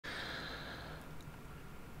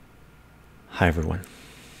Hi everyone,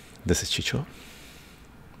 this is Chycho.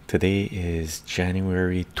 Today is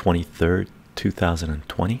January 23rd,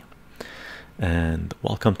 2020, and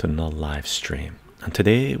welcome to another live stream. And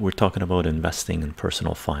today we're talking about investing in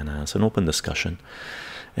personal finance, an open discussion.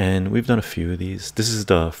 And we've done a few of these. This is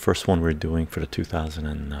the first one we're doing for the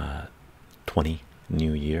 2020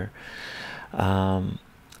 new year.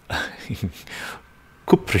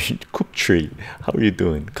 Kuptree, how are you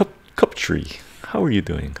doing? Cuptree, how are you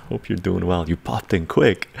doing? Hope you're doing well. You popped in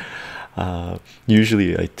quick.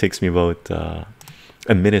 Usually it takes me about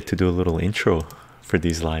a minute to do a little intro for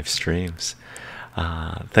these live streams.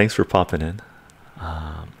 Thanks for popping in.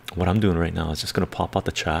 What I'm doing right now is just going to pop out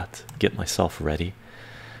the chat, get myself ready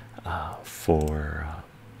for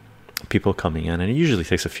people coming in, and it usually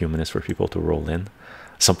takes a few minutes for people to roll in.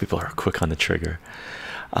 Some people are quick on the trigger.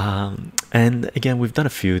 And again, we've done a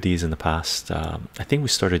few of these in the past. I think we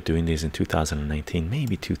started doing these in 2019,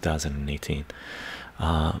 maybe 2018.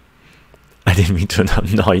 I didn't mean to.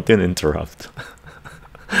 No, I didn't interrupt.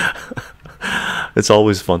 It's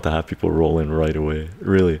always fun to have people roll in right away,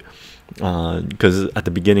 really, because at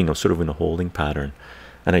the beginning I'm sort of in a holding pattern,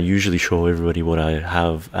 and I usually show everybody what I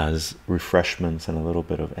have as refreshments and a little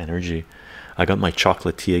bit of energy. I got my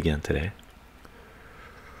chocolate tea again today.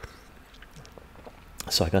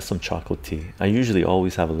 So I got some chocolate tea. I usually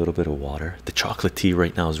always have a little bit of water. The chocolate tea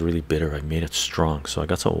right now is really bitter. I made it strong, so I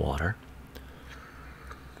got some water.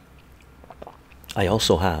 I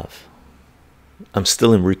also have, I'm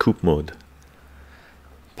still in recoup mode,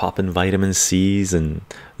 popping vitamin C's and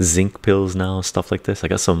zinc pills now, stuff like this. I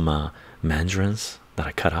got some mandarins that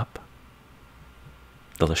I cut up.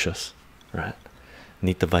 Delicious, right?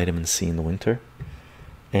 Need the vitamin C in the winter.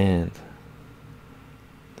 And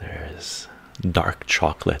there's dark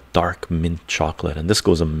chocolate, dark mint chocolate, and this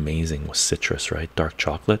goes amazing with citrus, right? Dark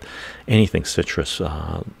chocolate, anything citrus,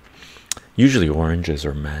 usually oranges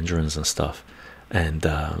or mandarins and stuff, and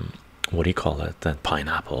what do you call it, and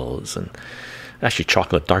pineapples, and actually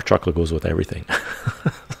chocolate. Dark chocolate goes with everything.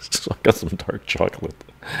 So I got some dark chocolate.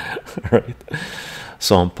 Right,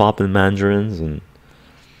 so I'm popping mandarins and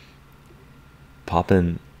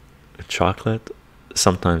popping chocolate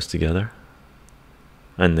sometimes together,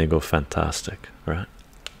 and they go fantastic, right?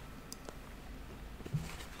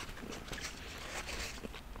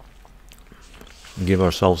 Give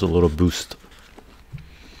ourselves a little boost.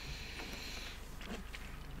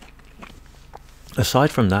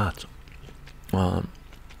 Aside from that,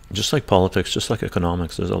 just like politics, just like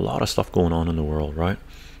economics, there's a lot of stuff going on in the world, right?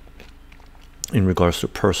 In regards to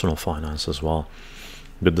personal finance as well,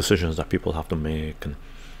 the decisions that people have to make,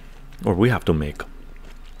 or we have to make,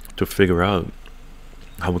 to figure out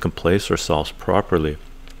how we can place ourselves properly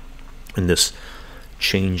in this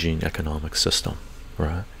changing economic system,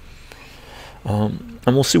 right? And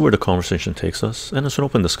we'll see where the conversation takes us, and it's an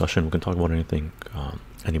open discussion. We can talk about anything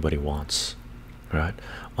anybody wants, right?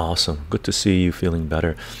 Awesome, good to see you feeling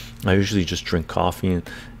better. I usually just drink coffee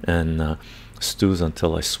and stews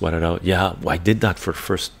until I sweat it out. Yeah, I did that for the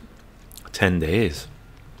first 10 days,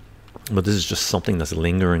 but this is just something that's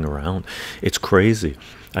lingering around. It's crazy.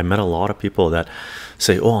 I met a lot of people that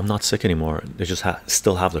say, oh, I'm not sick anymore. They just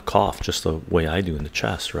still have the cough, just the way I do in the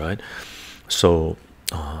chest, right? So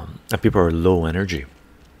and people are low energy.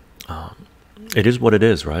 It is what it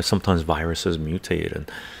is, right? Sometimes viruses mutate and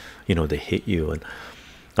they hit you, and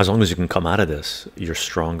as long as you can come out of this, you're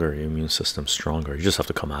stronger, your immune system's stronger. You just have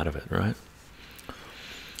to come out of it, right?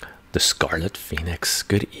 The Scarlet Phoenix,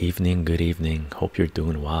 good evening, good evening. Hope you're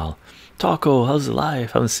doing well. Taco, how's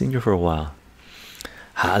life? Haven't seen you for a while.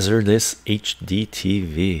 Hazardous HD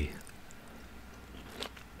TV,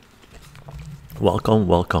 welcome,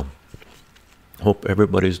 welcome. Hope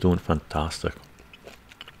everybody's doing fantastic.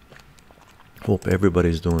 Hope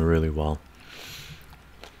everybody's doing really well.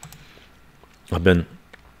 I've been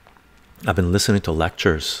listening to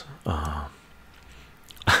lectures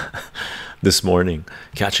this morning,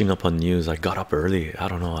 catching up on news. I got up early. I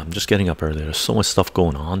don't know, I'm just getting up early. There's so much stuff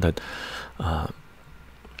going on that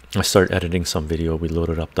I started editing some video. We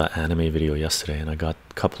loaded up the anime video yesterday, and I got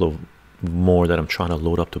a couple of more that I'm trying to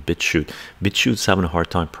load up to BitChute. BitChute's having a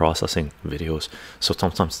hard time processing videos, so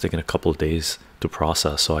sometimes it's taking a couple of days to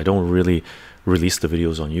process. So I don't really release the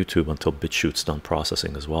videos on YouTube until BitChute's done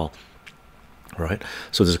processing as well, right?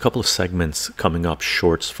 So there's a couple of segments coming up,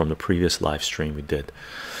 shorts from the previous live stream we did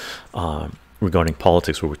regarding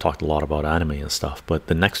politics, where we talked a lot about anime and stuff. But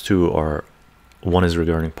the next two are, one is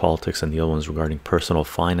regarding politics and the other one is regarding personal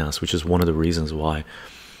finance, which is one of the reasons why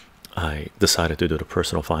I decided to do the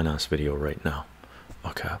personal finance video right now.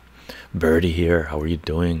 Okay, Birdie here, how are you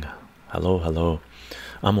doing? Hello, hello.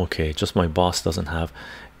 I'm okay, just my boss doesn't have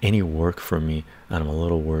any work for me, and I'm a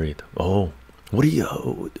little worried. Oh, what are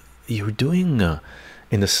you were doing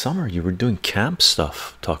in the summer? You were doing camp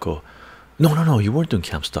stuff, Taco. No, no, no, you weren't doing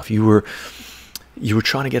camp stuff. You were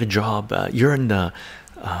trying to get a job. You're in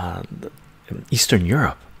Eastern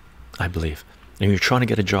Europe, I believe, and you're trying to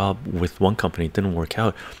get a job with one company. It didn't work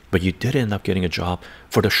out, but you did end up getting a job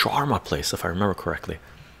for the shawarma place, if I remember correctly.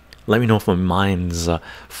 Let me know if my mind's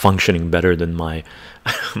functioning better than my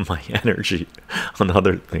my energy on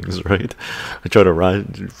other things, right? I try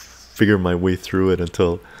to figure my way through it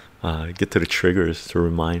until I get to the triggers to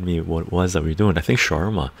remind me what it was that we were doing. I think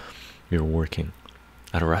shawarma, we were working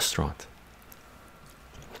at a restaurant.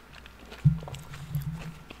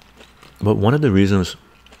 But one of the reasons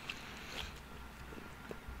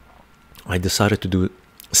I decided to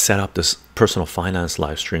set up this personal finance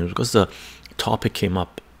live stream because the topic came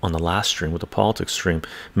up on the last stream with the politics stream,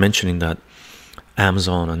 mentioning that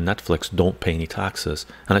Amazon and Netflix don't pay any taxes,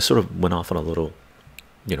 and I sort of went off on a little,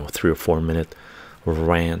 3 or 4 minute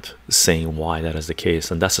rant saying why that is the case,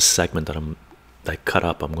 and that's a segment that I cut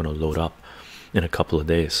up. I'm going to load up in a couple of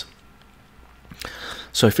days.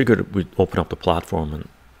 So I figured we'd open up the platform and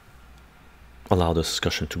allow the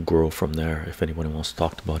discussion to grow from there if anybody wants to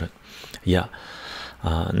talk about it. Yeah.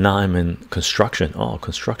 Now I'm in construction. Oh,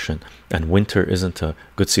 construction. And winter isn't a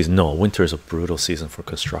good season. No, winter is a brutal season for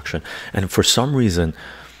construction. And for some reason,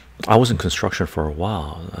 I was in construction for a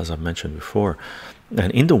while, as I mentioned before.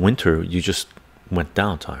 And in the winter, you just went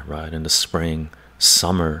downtime, right? In the spring,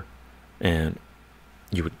 summer, and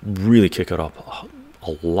you would really kick it up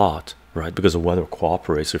a lot, right? Because the weather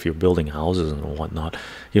cooperates. If you're building houses and whatnot,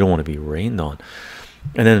 you don't want to be rained on.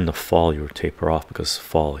 And then in the fall, you would taper off because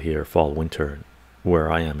fall, winter,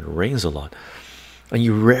 where I am, it rains a lot. And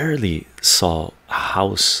you rarely saw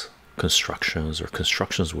house constructions or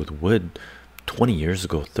constructions with wood 20 years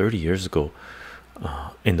ago, 30 years ago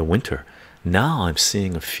in the winter. Now I'm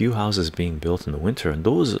seeing a few houses being built in the winter, and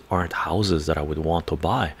those aren't houses that I would want to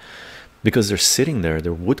buy because they're sitting there.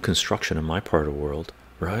 They're wood construction in my part of the world,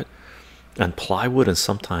 right? And plywood, and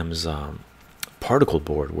sometimes particle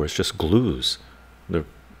board, where it's just glues. They're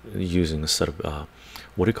using a set of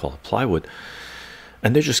what do you call it, plywood,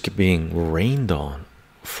 and they just keep being rained on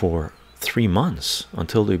for 3 months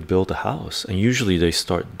until they build a house. And usually they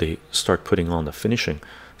start putting on the finishing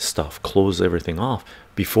stuff, close everything off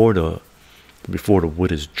before the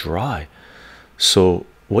wood is dry. So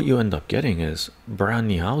what you end up getting is brand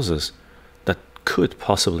new houses that could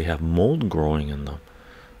possibly have mold growing in them,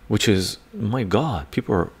 which is, my God,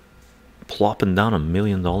 people are plopping down $1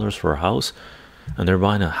 million for a house, and they're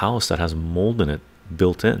buying a house that has mold in it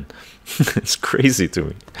built in. It's crazy to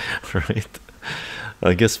me, right?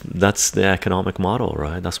 I guess that's the economic model,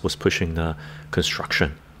 right? That's what's pushing the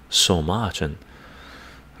construction so much, and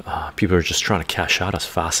people are just trying to cash out as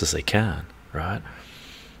fast as they can, right?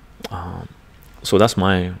 So that's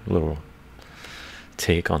my little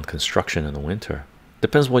take on construction in the winter.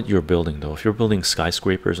 Depends what you're building, though. If you're building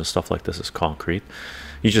skyscrapers and stuff like this, is concrete,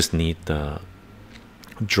 you just need the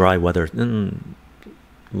dry weather in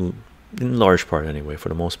large part anyway, for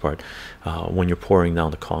the most part. When you're pouring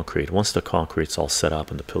down the concrete, once the concrete's all set up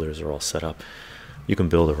and the pillars are all set up, you can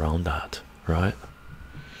build around that, right?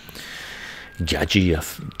 Gagil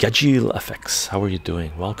FX, how are you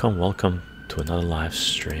doing? Welcome to another live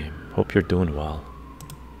stream. Hope you're doing well.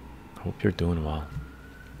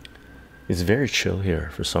 It's very chill here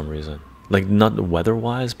for some reason, like not weather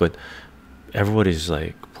wise, but everybody's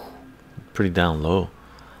like pretty down low.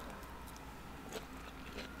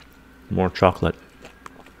 More chocolate.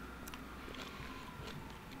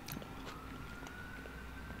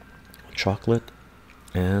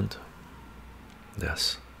 And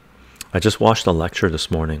this. I just watched a lecture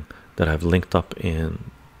this morning that I've linked up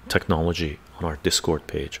in technology on our Discord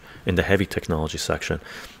page in the heavy technology section,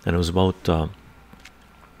 and it was about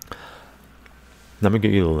let me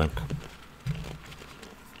give you the link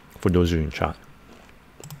for those of you in chat.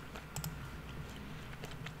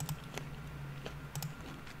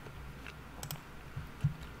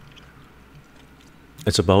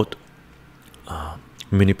 It's about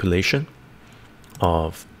manipulation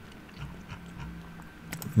of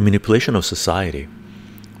society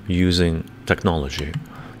using technology,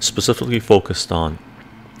 specifically focused on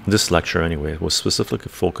this lecture anyway. It was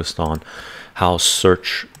specifically focused on how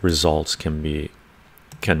search results can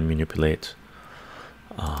manipulate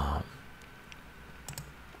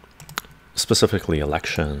specifically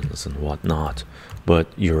elections and whatnot, but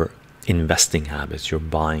your investing habits, your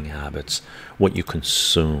buying habits, what you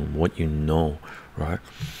consume, what you know, right?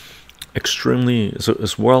 Extremely, so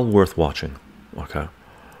it's well worth watching. Okay,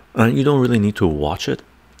 and you don't really need to watch it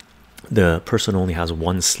the person only has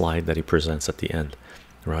one slide that he presents at the end,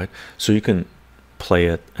 right? So you can play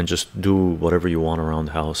it and just do whatever you want around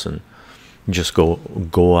the house and just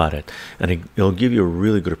go at it, and it'll give you a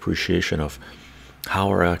really good appreciation of how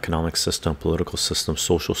our economic system, political system,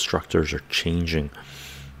 social structures are changing,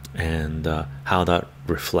 and how that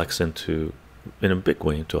reflects into, in a big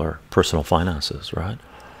way, into our personal finances, right?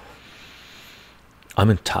 I'm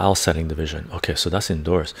in tile setting division. Okay, so that's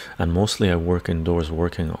indoors, and mostly I work indoors,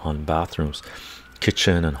 working on bathrooms,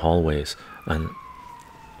 kitchen, and hallways, and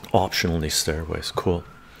optionally stairways. Cool.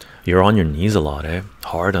 You're on your knees a lot, eh?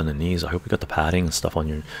 Hard on the knees. I hope you got the padding and stuff on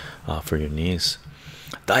your for your knees.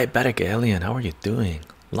 Diabetic alien, how are you doing?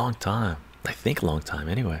 Long time. I think long time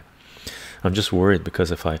anyway. I'm just worried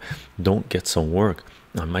because if I don't get some work,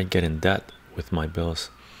 I might get in debt with my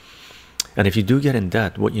bills. And if you do get in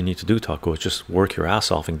debt, what you need to do, Taco, is just work your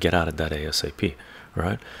ass off and get out of debt ASAP,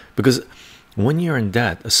 right? Because when you're in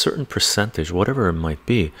debt, a certain percentage, whatever it might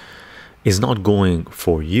be, is not going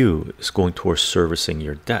for you, it's going towards servicing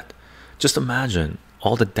your debt. Just imagine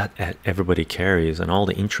all the debt that everybody carries and all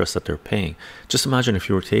the interest that they're paying. Just imagine if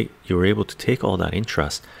you were able to take all that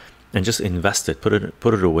interest and just invest it, put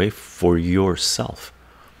it away for yourself.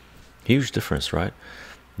 Huge difference, right?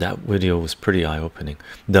 That video was pretty eye-opening.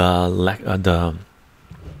 The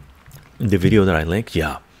video that I linked,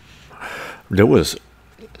 yeah, there was,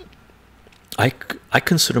 I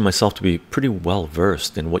consider myself to be pretty well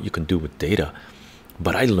versed in what you can do with data,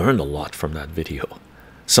 but I learned a lot from that video.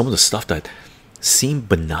 Some of the stuff that seemed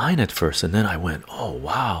benign at first, and then I went, oh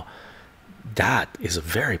wow, that is a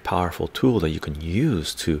very powerful tool that you can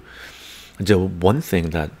use to. The one thing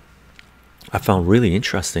that I found really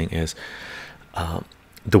interesting is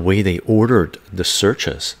the way they ordered the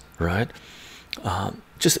searches, right?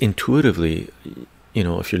 Just intuitively, you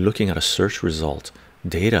know, if you're looking at a search result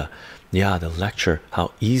data, yeah, the lecture,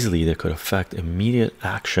 how easily they could affect immediate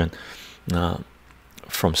action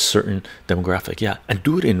from certain demographic, yeah, and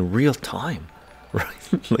do it in real time,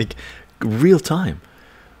 right? Like real time.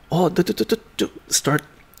 Oh, start,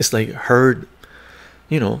 it's like herd,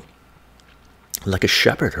 you know, like a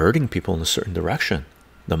shepherd herding people in a certain direction,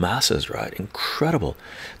 the masses, right? Incredible.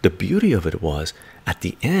 The beauty of it was at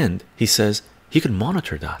the end, he says he can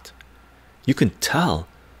monitor that. You can tell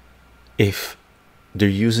if they're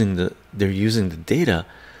using the data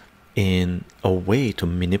in a way to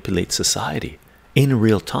manipulate society in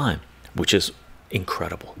real time, which is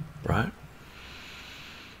incredible, right?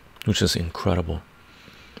 Which is incredible.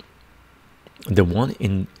 The one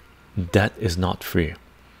in debt is not free.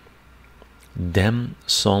 Dem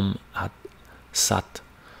som at sat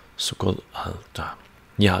sukol alta.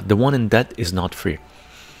 Yeah, the one in debt is not free.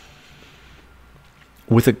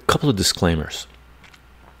 With a couple of disclaimers,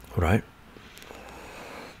 right?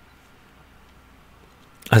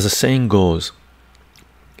 As the saying goes,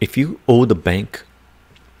 if you owe the bank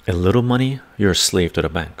a little money, you're a slave to the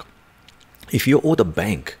bank. If you owe the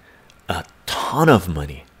bank a ton of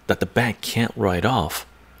money that the bank can't write off,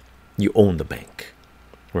 you own the bank,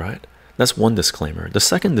 right? That's one disclaimer. The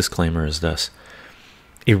second disclaimer is this: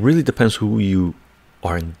 it really depends who you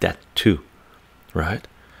are in debt to, right?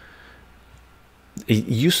 It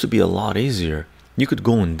used to be a lot easier. You could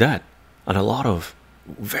go in debt, and a lot of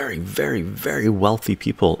very, very, very wealthy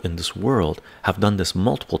people in this world have done this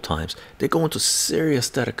multiple times. They go into serious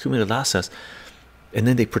debt, accumulated assets, and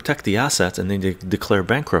then they protect the assets, and then they declare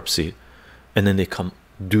bankruptcy, and then they come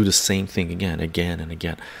do the same thing again and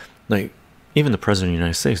again. Like even the president of the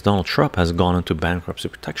United States, Donald Trump, has gone into bankruptcy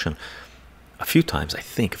protection a few times, I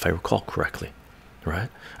think, if I recall correctly, right?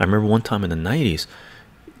 I remember one time in the 90s,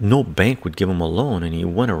 no bank would give him a loan, and he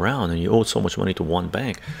went around and he owed so much money to one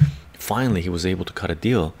bank. Finally, he was able to cut a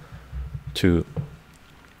deal to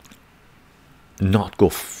not go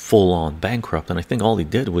full on bankrupt, and I think all he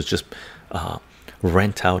did was just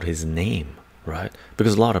rent out his name, right?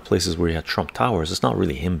 Because a lot of places where he had Trump Towers, it's not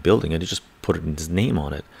really him building it, he just put his name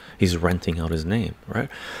on it. He's renting out his name, right?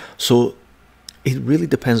 So it really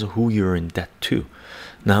depends on who you're in debt to.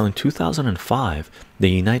 Now in 2005, the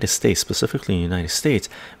United States, specifically the United States,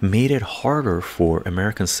 made it harder for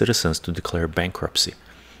American citizens to declare bankruptcy,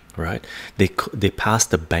 right? They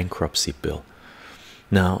passed the bankruptcy bill.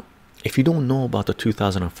 Now if you don't know about the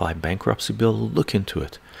 2005 bankruptcy bill, look into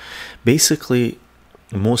it. Basically,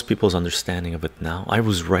 most people's understanding of it now, I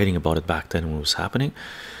was writing about it back then when it was happening,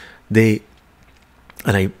 and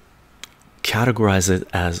I categorize it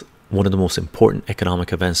as one of the most important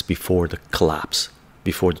economic events before the collapse,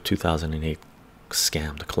 before the 2008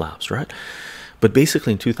 scam, the collapse, right? But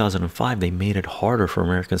basically in 2005, they made it harder for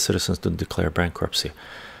American citizens to declare bankruptcy.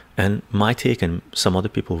 And my take, and some other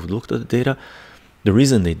people who looked at the data, The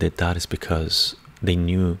reason they did that is because they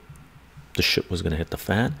knew the shit was going to hit the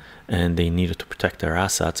fan, and they needed to protect their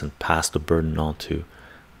assets and pass the burden on to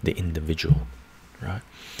the individual, right?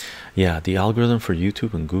 Yeah, the algorithm for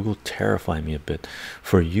YouTube and Google terrify me a bit.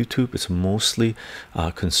 For YouTube, it's mostly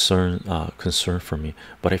concern for me,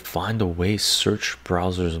 but I find the way search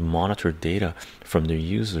browsers monitor data from their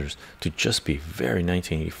users to just be very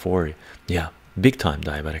 1984. Yeah, big time,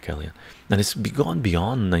 diabetic alien. And it's gone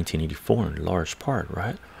beyond 1984 in large part,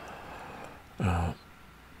 right?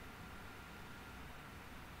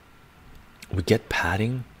 We get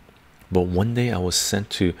padding, but one day I was sent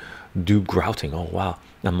to do grouting. Oh wow.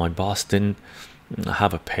 And my boss didn't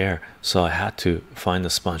have a pair, so I had to find a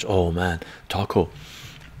sponge. Oh man, Taco,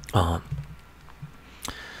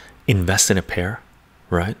 invest in a pair,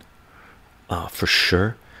 right? For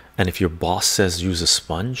sure. And if your boss says use a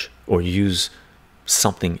sponge or use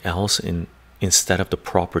something else instead of the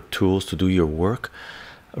proper tools to do your work,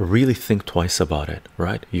 really think twice about it,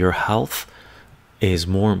 right? Your health is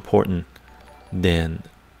more important than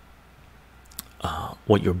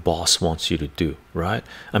what your boss wants you to do, right?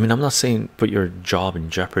 I mean, I'm not saying put your job in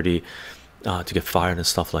jeopardy to get fired and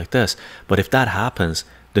stuff like this, but if that happens,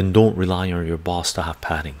 then don't rely on your boss to have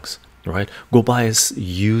paddings, right? Go buy a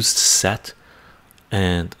used set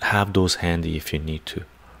and have those handy if you need to.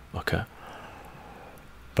 Okay.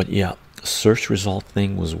 But yeah, search result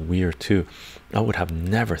thing was weird too. I would have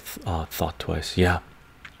never thought twice. Yeah,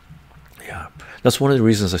 that's one of the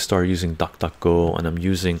reasons I started using DuckDuckGo, and I'm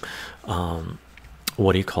using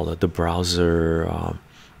what do you call it, the browser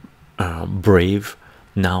Brave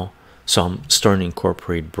now. So I'm starting to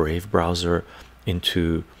incorporate Brave browser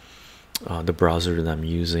into the browser that I'm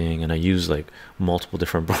using, and I use like multiple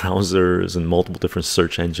different browsers and multiple different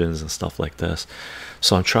search engines and stuff like this.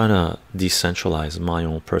 So I'm trying to decentralize my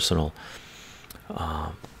own personal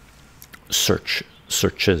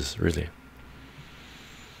searches really.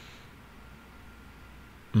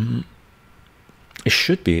 It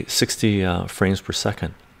should be 60 frames per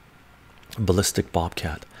second. Ballistic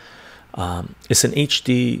Bobcat. It's an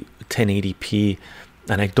HD 1080p,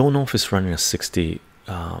 and I don't know if it's running a 60.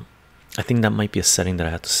 I think that might be a setting that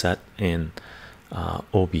I had to set in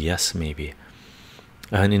OBS maybe.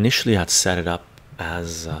 And initially I'd set it up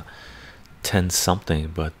as 10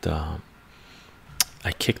 something, but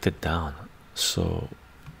I kicked it down, so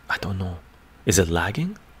I don't know. Is it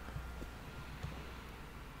lagging?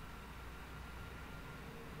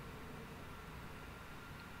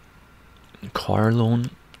 Car loan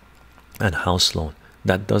and house loan,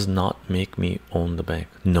 that does not make me own the bank.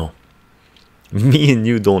 No, me and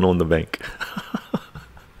you don't own the bank.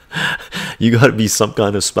 You got to be some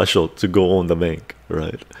kind of special to go own the bank,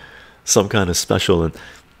 right? Some kind of special, and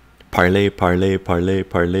parlay to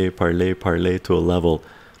a level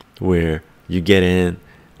where you get in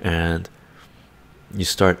and you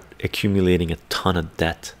start accumulating a ton of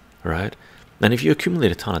debt, right? And if you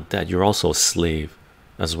accumulate a ton of debt, you're also a slave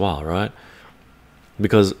as well, right?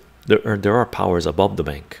 Because there are powers above the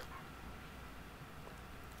bank,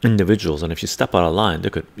 individuals, and if you step out of line, they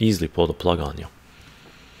could easily pull the plug on you.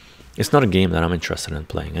 It's not a game that I'm interested in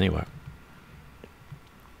playing anywhere.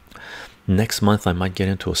 Next month I might get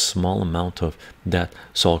into a small amount of debt,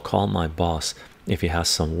 so I'll call my boss if he has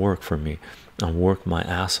some work for me and work my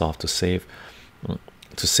ass off to save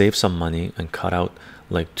some money and cut out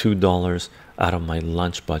like $2 out of my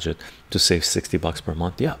lunch budget to save $60 per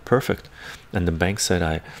month. Yeah, perfect. And the bank said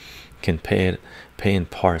I can pay in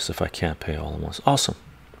parts if I can't pay all at once. Awesome.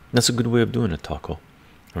 That's a good way of doing it, Taco.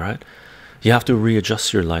 All right, you have to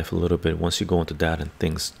readjust your life a little bit once you go into that and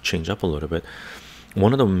things change up a little bit.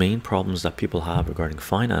 One of the main problems that people have regarding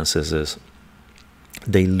finances is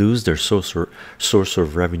they lose their source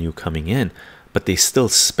of revenue coming in, but they still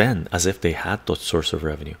spend as if they had that source of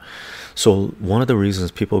revenue. So one of the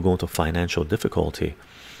reasons people go into financial difficulty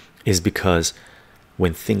is because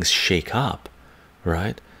when things shake up,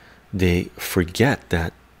 right, they forget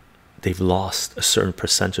that they've lost a certain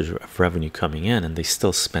percentage of revenue coming in, and they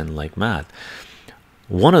still spend like mad.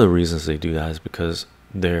 One of the reasons they do that is because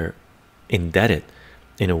they're indebted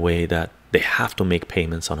in a way that they have to make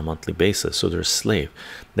payments on a monthly basis, so they're a slave.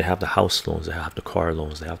 They have the house loans, they have the car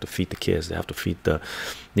loans, they have to feed the kids, they have to feed the,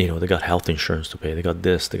 they got health insurance to pay, they got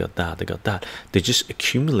this, they got that, they got that. They just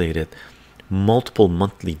accumulated multiple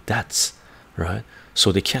monthly debts, right?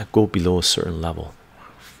 So they can't go below a certain level.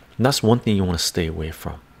 And that's one thing you want to stay away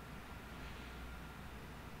from.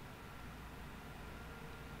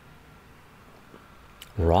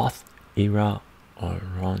 Roth era or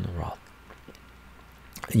Ron Roth.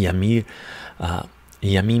 Yami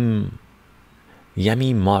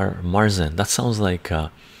Marzan. That sounds like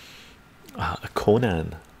a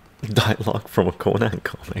Conan dialogue from a Conan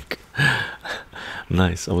comic.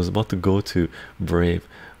 Nice. I was about to go to Brave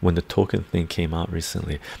when the token thing came out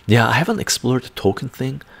recently. Yeah, I haven't explored the token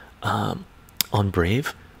thing on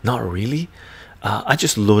Brave, not really. I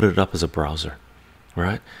just loaded it up as a browser,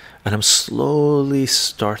 right? And I'm slowly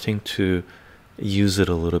starting to use it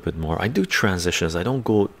a little bit more. I do transitions, I don't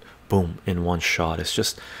go boom in one shot. It's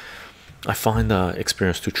just I find the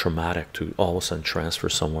experience too traumatic to all of a sudden transfer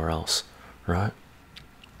somewhere else, right?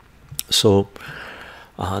 So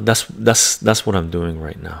that's what I'm doing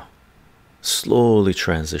right now, slowly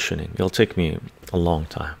transitioning. It'll take me a long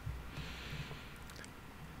time.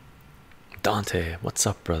 Dante, what's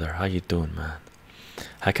up, brother? How you doing, man?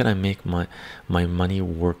 How can I make my money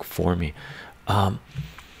work for me?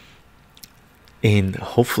 And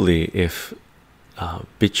hopefully if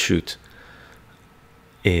BitChute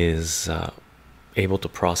is able to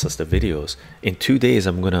process the videos in 2 days,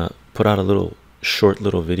 I'm gonna put out a little short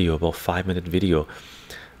little video, about 5-minute video,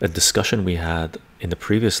 a discussion we had in the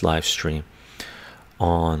previous live stream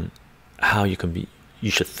on how you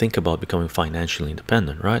should think about becoming financially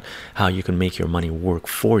independent, right? How you can make your money work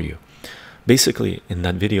for you. Basically, in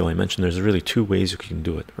that video I mentioned there's really 2 ways you can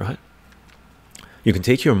do it, right? You can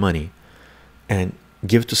take your money and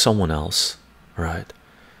give it to someone else, right,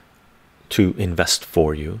 to invest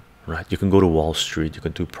for you, right? You can go to Wall Street, you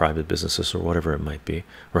can do private businesses or whatever it might be,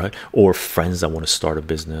 right? Or friends that want to start a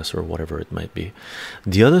business or whatever it might be.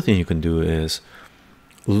 The other thing you can do is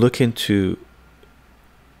look into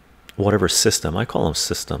whatever system, I call them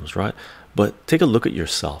systems, right? But take a look at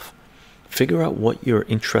yourself, figure out what you're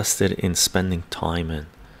interested in spending time in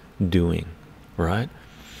doing, right?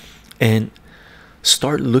 And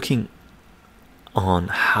start looking on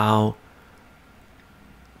how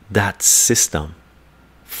that system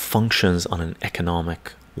functions on an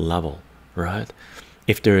economic level, right?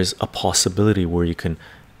 If there is a possibility where you can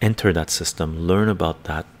enter that system, learn about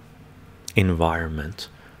that environment,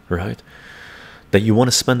 right, that you want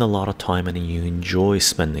to spend a lot of time in and you enjoy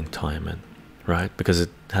spending time in, right, because it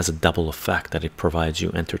has a double effect, that it provides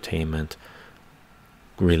you entertainment,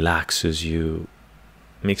 relaxes you,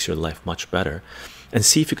 makes your life much better. And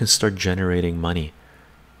see if you can start generating money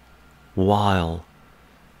while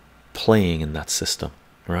playing in that system,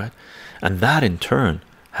 right? And that in turn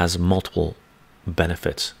has multiple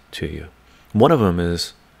benefits to you. One of them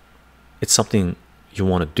is it's something you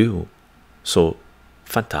want to do, so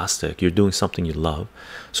fantastic, you're doing something you love,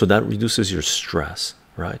 so that reduces your stress,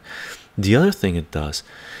 right? The other thing it does,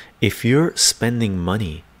 if you're spending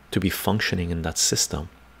money to be functioning in that system,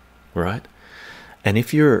 right, and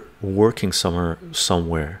if you're working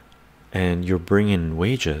somewhere and you're bringing in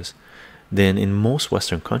wages, then in most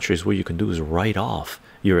Western countries what you can do is write off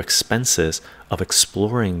your expenses of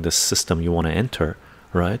exploring the system you want to enter,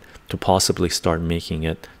 right, to possibly start making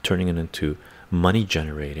it, turning it into money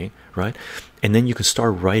generating, right? And then you can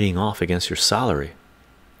start writing off against your salary,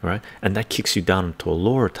 right? And that kicks you down into a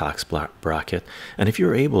lower tax bracket. And if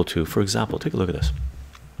you're able to, for example, take a look at this.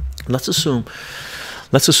 Let's assume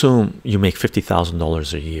you make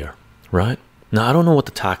 $50,000 a year, right? Now I don't know what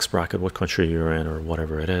the tax bracket, what country you're in or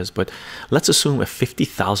whatever it is, but let's assume a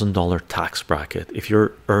 $50,000 tax bracket. If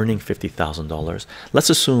you're earning $50,000, let's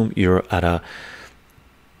assume you're at a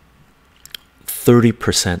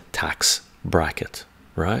 30% tax bracket,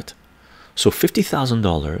 right? So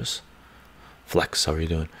 $50,000, Flex, how are you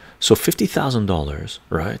doing? So $50,000,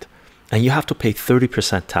 right? And you have to pay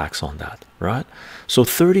 30% tax on that, right? So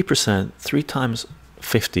 30%, 3 times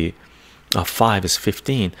 50, 5 is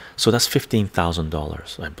 15, so that's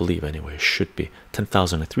 $15,000, I believe. Anyway, it should be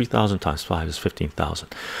 10,000 and 3,000 times 5 is 15,000.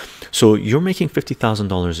 So you're making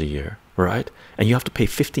 $50,000 a year, right? And you have to pay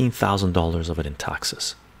 $15,000 of it in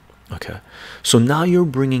taxes. Okay, so now you're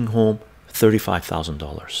bringing home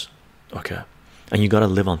 $35,000. Okay, and you got to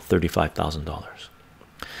live on $35,000.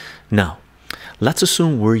 Now let's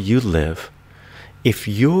assume where you live, if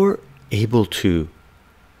you're able to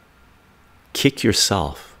kick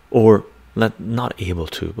yourself, or not able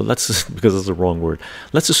to, but let's because it's the wrong word,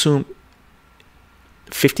 let's assume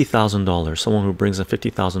 $50,000, someone who brings in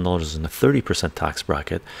 $50,000 is in a 30% tax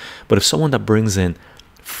bracket, but if someone that brings in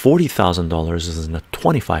 $40,000 is in a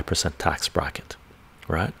 25% tax bracket,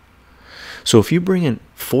 right? So if you bring in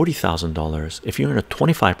 $40,000, if you're in a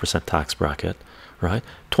 25% tax bracket, right,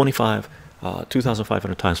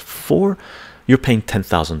 2,500 times 4, you're paying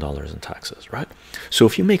 $10,000 in taxes, right? So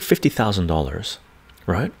if you make $50,000,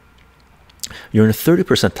 right, you're in a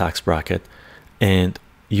 30% tax bracket and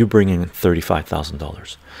you bring in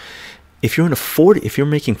 $35,000. If you're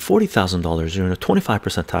making $40,000, you're in a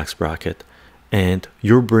 25% tax bracket and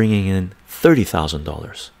you're bringing in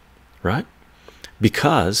 $30,000, right?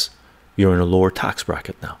 Because you're in a lower tax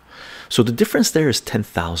bracket now. So the difference there is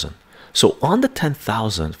 10,000. So on the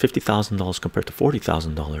 10,000, $50,000 compared to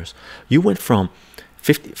 $40,000, you went from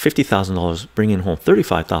 $50,000 bringing home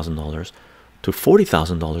 $35,000 to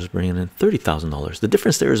 $40,000 bringing in $30,000. The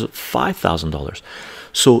difference there is $5,000.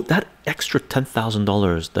 So that extra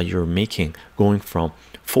 $10,000 that you're making going from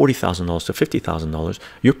 $40,000 to $50,000,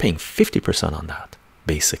 you're paying 50% on that,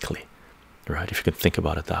 basically, right? If you can think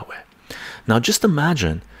about it that way. Now just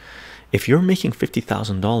imagine if you're making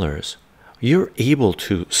 $50,000, you're able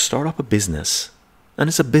to start up a business, and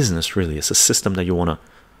it's a business really, it's a system that you want to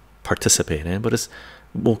participate in, but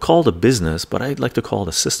we'll call it a business, but I'd like to call it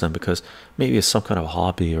a system because maybe it's some kind of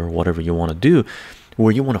hobby or whatever you want to do,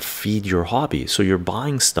 where you want to feed your hobby. So you're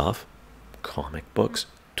buying stuff, comic books,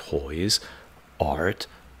 toys, art,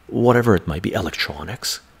 whatever it might be,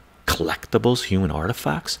 electronics, collectibles, human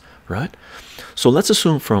artifacts, right? So let's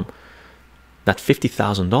assume from that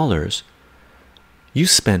 $50,000 you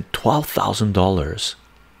spend $12,000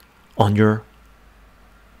 on your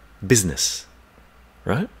business,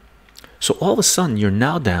 right? So all of a sudden you're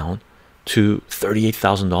now down to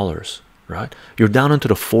 $38,000, right? You're down into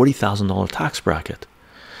the $40,000 tax bracket.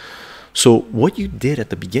 So what you did at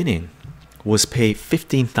the beginning was pay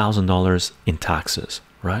 $15,000 in taxes,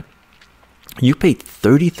 right? You paid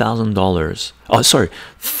 $30,000, oh sorry,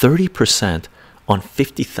 30% on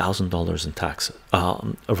 $50,000 in taxes,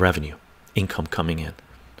 of revenue, income coming in,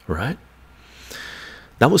 right?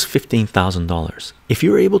 That was $15,000. If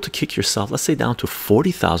you're able to kick yourself, let's say, down to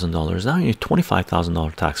 $40,000, now you're in a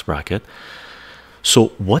 $25,000 tax bracket. So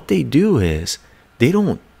what they do is they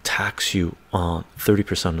don't tax you on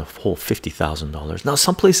 30% of the whole $50,000. Now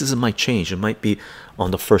some places it might change. It might be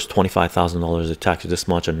on the first $25,000 they tax you this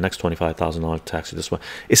much, and the next $25,000 tax you this much.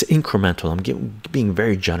 It's incremental. I'm being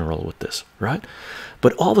very general with this, right?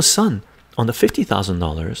 But all of a sudden on the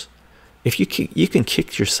 $50,000, if you can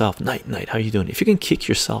kick yourself, night, how you doing? If you can kick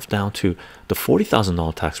yourself down to the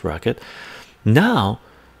 $40,000 tax bracket, now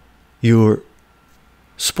you're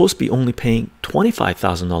supposed to be only paying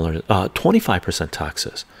 $25,000, 25%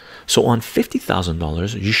 taxes. So on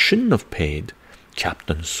 $50,000, you shouldn't have paid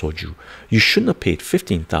Captain Soju. You shouldn't have paid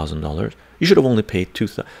 $15,000. You should have only paid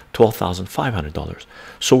 $12,500.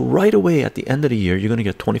 So right away at the end of the year, you're going to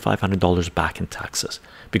get $2,500 back in taxes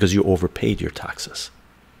because you overpaid your taxes.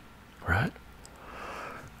 Right?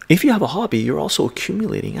 If you have a hobby, you're also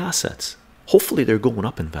accumulating assets. Hopefully they're going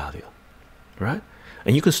up in value, right?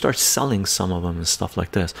 And you can start selling some of them and stuff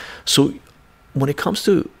like this. So when it comes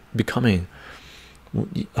to becoming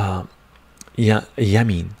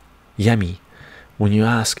yummy, when you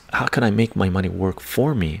ask how can I make my money work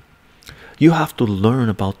for me, you have to learn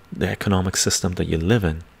about the economic system that you live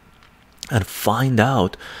in and find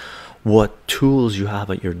out what tools you have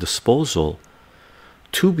at your disposal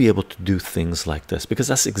to be able to do things like this, because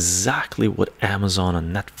that's exactly what Amazon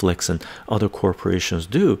and Netflix and other corporations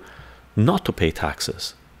do, not to pay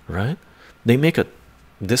taxes, right? They make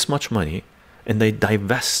this much money and they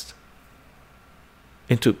divest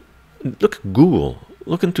into, look at Google,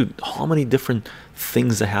 look into how many different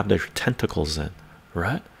things they have their tentacles in,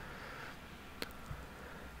 right?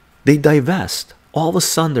 They divest. All of a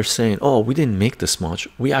sudden they're saying, oh, we didn't make this much,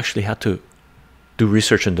 we actually had to do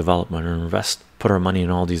research and development and invest, put our money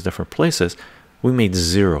in all these different places. We made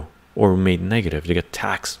zero, or we made negative. You get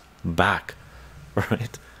taxed back,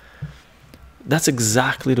 right? That's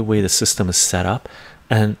exactly the way the system is set up,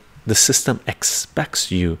 and the system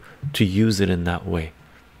expects you to use it in that way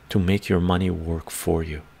to make your money work for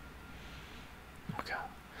you. Okay,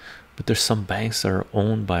 but there's some banks that are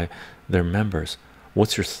owned by their members.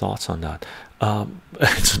 What's your thoughts on that?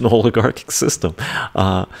 It's an oligarchic system.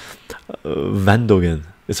 Vendogen,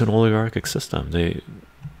 it's an oligarchic system.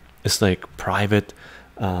 It's like private,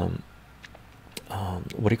 what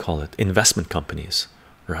do you call it? Investment companies,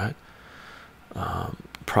 right?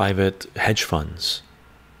 Private hedge funds,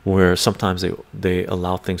 where sometimes they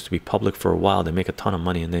allow things to be public for a while. They make a ton of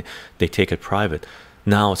money and they take it private.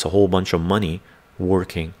 Now it's a whole bunch of money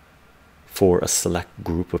working for a select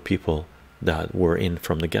group of people that were in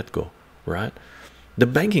from the get-go, right? The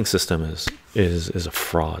banking system is a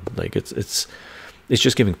fraud. Like it's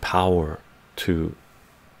just giving power to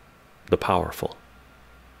the powerful,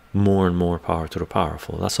 more and more power to the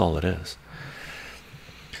powerful. That's all it is.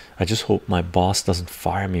 I just hope my boss doesn't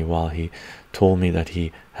fire me while he told me that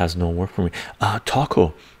he has no work for me.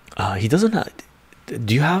 Taco, he doesn't have,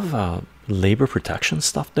 do you have labor protection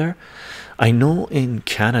stuff there? I know in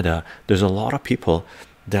Canada there's a lot of people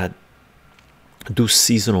that do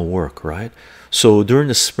seasonal work, right? So during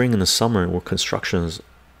the spring and the summer, where construction is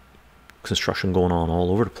construction going on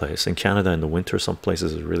all over the place. In Canada in the winter, some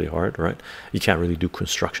places is really hard, right? You can't really do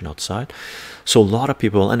construction outside. So a lot of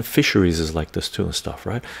people, and fisheries is like this too and stuff,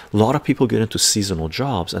 right? A lot of people get into seasonal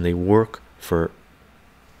jobs and they work for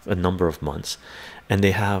a number of months and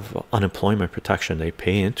they have unemployment protection, they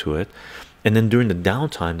pay into it, and then during the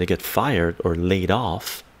downtime they get fired or laid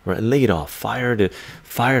off, right? Laid off, fired,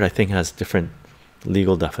 fired I think has different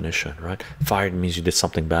legal definition, right? Fired means you did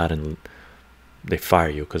something bad and they fire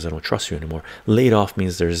you because they don't trust you anymore. Laid off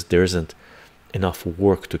means there isn't enough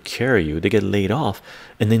work to carry you. They get laid off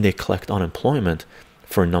and then they collect unemployment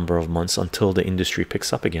for a number of months until the industry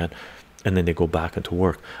picks up again, and then they go back into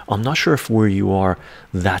work. I'm not sure if where you are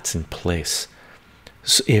that's in place.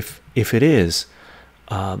 So if it is,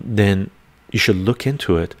 then you should look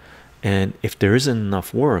into it, and if there isn't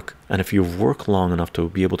enough work and if you've worked long enough to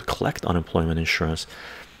be able to collect unemployment insurance,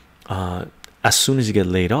 as soon as you get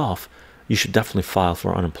laid off you should definitely file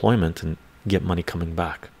for unemployment and get money coming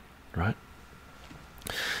back, right?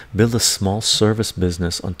 Build a small service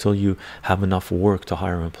business until you have enough work to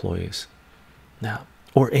hire employees. Now,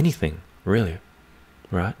 or anything really,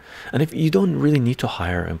 right? And if you don't really need to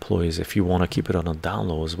hire employees if you want to keep it on a down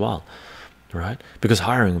low as well, right? Because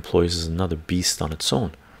hiring employees is another beast on its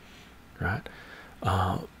own, right?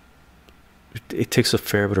 It takes a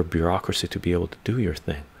fair bit of bureaucracy to be able to do your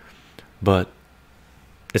thing, but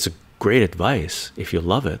it's a great advice if you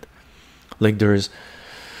love it. Like there's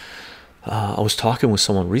I was talking with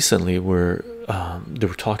someone recently where they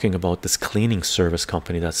were talking about this cleaning service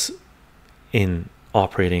company that's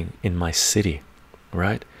operating in my city,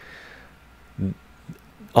 right?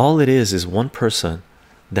 All it is one person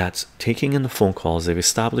that's taking in the phone calls. They've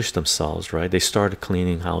established themselves, right? They started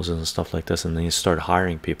cleaning houses and stuff like this, and then they started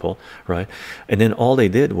hiring people, right? And then all they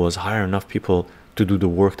did was hire enough people to do the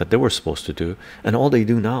work that they were supposed to do, and all they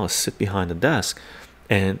do now is sit behind the desk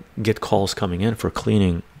and get calls coming in for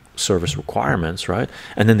cleaning service requirements, right?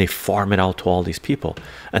 And then they farm it out to all these people,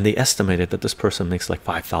 and they estimated that this person makes like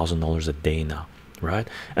 $5,000 a day now, right?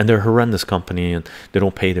 And they're a horrendous company, and they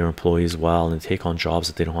don't pay their employees well, and they take on jobs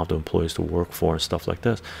that they don't have the employees to work for and stuff like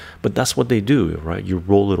this. But that's what they do, right? You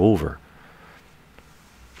roll it over.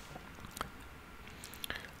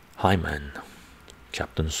 Hi man,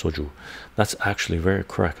 Captain Soju. That's actually very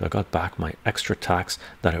correct. I got back my extra tax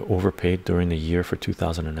that I overpaid during the year for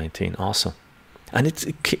 2019. Awesome. And it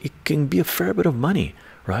can be a fair bit of money,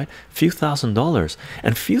 right? Few $1,000s,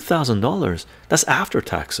 and few $1,000s, that's after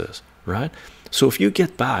taxes, right? So if you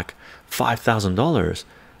get back $5,000,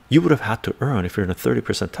 you would have had to earn, if you're in a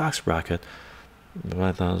 30% tax bracket,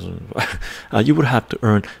 5,000, you would have to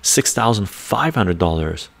earn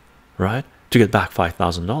 $6,500, right, to get back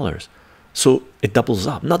 $5,000. So it doubles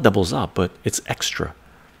up, not doubles up, but it's extra,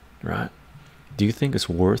 right? Do you think it's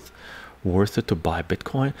worth it to buy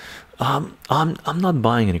Bitcoin? I'm not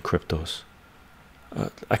buying any cryptos.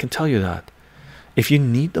 I can tell you that. If you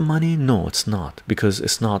need the money, no, it's not, because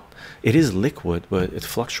it is liquid, but it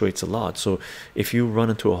fluctuates a lot. So if you run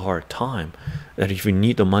into a hard time, that if you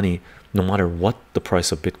need the money, no matter what the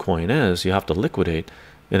price of Bitcoin is, you have to liquidate.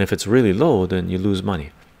 And if it's really low, then you lose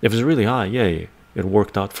money. If it's really high, yay, it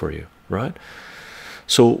worked out for you, right?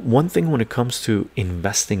 So one thing when it comes to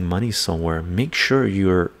investing money somewhere, make sure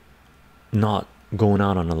you're not going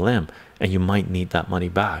out on a limb and you might need that money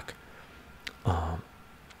back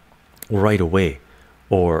right away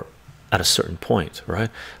or at a certain point, right?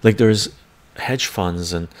 Like there's hedge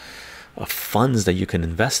funds and funds that you can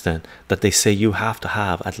invest in that they say you have to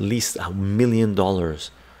have at least $1 million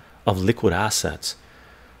of liquid assets.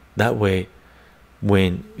 That way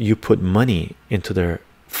when you put money into their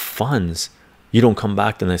funds, you don't come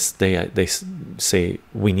back the next day they say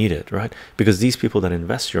we need it, right? Because these people that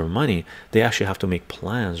invest your money, they actually have to make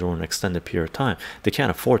plans over an extended period of time. They can't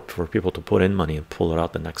afford for people to put in money and pull it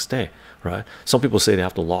out the next day, right? Some people say they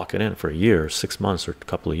have to lock it in for a year, 6 months, or a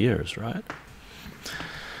couple of years, right?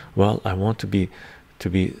 Well, I want to be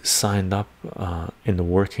signed up in the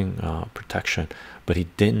working protection, but he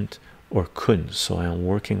didn't or couldn't, so I am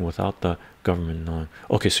working without the government knowing.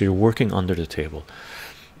 Okay, so you're working under the table.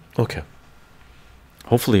 Okay,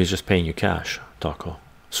 hopefully he's just paying you cash, Taco,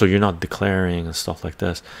 so you're not declaring and stuff like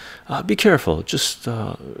this. Be careful, just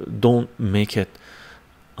don't make it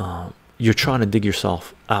you're trying to dig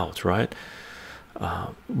yourself out, right?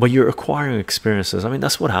 But you're acquiring experiences. I mean,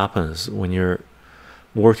 that's what happens when you're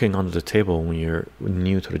working under the table. When you're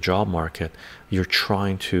new to the job market, you're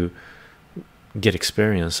trying to get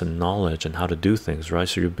experience and knowledge and how to do things, right?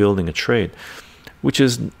 So you're building a trade, which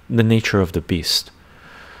is the nature of the beast.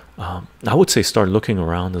 I would say start looking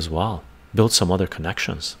around as well, build some other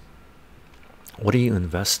connections. What do you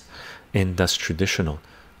invest in that's traditional?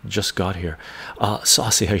 just got here.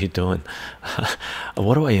 Saucy, how you doing?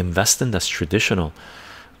 What do I invest in that's traditional?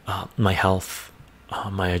 My health,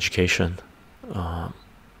 my education. I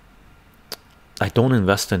don't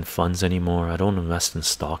invest in funds anymore. I don't invest in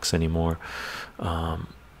stocks anymore.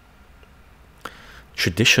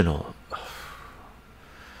 Traditional.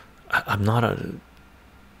 I'm not a.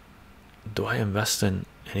 Do I invest in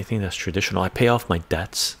anything that's traditional? I pay off my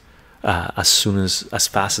debts as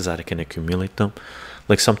fast as I can accumulate them.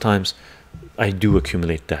 Like sometimes I do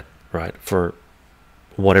accumulate debt, right? For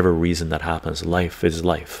whatever reason that happens. Life is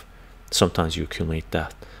life. Sometimes you accumulate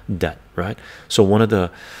debt, right? So one of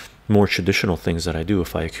the more traditional things that I do,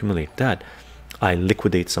 if I accumulate debt, I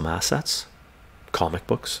liquidate some assets, comic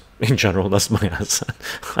books in general. That's my asset.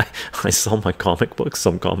 I sell my comic books,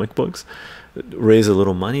 some comic books, raise a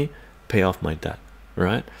little money, pay off my debt,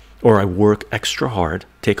 right? Or I work extra hard,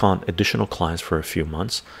 take on additional clients for a few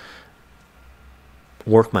months,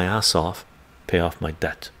 work my ass off, pay off my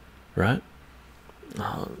debt, right?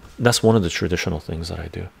 That's one of the traditional things that I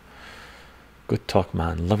do. Good talk,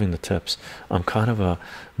 man. Loving the tips. I'm kind of a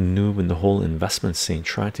noob in the whole investment scene,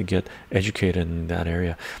 trying to get educated in that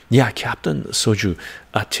area. Yeah, Captain Soju,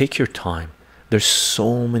 take your time. There's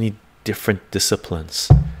so many different disciplines.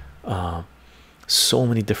 So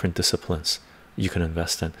many different disciplines you can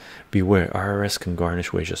invest in. Beware, IRS can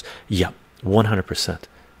garnish wages. Yeah, 100%.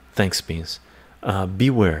 Thanks, Beans.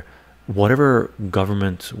 Beware, whatever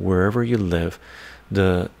government, wherever you live,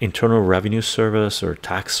 the Internal Revenue Service or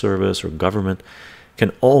tax service or government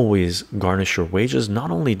can always garnish your wages.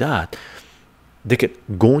 Not only that, they could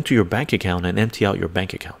go into your bank account and empty out your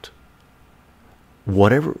bank account.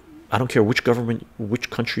 Whatever, I don't care which government, which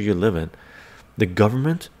country you live in, the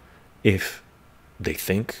government, if they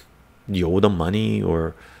think you owe them money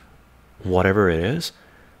or whatever it is,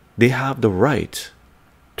 they have the right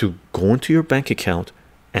to go into your bank account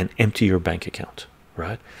and empty your bank account,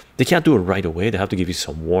 right? They can't do it right away. They have to give you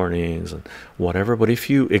some warnings and whatever, but if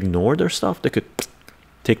you ignore their stuff, they could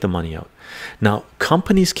take the money out. Now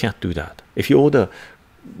companies can't do that. If you owe the,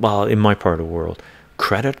 well, in my part of the world,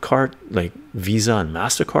 credit card like Visa and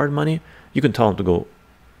MasterCard money, you can tell them to go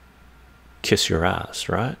kiss your ass,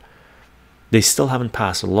 right? They still haven't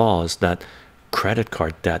passed laws that credit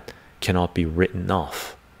card debt cannot be written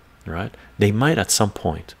off, right? They might at some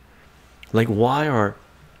point. Like why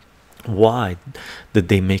did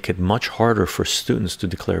they make it much harder for students to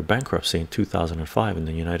declare bankruptcy in 2005 in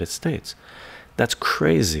the United States? That's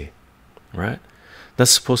crazy, right?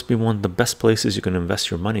 That's supposed to be one of the best places you can invest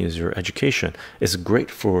your money, is your education. It's great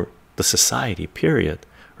for the society, period,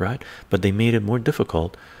 right? But they made it more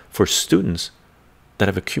difficult for students that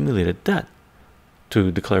have accumulated debt to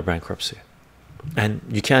declare bankruptcy. And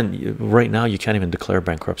you can't, right now you can't even declare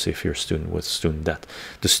bankruptcy if you're a student with student debt.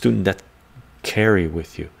 The student debt carry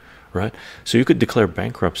with you, right? So you could declare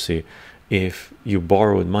bankruptcy if you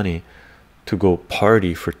borrowed money to go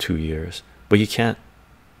party for 2 years, but you can't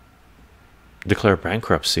declare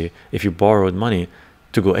bankruptcy if you borrowed money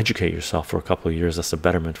to go educate yourself for a couple of years. That's the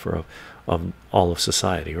betterment for of all of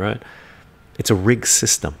society, right? It's a rigged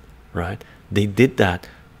system, right? They did that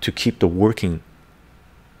to keep the working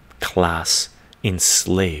class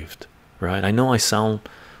enslaved, right? I know I sound,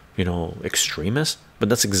 you know, extremist, but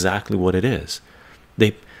that's exactly what it is.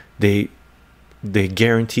 They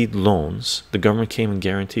guaranteed loans. The government came and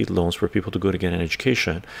guaranteed loans for people to go to get an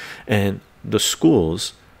education, and the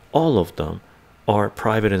schools, all of them, are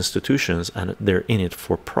private institutions, and they're in it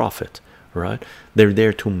for profit, right? They're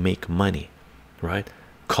there to make money, right?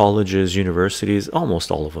 Colleges, universities,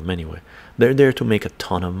 almost all of them anyway, they're there to make a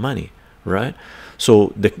ton of money, right?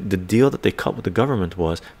 So the deal that they cut with the government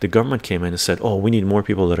was, the government came in and said, oh, we need more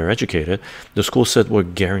people that are educated. The school said, we'll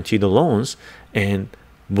guarantee the loans and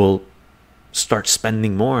we'll start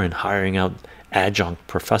spending more and hiring out adjunct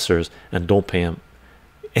professors and don't pay them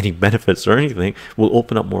any benefits or anything. We'll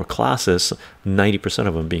open up more classes, 90%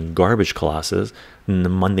 of them being garbage classes, the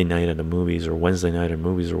Monday night at the movies or Wednesday night at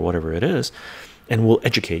movies or whatever it is, and we'll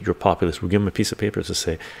educate your populace. We'll give them a piece of paper to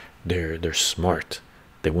say they're smart,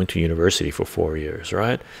 they went to university for 4 years,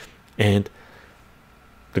 right? And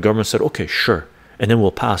the government said, okay, sure, and then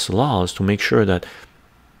we'll pass laws to make sure that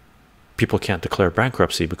people can't declare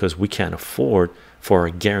bankruptcy because we can't afford for our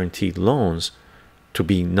guaranteed loans to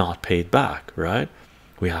be not paid back, right?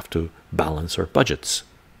 We have to balance our budgets,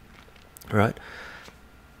 right?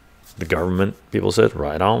 The government people said,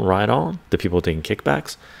 right on, right on. The people taking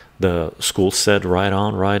kickbacks, the school said, right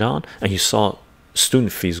on, right on. And you saw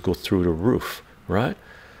student fees go through the roof, right?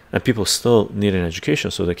 And people still need an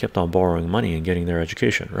education, so they kept on borrowing money and getting their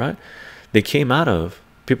education, right? They came out of,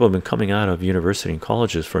 people have been coming out of university and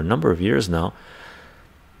colleges for a number of years now,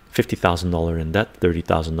 $50,000 in debt,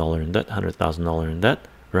 $30,000 in debt, $100,000 in debt,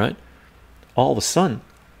 right? All of a sudden,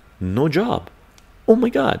 no job. Oh my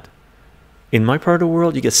God. In my part of the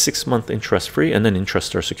world, you get 6 month interest free, and then interest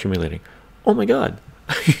starts accumulating. Oh my God.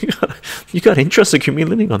 You got interest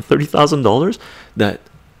accumulating on $30,000 that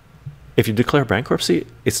if you declare bankruptcy,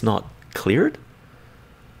 it's not cleared.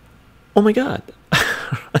 Oh my God.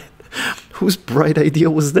 Whose bright idea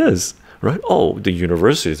was this, right? Oh, the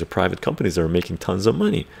universities, the private companies are making tons of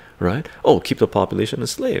money, right? Oh, keep the population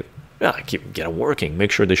enslaved. Yeah, get them working.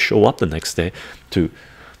 Make sure they show up the next day to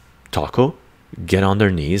taco, get on their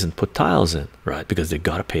knees and put tiles in, right? Because they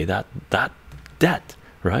got to pay that debt,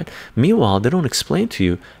 right? Meanwhile, they don't explain to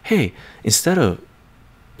you, hey, instead of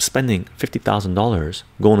spending $50,000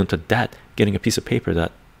 going into debt, getting a piece of paper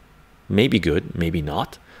that may be good, maybe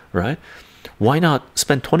not, right? Why not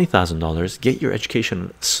spend $20,000, get your education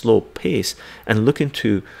at a slow pace, and look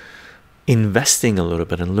into investing a little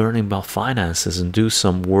bit and learning about finances and do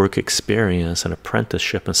some work experience and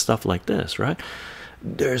apprenticeship and stuff like this, right?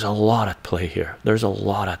 There's a lot at play here. There's a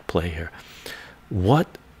lot at play here.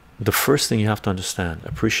 What the first thing you have to understand,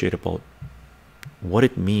 appreciate about what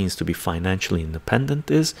it means to be financially independent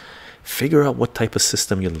is figure out what type of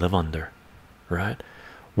system you live under, right?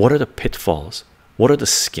 What are the pitfalls? What are the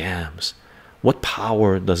scams? What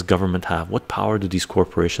power does government have? What power do these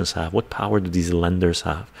corporations have? What power do these lenders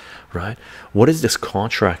have, right? What is this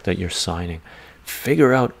contract that you're signing?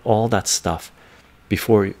 Figure out all that stuff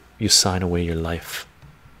before you sign away your life,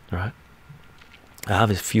 right? I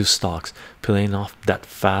have a few stocks. Paying off that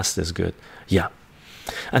fast is good. Yeah.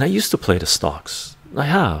 And I used to play the stocks.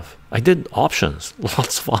 I did options,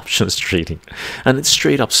 lots of options trading, and it's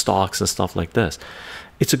straight up stocks and stuff like this.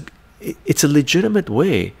 It's a legitimate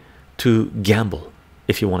way to gamble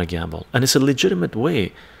if you want to gamble, and it's a legitimate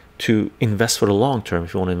way to invest for the long term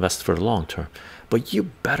if you want to invest for the long term. But you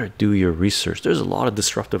better do your research. There's a lot of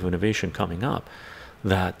disruptive innovation coming up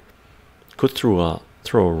that could throw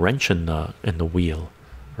a wrench in the wheel,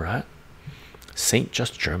 right? Saint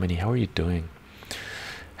Just Germany, how are you doing?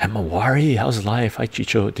 Hemawari, how's life? Hi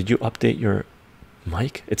Chycho, did you update your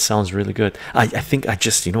mic? It sounds really good. I think I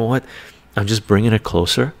just, you know what, I'm just bringing it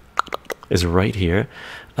closer. Is right here.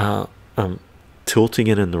 I'm tilting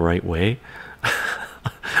it in the right way.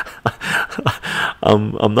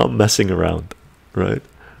 I'm not messing around, right?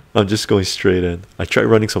 I'm just going straight in. I try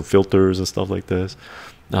running some filters and stuff like this.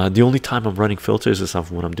 The only time I'm running filters is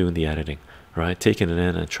when I'm doing the editing, right? Taking it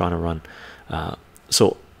in and trying to run.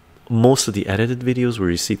 So most of the edited videos where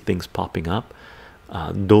you see things popping up,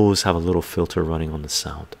 those have a little filter running on the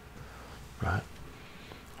sound, right?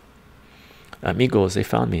 Amigos, they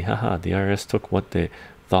found me. Haha, the IRS took what they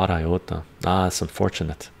thought I owed them. Ah, it's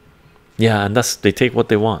unfortunate. Yeah, and they take what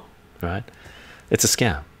they want, right? It's a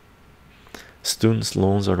scam. Students'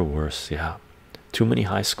 loans are the worst. Yeah, too many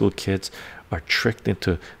high school kids are tricked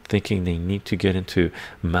into thinking they need to get into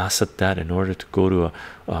massive debt in order to go to a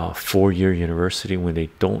 4-year university when they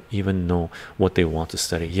don't even know what they want to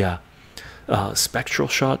study. Yeah, spectral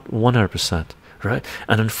shot, 100%, right?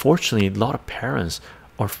 And unfortunately, a lot of parents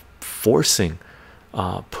are forcing,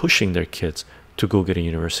 pushing their kids to go get a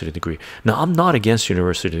university degree. Now, I'm not against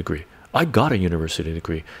university degree. I got a university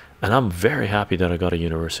degree, and I'm very happy that I got a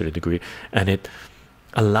university degree, and it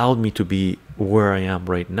allowed me to be where I am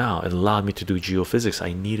right now. It allowed me to do geophysics.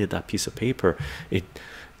 I needed that piece of paper. It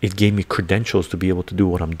gave me credentials to be able to do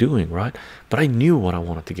what I'm doing, right? But I knew what I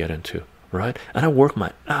wanted to get into, right? And I worked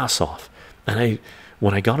my ass off. And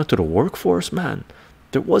when I got into the workforce, man,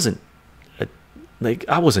 there wasn't like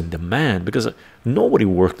I was in demand because nobody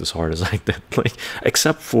worked as hard as I did, like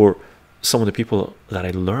except for some of the people that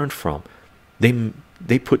I learned from.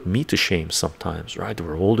 They put me to shame sometimes, right? They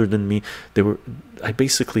were older than me. I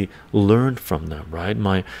basically learned from them, right?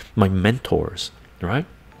 My mentors, right?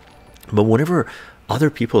 But whenever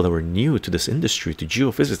other people that were new to this industry, to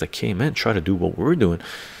geophysics, that came in, try to do what we're doing,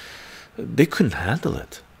 they couldn't handle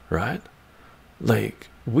it, right? Like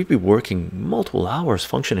we'd be working multiple hours,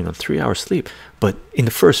 functioning on 3 hours sleep, but in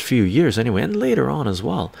the first few years anyway, and later on as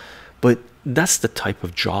well. But that's the type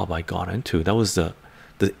of job I got into. That was the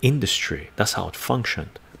industry. That's how it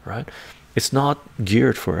functioned, right? It's not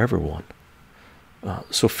geared for everyone.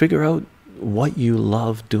 So figure out what you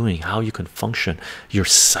love doing, how you can function, your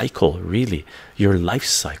cycle, really, your life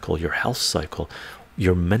cycle, your health cycle,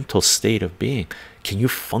 your mental state of being. Can you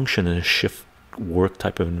function in a shift work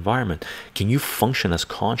type of environment? Can you function as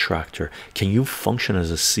contractor? Can you function as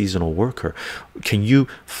a seasonal worker? Can you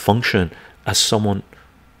function as someone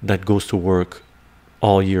that goes to work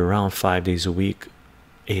all year round, 5 days a week,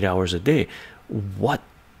 8 hours a day? What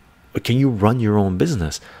can you run your own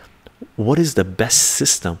business? what is the best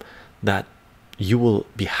system that you will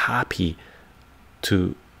be happy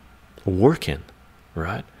to work in,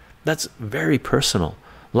 right? That's very personal.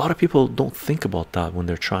 A lot of people don't think about that when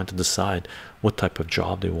they're trying to decide what type of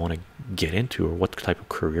job they want to get into, or what type of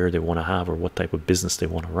career they want to have, or what type of business they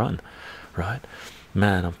want to run, right?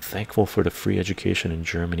 Man, I'm thankful for the free education in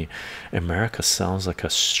Germany. America sounds like a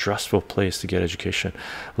stressful place to get education.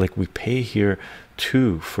 Like, we pay here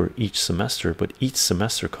too for each semester, but each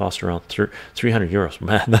semester costs around 300 euros.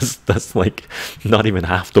 Man, that's like not even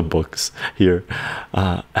half the books here.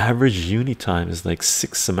 Average uni time is like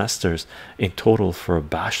 6 semesters in total for a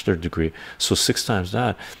bachelor degree, so 6 times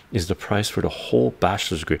that is the price for the whole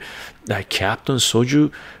bachelor's degree. That Captain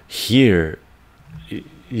Soju here,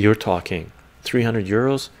 you're talking 300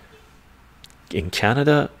 euros. In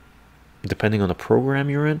Canada, depending on the program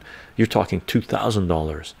you're in, you're talking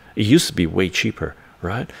 $2,000. It used to be way cheaper,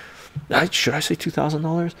 right? Should I say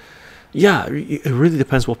 $2,000? Yeah, it really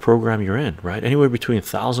depends what program you're in, right? Anywhere between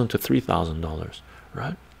 $1,000 to $3,000,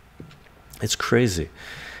 right? It's crazy.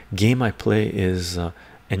 Game I play is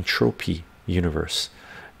Entropy Universe.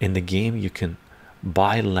 In the game, you can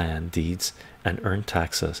buy land deeds and earn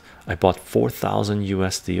taxes. I bought 4,000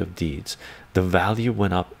 USD of deeds. The value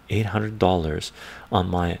went up $800 on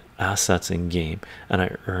my assets in game, and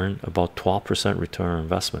I earned about 12% return on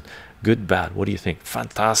investment. Good, bad? What do you think?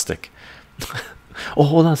 Fantastic. Oh,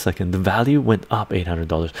 hold on a second. The value went up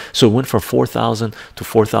 $800, so it went from 4,000 to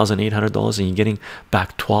 $4,800, and you're getting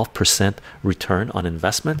back 12% return on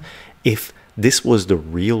investment. If this was the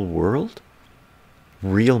real world,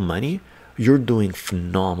 real money, you're doing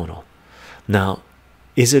phenomenal. Now,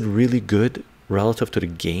 is it really good relative to the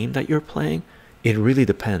game that you're playing? It really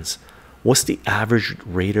depends. What's the average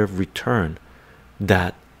rate of return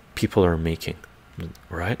that people are making,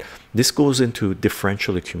 right? This goes into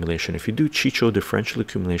differential accumulation. If you do chycho differential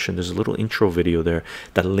accumulation, there's a little intro video there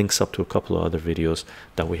that links up to a couple of other videos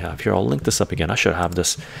that we have here. I'll link this up again. I should have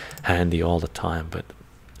this handy all the time, but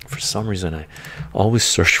for some reason I always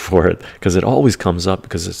search for it because it always comes up,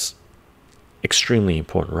 because it's extremely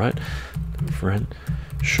important, right?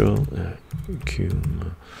 Differential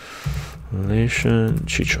accumulation,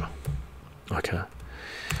 chycho. Okay,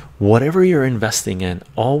 whatever you're investing in,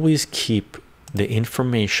 always keep the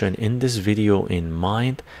information in this video in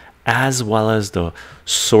mind, as well as the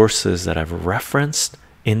sources that I've referenced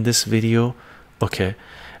in this video, okay,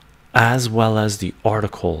 as well as the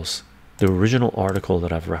articles, the original article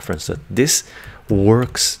that I've referenced. That this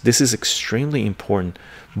works, this is extremely important,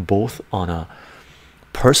 both on a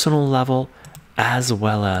personal level as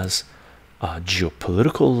well as a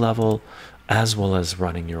geopolitical level, as well as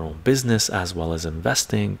running your own business, as well as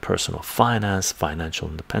investing, personal finance, financial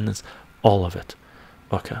independence, all of it.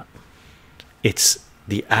 Okay, it's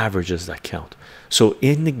the averages that count. So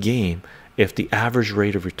in the game, if the average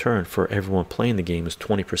rate of return for everyone playing the game is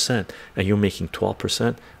 20% and you're making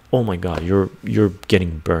 12%, oh my god, you're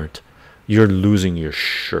getting burnt, you're losing your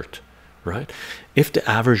shirt, right? If the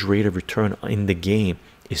average rate of return in the game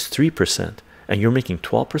is 3% and you're making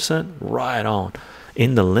 12%, right on,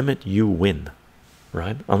 in the limit you win,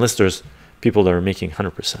 right? Unless there's people that are making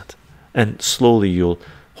 100%, and slowly you'll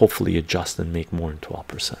hopefully adjust and make more than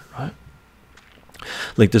 12%, right?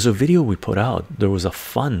 Like, there's a video we put out. There was a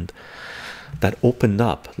fund that opened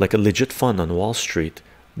up, like a legit fund on Wall Street,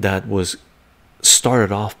 that was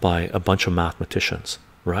started off by a bunch of mathematicians,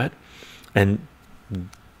 right? And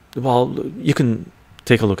well, you can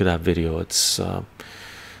take a look at that video. It's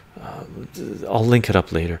I'll link it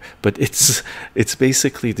up later, but it's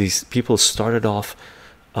basically these people started off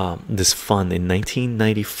this fund in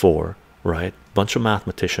 1994, right? Bunch of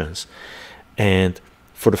mathematicians, and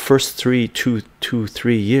for the first 3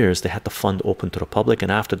 years they had the fund open to the public,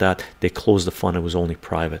 and after that they closed the fund. It was only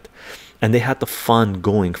private, and they had the fund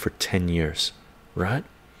going for 10 years, right?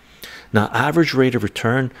 Now, average rate of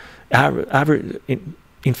return,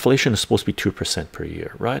 inflation is supposed to be 2% per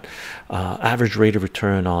year, right? Average rate of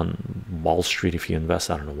return on Wall Street, if you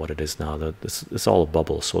invest, I don't know what it is now, that it's all a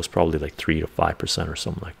bubble, so it's probably like 3 to 5% or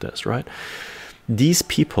something like this, right? These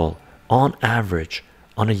people, on average,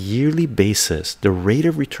 on a yearly basis, the rate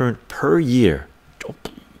of return per year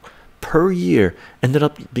ended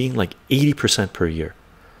up being like 80% per year.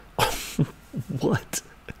 What?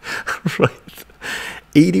 Right?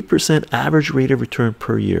 80% average rate of return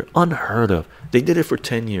per year, unheard of. They did it for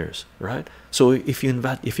 10 years, right? So if you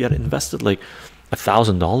had invested like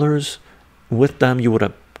 $1,000 with them, you would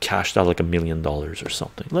have cashed out like $1 million or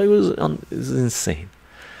something. Like, it was insane.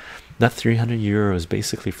 That 300 euro is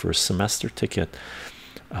basically for a semester ticket,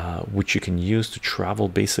 which you can use to travel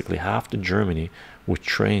basically half to Germany with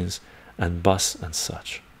trains and bus and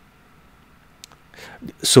such.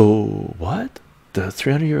 So what? The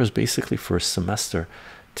 300 euros basically for a semester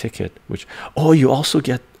ticket, which, oh, you also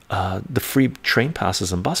get the free train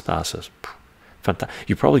passes and bus passes. Fantastic.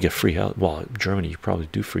 You probably get free health. Well, Germany, you probably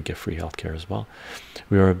do get free healthcare as well.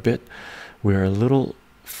 We are a little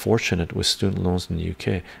fortunate with student loans in the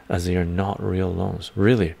UK, as they are not real loans.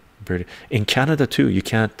 Really, in Canada too, you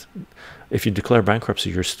can't, if you declare bankruptcy,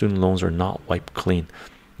 your student loans are not wiped clean.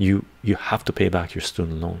 You have to pay back your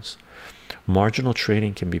student loans. Marginal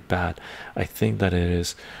trading can be bad. I think that it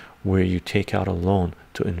is where you take out a loan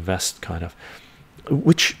to invest, kind of,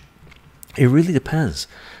 which it really depends.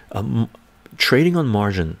 Trading on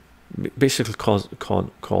margin basically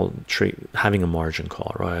called trade, having a margin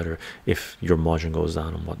call, right? Or if your margin goes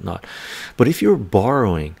down and whatnot. But if you're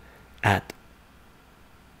borrowing at,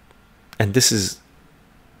 and this is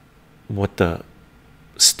what the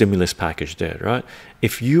stimulus package did, right?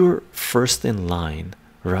 If you're first in line,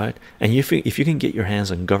 right, and if you can get your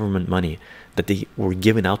hands on government money that they were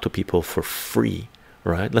giving out to people for free,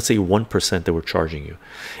 right? Let's say 1% they were charging you.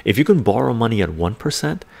 If you can borrow money at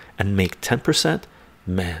 1% and make 10%,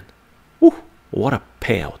 man, whew, what a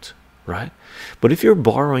payout, right? But if you're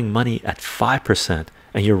borrowing money at 5%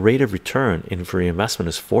 and your rate of return in for your investment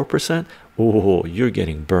is 4%, oh, you're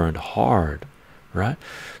getting burned hard, right?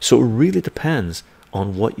 So it really depends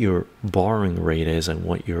on what your borrowing rate is and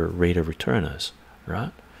what your rate of return is,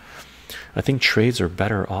 right? I think trades are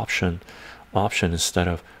better option instead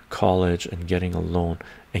of college and getting a loan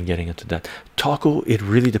and getting into debt. Taco, it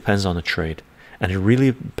really depends on the trade, and it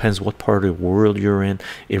really depends what part of the world you're in.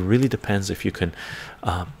 It really depends if you can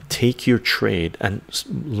take your trade, and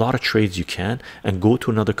a lot of trades you can, and go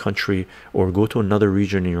to another country or go to another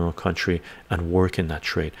region in your own country and work in that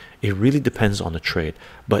trade. It really depends on the trade.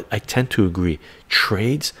 But I tend to agree,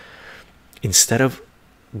 trades, instead of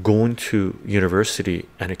going to university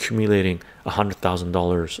and accumulating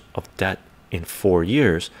 $100,000 of debt in 4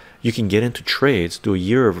 years, you can get into trades, do a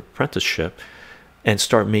year of apprenticeship, and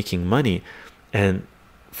start making money. And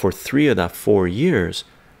for 3 of that 4 years,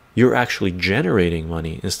 you're actually generating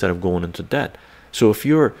money instead of going into debt. So if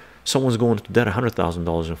someone's going into debt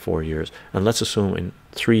 $100,000 in 4 years, and let's assume in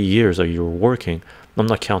 3 years that you're working, I'm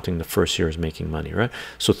not counting the first year as making money, right?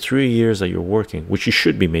 So 3 years that you're working, which you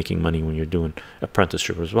should be making money when you're doing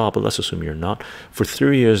apprenticeship as well, but let's assume you're not. For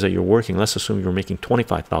 3 years that you're working, let's assume you're making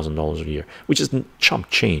 $25,000 a year, which is chump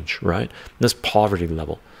change, right? That's poverty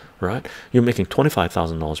level, right? You're making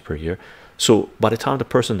 $25,000 per year. So by the time the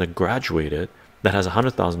person that graduated that has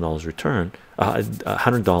 $100,000 return,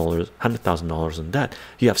 $100,000 in debt,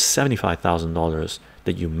 you have $75,000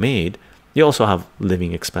 that you made. You also have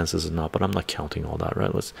living expenses and not, but I'm not counting all that,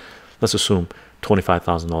 right? Let's assume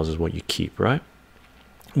 $25,000 is what you keep, right?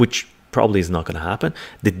 Which probably is not going to happen.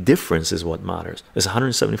 The difference is what matters. It's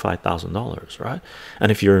 $175,000, right?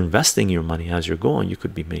 And if you're investing your money as you're going, you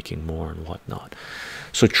could be making more and whatnot.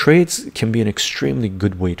 So trades can be an extremely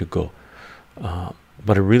good way to go,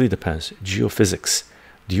 but it really depends. Geophysics.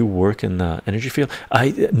 Do you work in the energy field?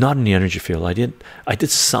 Not in the energy field. I did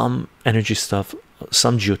some energy stuff,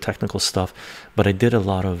 some geotechnical stuff, but I did a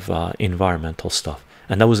lot of environmental stuff,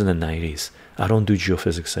 and that was in the 90s. I don't do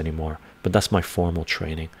geophysics anymore, but that's my formal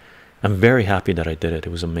training. I'm very happy that I did it.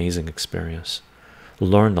 It was an amazing experience.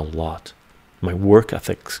 Learned a lot. My work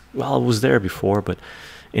ethics, well, it was there before, but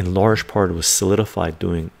in large part it was solidified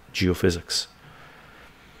doing geophysics.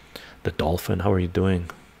 The Dolphin, how are you doing?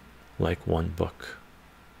 Like one book.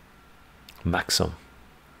 Maxim,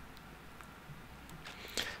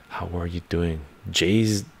 how are you doing?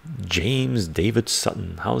 James David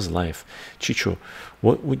Sutton, how's life? Chycho,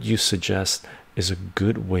 what would you suggest is a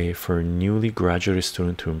good way for a newly graduated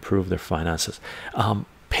student to improve their finances?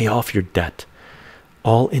 Pay off your debt.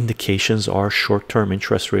 All indications are short-term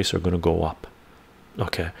interest rates are going to go up.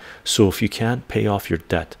 Okay, so if you can't pay off your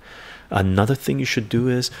debt, another thing you should do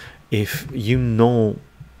is, if you know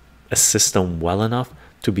a system well enough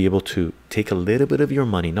to be able to take a little bit of your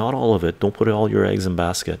money, not all of it, don't put all your eggs in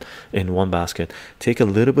one basket, take a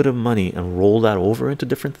little bit of money and roll that over into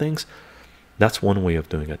different things. That's one way of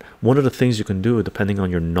doing it. One of the things you can do, depending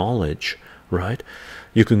on your knowledge, right,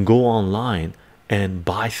 you can go online and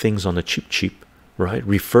buy things on the cheap, right,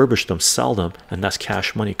 refurbish them, sell them, and that's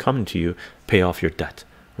cash money coming to you, pay off your debt,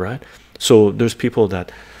 right? So there's people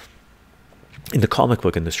that in the comic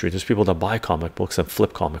book industry, there's people that buy comic books and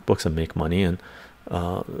flip comic books and make money, and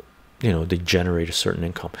you know, they generate a certain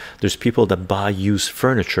income. There's people that buy used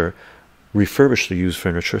furniture, refurbish the used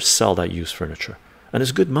furniture, sell that used furniture, and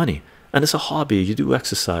it's good money, and it's a hobby. You do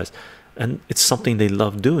exercise, and it's something they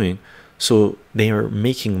love doing, so they are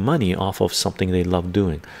making money off of something they love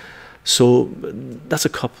doing. So that's a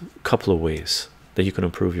couple of ways, that you can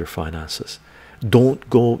improve your finances. Don't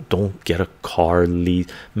get a car lease.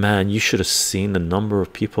 Man, you should have seen the number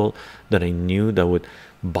of people that I knew that would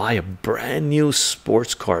buy a brand new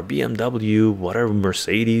sports car, BMW, whatever,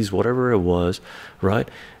 Mercedes, whatever it was, right,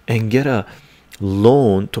 and get a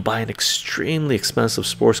loan to buy an extremely expensive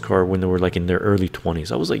sports car when they were like in their early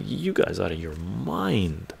 20s. I was like, you guys out of your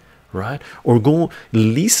mind, right? Or go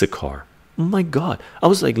lease a car. Oh my God, I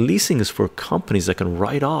was like, leasing is for companies that can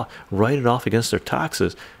write it off against their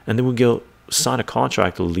taxes, and then we go sign a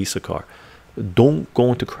contract to lease a car. Don't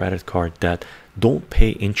go into credit card debt. Don't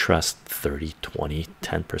pay interest 30, 20,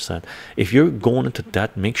 10%. If you're going into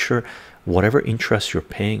debt, make sure whatever interest you're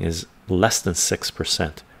paying is less than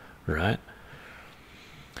 6%, right?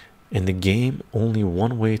 In the game, only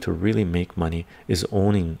one way to really make money is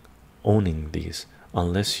owning these,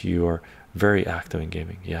 unless you are very active in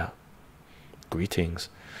gaming. Yeah. Greetings,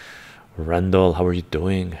 Randall. How are you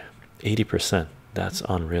doing? 80%. That's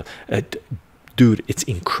unreal. Dude, it's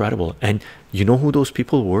incredible. And you know who those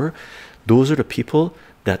people were? Those are the people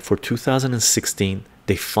that for 2016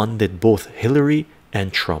 they funded both Hillary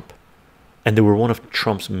and Trump, and they were one of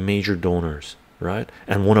Trump's major donors, right?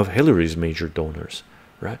 And one of Hillary's major donors,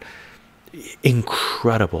 right?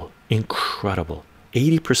 Incredible, incredible.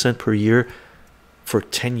 80% per year for a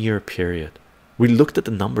 10-year period. We looked at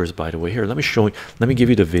the numbers, by the way. Here, let me show you, let me give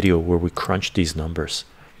you the video where we crunched these numbers,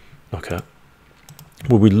 okay,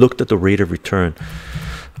 where we looked at the rate of return.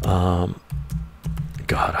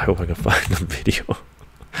 God, I hope I can find the video.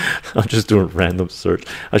 I'm just doing random search.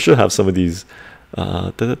 I should have some of these.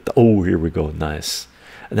 Oh, here we go. Nice.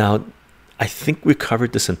 Now, I think we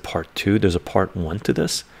covered this in part 2. There's a part 1 to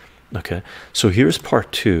this. Okay, so here's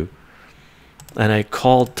part 2, and I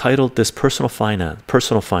titled this personal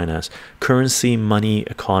finance, currency, money,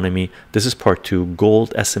 economy. This is part 2,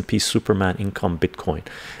 gold, S&P, Superman, income, Bitcoin,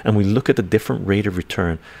 and we look at the different rate of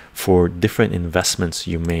return for different investments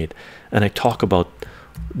you made, and I talk about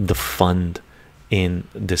the fund in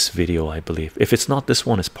this video. I believe if it's not this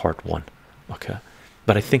one, it's part 1, okay,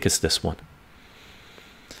 but I think it's this one.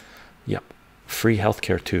 Yep. Free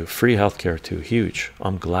healthcare too, huge.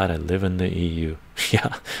 I'm glad I live in the EU.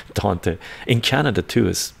 Yeah, Dante. In Canada too,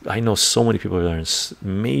 is I know so many people that are in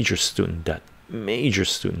major student debt,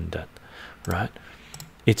 right?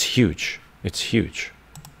 It's huge.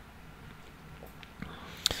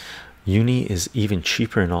 Uni is even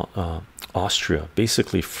cheaper in Austria,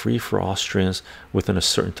 basically free for Austrians within a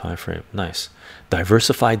certain time frame. Nice.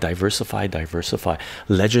 Diversify.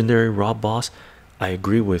 Legendary Rob Boss. I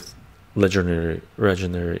agree with legendary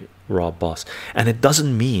Rob Boss, and it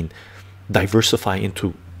doesn't mean diversify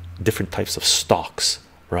into different types of stocks,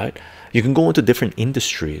 right? You can go into different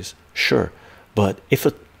industries, sure, but if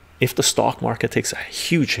the stock market takes a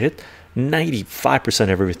huge hit, 95% of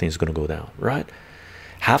everything is going to go down, right?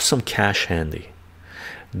 Have some cash handy.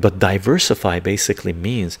 But diversify basically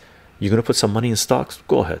means you're going to put some money in stocks,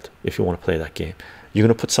 go ahead. If you want to play that game, you're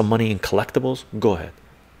going to put some money in collectibles, go ahead,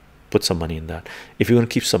 put some money in that. If you're going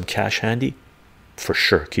to keep some cash handy, for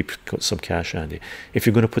sure, keep some cash handy. If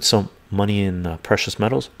you're going to put some money in precious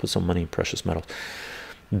metals, put some money in precious metals.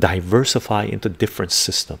 Diversify into different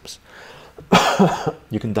systems.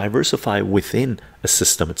 You can diversify within a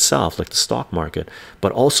system itself, like the stock market,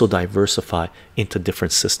 but also diversify into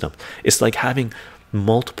different systems. It's like having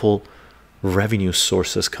multiple revenue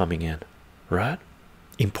sources coming in, right?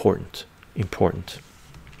 Important.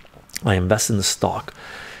 I invest in the stock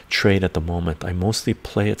trade at the moment. I mostly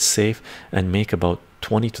play it safe and make about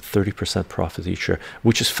 20 to 30% profit each year,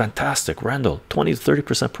 which is fantastic. Randall, 20 to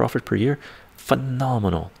 30% profit per year,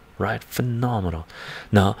 phenomenal, right? Phenomenal.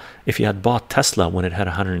 Now, if you had bought Tesla when it had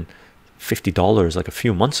 $150 like a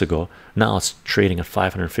few months ago, now it's trading at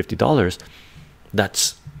 $550.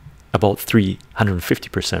 That's about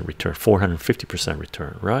 350% return, 450%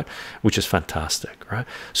 return, right? Which is fantastic, right?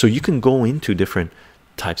 So you can go into different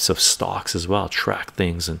types of stocks as well, track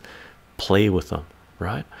things and play with them,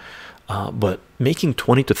 right? But making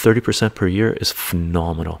 20 to 30% per year is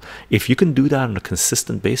phenomenal. If you can do that on a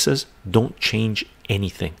consistent basis, don't change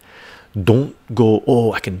anything. Don't go,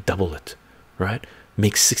 oh, I can double it, right?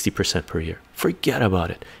 Make 60% per year. Forget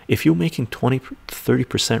about it. If you're making 20 to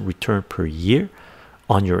 30% return per year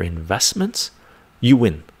on your investments, you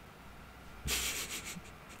win.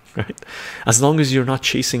 Right? As long as you're not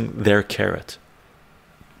chasing their carrot.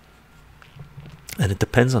 And it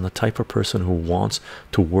depends on the type of person who wants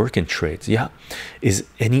to work in trades. Yeah, is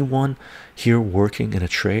anyone here working in a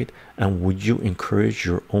trade, and would you encourage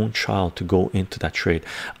your own child to go into that trade?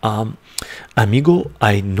 Amigo,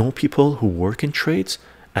 I know people who work in trades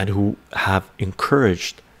and who have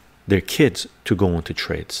encouraged their kids to go into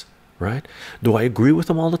trades, right? Do I agree with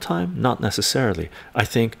them all the time? Not necessarily. I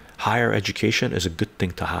think higher education is a good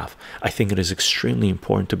thing to have. I think it is extremely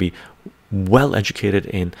important to be well educated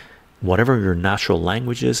in whatever your natural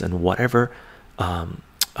language is, and whatever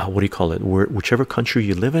what do you call it, whichever country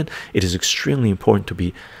you live in. It is extremely important to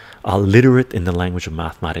be literate in the language of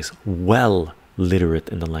mathematics, well literate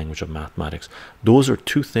in the language of mathematics. Those are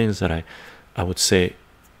two things that I would say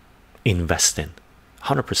invest in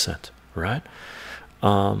 100%, right?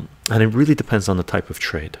 And it really depends on the type of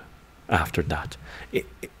trade. After that,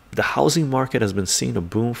 the housing market has been seeing a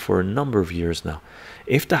boom for a number of years now.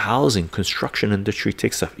 If the housing construction industry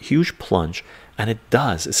takes a huge plunge, and it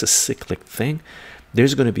does, it's a cyclic thing,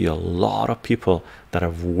 there's going to be a lot of people that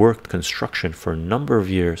have worked construction for a number of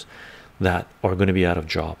years that are going to be out of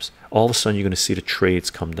jobs. All of a sudden you're going to see the trades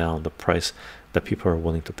come down, the price that people are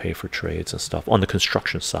willing to pay for trades and stuff on the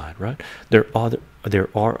construction side, right? There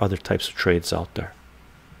are other types of trades out there.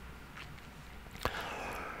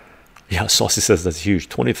 Yeah, Saucy says that's huge.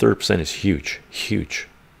 20-30% is huge.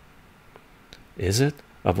 Is it?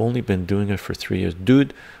 I've only been doing it for 3 years,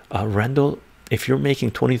 dude. Randall, if you're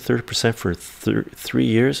making 20-30% for 3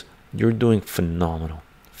 years, you're doing phenomenal.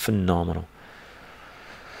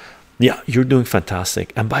 Yeah, you're doing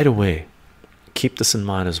fantastic. And by the way, keep this in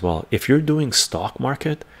mind as well. If you're doing stock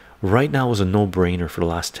market right now, is a no-brainer for the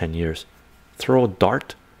last 10 years. Throw a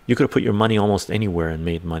dart, you could have put your money almost anywhere and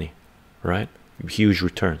made money, right? Huge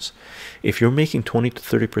returns. If you're making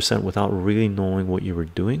 20-30% without really knowing what you were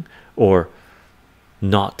doing, or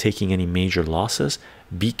not taking any major losses,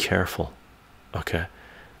 be careful. Okay,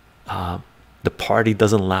 the party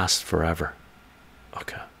doesn't last forever.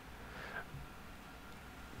 Okay,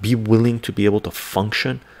 be willing to be able to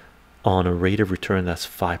function on a rate of return that's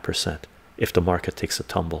 5% if the market takes a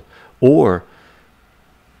tumble, or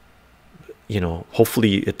you know,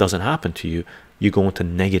 hopefully it doesn't happen to you. You go into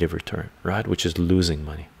negative return, right, which is losing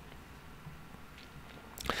money.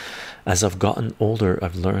 As I've gotten older,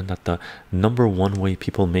 I've learned that the #1 way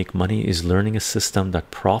people make money is learning a system that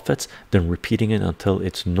profits, then repeating it until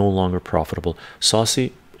it's no longer profitable.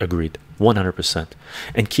 Saucy, agreed, 100%.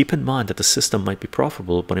 And keep in mind that the system might be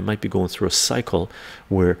profitable, but it might be going through a cycle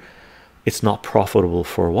where it's not profitable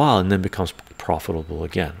for a while and then becomes profitable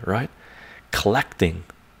again, right? Collecting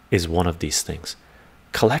is one of these things.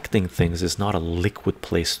 Collecting things is not a liquid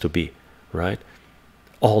place to be, right?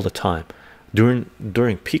 All the time.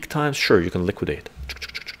 During peak times, sure, you can liquidate,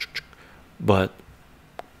 but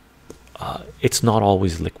it's not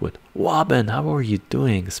always liquid. Waben, how are you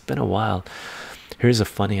doing? It's been a while. Here's a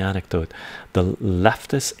funny anecdote. The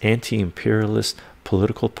leftist anti-imperialist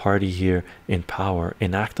political party here in power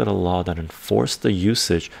enacted a law that enforced the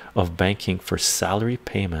usage of banking for salary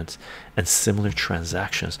payments and similar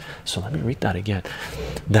transactions. So let me read that again.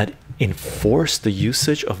 That enforced the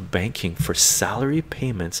usage of banking for salary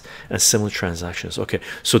payments and similar transactions. Okay,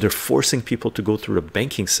 so they're forcing people to go through the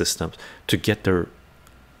banking systems to get their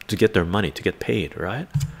money, to get paid, right?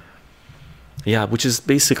 Yeah, which is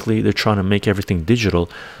basically they're trying to make everything digital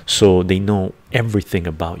so they know everything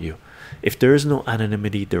about you. If there is no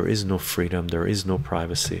anonymity, there is no freedom, there is no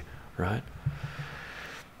privacy, right?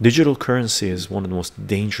 Digital currency is one of the most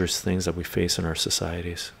dangerous things that we face in our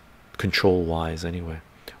societies, control wise anyway.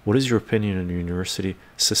 What is your opinion on the university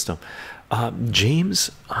system?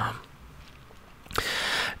 James, I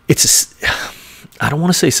don't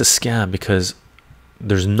want to say it's a scam because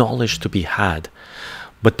there's knowledge to be had,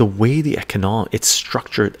 but the way it's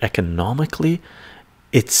structured economically,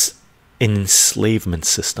 it's an enslavement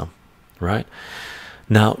system, right?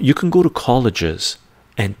 Now you can go to colleges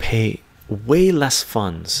and pay way less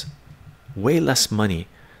funds, way less money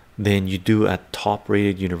than you do at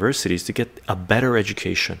top-rated universities to get a better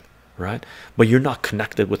education, right? But you're not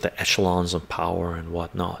connected with the echelons of power and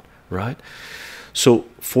whatnot, right? So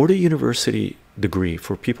for the university degree,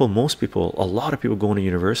 for people, most people, a lot of people going to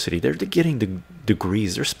university, they're getting the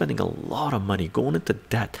degrees, they're spending a lot of money going into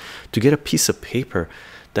debt to get a piece of paper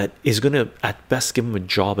that is going to at best give them a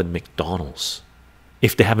job at McDonald's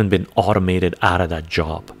if they haven't been automated out of that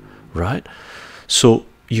job, right? So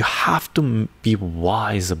you have to be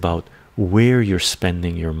wise about where you're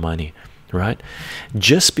spending your money, right?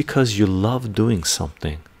 Just because you love doing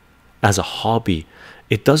something as a hobby,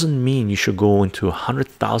 it doesn't mean you should go into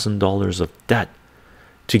 $100,000 of debt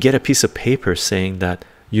to get a piece of paper saying that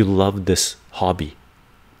you love this hobby,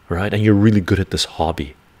 right? And you're really good at this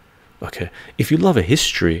hobby. Okay, if you love a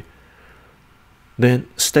history, then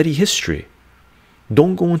study history.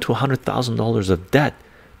 Don't go into $100,000 of debt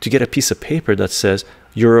to get a piece of paper that says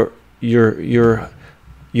you've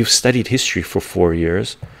studied history for 4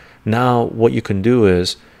 years. Now what you can do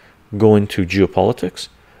is go into geopolitics,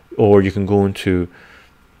 or you can go into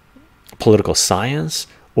political science,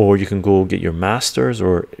 or you can go get your master's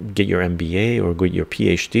or get your MBA or get your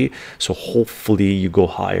PhD. So hopefully you go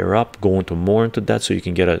higher up, go into more into that, so you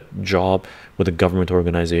can get a job with a government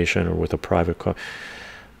organization or with a private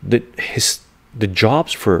the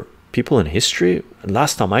jobs for people in history,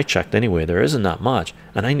 last time I checked anyway, there isn't that much.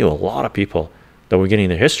 And I knew a lot of people that were getting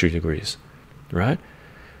their history degrees, right?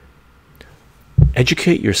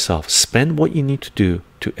 Educate yourself. Spend what you need to do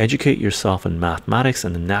to educate yourself in mathematics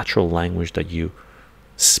and the natural language that you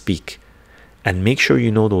speak, and make sure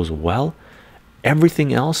you know those well.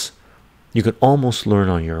 Everything else you can almost learn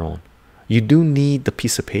on your own. You do need the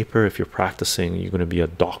piece of paper if you're practicing. You're going to be a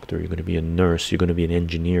doctor, you're going to be a nurse, you're going to be an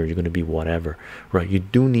engineer, you're going to be whatever, right? You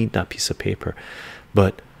do need that piece of paper,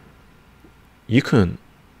 but you can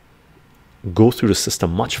go through the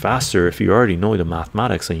system much faster if you already know the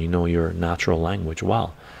mathematics and you know your natural language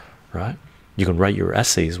well, right? You can write your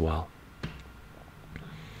essays well.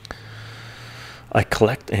 I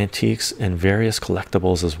collect antiques and various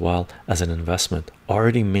collectibles as well as an investment.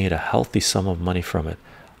 Already made a healthy sum of money from it.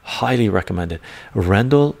 Highly recommended.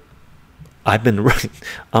 Randall,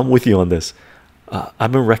 I'm with you on this.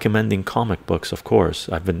 I've been recommending comic books, of course.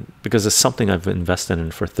 Because it's something I've invested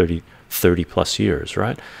in for 30 plus years,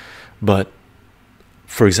 right? But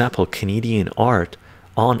for example, Canadian art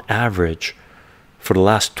on average for the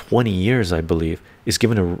last 20 years, I believe, is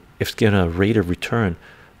given a rate of return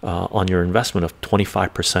on your investment of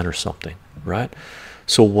 25% or something, right?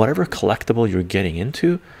 So whatever collectible you're getting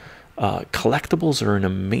into, collectibles are an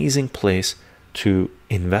amazing place to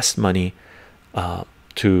invest money,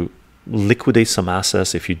 to liquidate some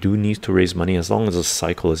assets if you do need to raise money, as long as the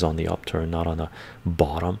cycle is on the upturn, not on the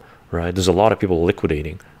bottom, right? There's a lot of people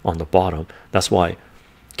liquidating on the bottom. That's why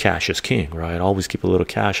cash is king, right? Always keep a little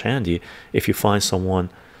cash handy. If you find someone,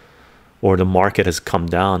 or the market has come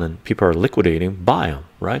down and people are liquidating, buy them,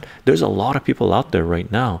 right? There's a lot of people out there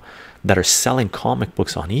right now that are selling comic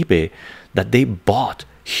books on eBay that they bought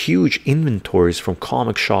huge inventories from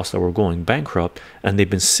comic shops that were going bankrupt, and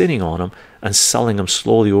they've been sitting on them and selling them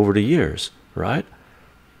slowly over the years, right?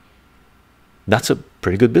 That's a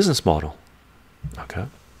pretty good business model. Okay.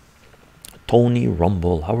 Tony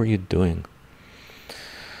Rumble, how are you doing?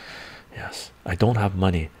 Yes, I don't have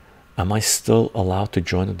money. Am I still allowed to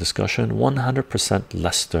join the discussion? 100%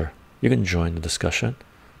 Lester, you can join the discussion.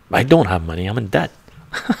 I don't have money, I'm in debt.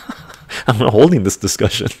 I'm not holding this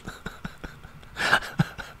discussion.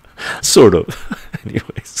 Sort of.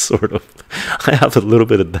 Anyway, sort of. I have a little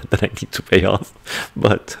bit of debt that I need to pay off,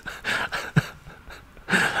 but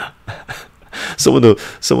some of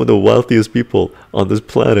the wealthiest people on this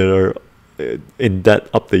planet are in debt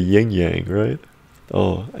up the yin yang, right?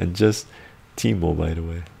 Oh, and just Timo, by the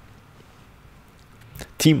way.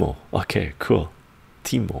 Timo, okay, cool.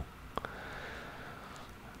 Timo.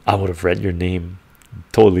 I would have read your name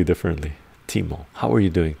totally differently. Timo, how are you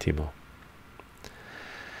doing, Timo?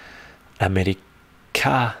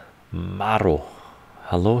 America Maro,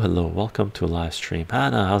 hello, welcome to a live stream.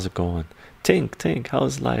 Hannah, how's it going? Tink,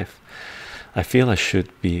 how's life? I feel it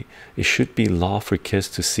should be law for kids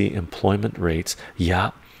to see employment rates,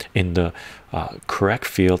 yeah, in the correct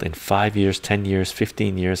field in 5 years, 10 years,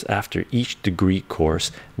 15 years after each degree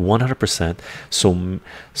course. 100%.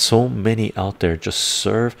 So many out there just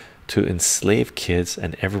serve to enslave kids,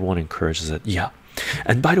 and everyone encourages it. Yeah.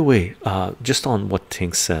 And by the way, just on what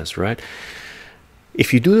Tink says, right?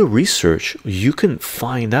 If you do the research, you can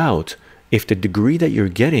find out if the degree that you're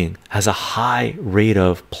getting has a high rate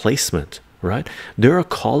of placement, right? There are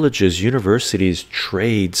colleges, universities,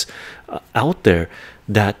 trades out there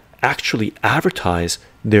that actually advertise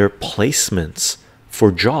their placements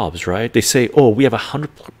for jobs, right? They say, oh, we have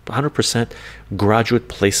 100% graduate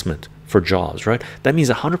placement for jobs, right? That means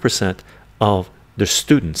 100% of the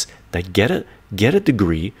students that get a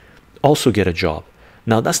degree also get a job.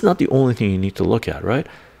 Now that's not the only thing you need to look at, right?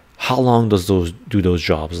 How long do those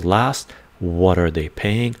jobs last? What are they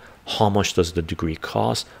paying? How much does the degree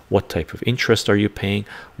cost? What type of interest are you paying?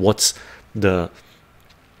 What's the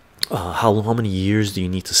how many years do you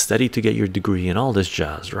need to study to get your degree, and all this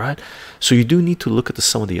jazz, right? So you do need to look at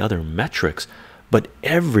some of the other metrics. But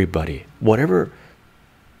everybody, whatever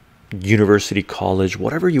university, college,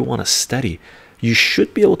 whatever you want to study, you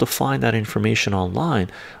should be able to find that information online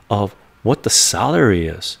of what the salary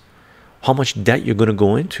is, how much debt you're going to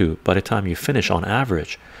go into by the time you finish on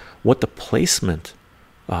average, what the placement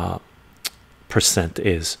percent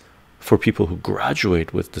is for people who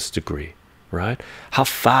graduate with this degree, right? How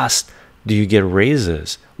fast do you get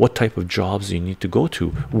raises? What type of jobs do you need to go to?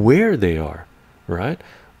 Where they are, right?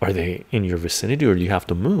 Are they in your vicinity, or do you have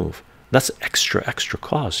to move, That's extra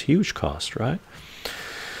cost, huge cost, right?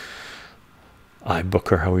 Hi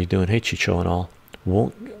Booker, how are you doing? Hey Chycho and all.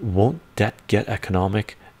 Won't debt get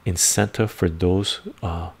economic incentive for those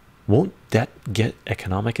won't debt get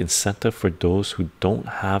economic incentive for those who don't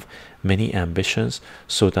have many ambitions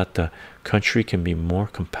so that the country can be more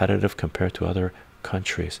competitive compared to other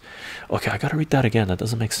countries? Okay, I gotta read that again. That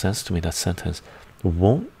doesn't make sense to me, that sentence.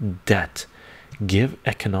 Won't debt give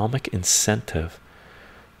economic incentive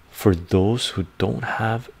for those who don't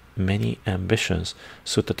have many ambitions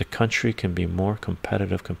so that the country can be more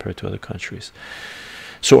competitive compared to other countries?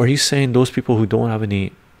 So are you saying those people who don't have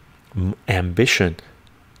any ambition,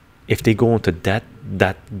 if they go into debt,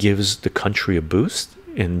 that gives the country a boost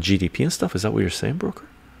in GDP and stuff? Is that what you're saying, broker?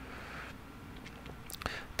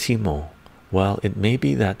 Timo, well, it may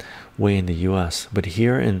be that way in the US, but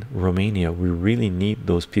here in Romania we really need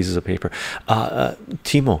those pieces of paper.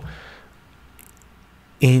 Timo,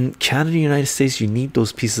 in Canada, United States, you need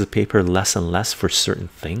those pieces of paper less and less for certain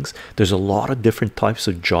things. There's a lot of different types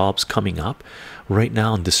of jobs coming up right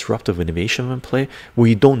now in disruptive innovation in play where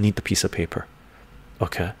you don't need the piece of paper.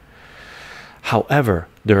 Okay, however,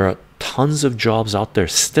 there are tons of jobs out there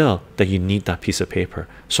still that you need that piece of paper.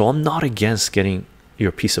 So I'm not against getting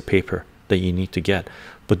your piece of paper that you need to get,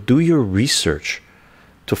 but do your research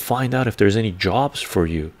to find out if there's any jobs for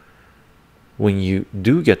you when you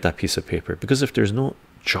do get that piece of paper. Because if there's no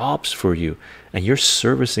jobs for you and you're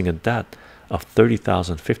servicing a debt of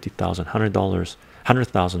 $30,000, $50,000,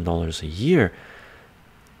 $100,000 a year,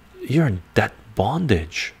 you're in debt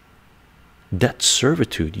bondage, debt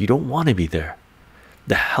servitude. You don't want to be there.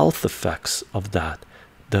 The health effects of that,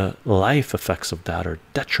 the life effects of that are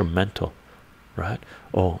detrimental, right?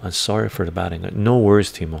 Oh, I'm sorry for the bad English. No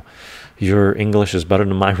worries, Timo. Your English is better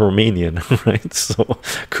than my Romanian, right? So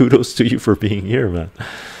kudos to you for being here, man.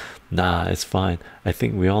 Nah, it's fine. I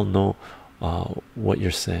think we all know what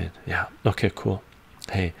you're saying. Yeah, okay, cool.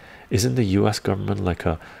 Hey, isn't the US government like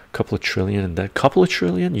a couple of trillion in debt? Couple of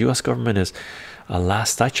trillion? US government is,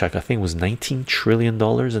 last I checked, I think it was $19 trillion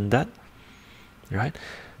in debt, right?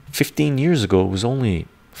 15 years ago it was only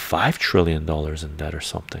 $5 trillion in debt or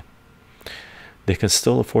something. They can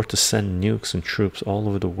still afford to send nukes and troops all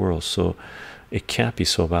over the world, so it can't be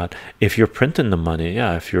so bad. If you're printing the money,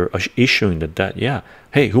 yeah, if you're issuing the debt, yeah.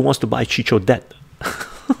 Hey, who wants to buy Chycho debt?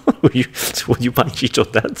 Would you buy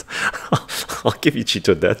Chycho debt? I'll give you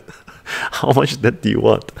Chycho debt. How much debt do you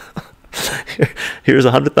want? Here's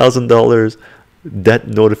 $100,000 debt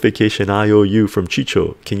notification IOU from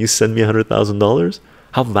Chycho. Can you send me $100,000?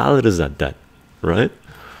 How valid is that debt, right?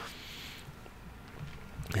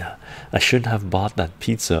 Yeah, I shouldn't have bought that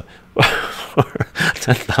pizza for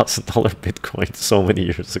 $10,000 Bitcoin so many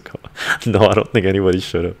years ago. No, I don't think anybody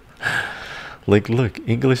should have. Like, look,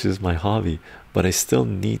 English is my hobby, but I still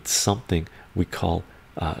need something we call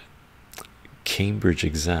Cambridge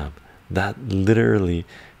exam. That literally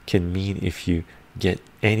can mean if you get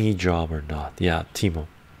any job or not. Yeah, Timo,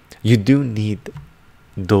 you do need,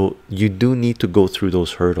 though, you do need to go through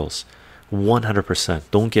those hurdles. 100%.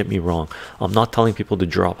 Don't get me wrong. I'm not telling people to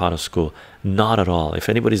drop out of school. Not at all. If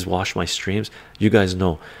anybody's watched my streams, you guys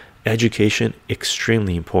know education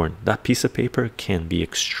extremely important. That piece of paper can be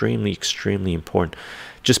extremely important.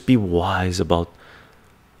 Just be wise about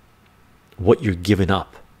what you're giving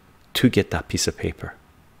up to get that piece of paper,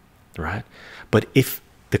 right? But if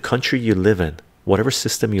the country you live in, whatever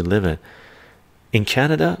system you live in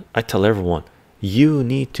Canada, I tell everyone, you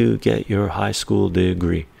need to get your high school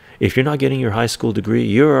degree. If you're not getting your high school degree,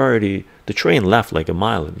 you're already, the train left like a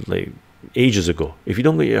mile, like ages ago. If you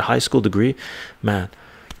don't get your high school degree, man,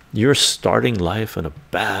 you're starting life on a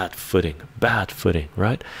bad footing,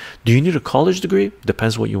 right? Do you need a college degree?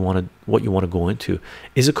 Depends what you want to go into.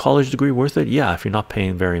 Is a college degree worth it? Yeah, if you're not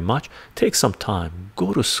paying very much, take some time,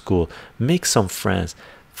 go to school, make some friends,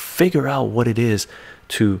 figure out what it is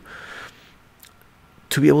to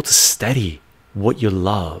be able to study what you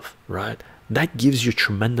love, right? That gives you a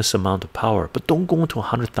tremendous amount of power. But don't go into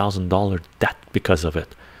 $100,000 debt because of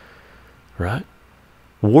it, right?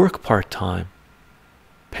 Work part-time,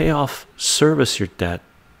 pay off, service your debt,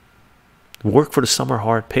 work for the summer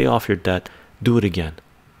hard, pay off your debt, do it again,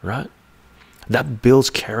 right? That builds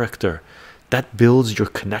character, that builds your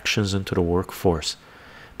connections into the workforce.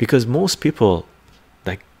 Because most people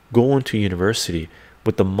that go into university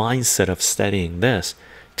with the mindset of studying this,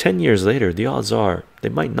 10 years later, the odds are they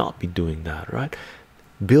might not be doing that, right?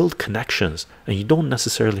 Build connections, and you don't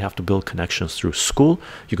necessarily have to build connections through school.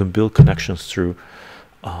 You can build connections through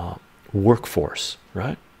workforce,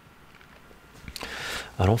 right?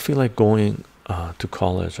 I don't feel like going to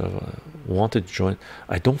college. I've wanted to join.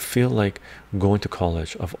 I don't feel like going to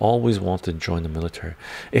college. I've always wanted to join the military.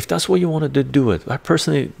 If that's what you wanted to do it, I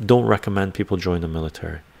personally don't recommend people join the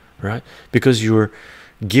military, right? Because you're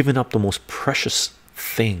giving up the most precious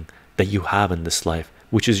thing that you have in this life,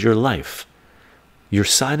 which is your life. You're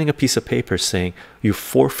signing a piece of paper saying you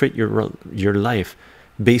forfeit your life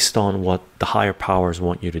based on what the higher powers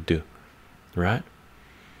want you to do, right?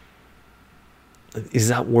 Is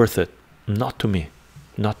that worth it? Not to me.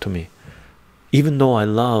 Not to me. Even though I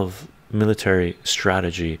love military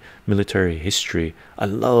strategy, military history, I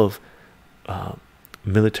love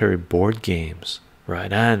military board games,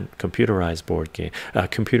 right? And computerized board game,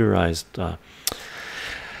 computerized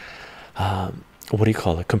what do you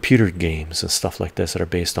call it, computer games and stuff like this that are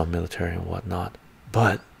based on military and whatnot.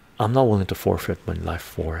 But I'm not willing to forfeit my life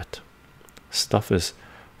for it. Stuff is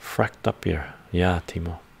fracked up here. Yeah,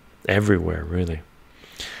 Timo, everywhere really.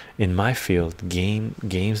 In my field,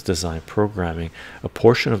 games design, programming, a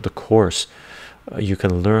portion of the course you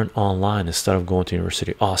can learn online instead of going to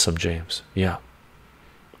university. Awesome, James. Yeah,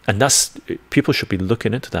 and that's, people should be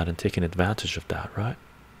looking into that and taking advantage of that, right?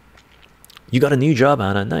 You got a new job,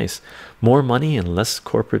 Anna. Nice. More money and less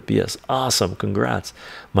corporate BS. Awesome. Congrats.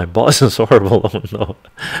 My boss is horrible. Oh no.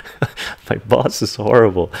 My boss is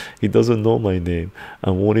horrible. He doesn't know my name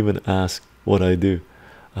and won't even ask what I do.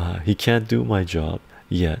 He can't do my job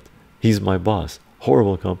yet. He's my boss.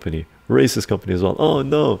 Horrible company. Racist company as well. Oh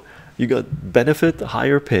no. You got benefit,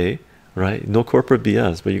 higher pay, right? No corporate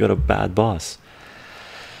BS, but you got a bad boss.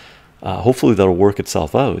 Hopefully that'll work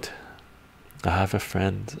itself out. I have a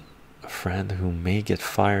friend who may get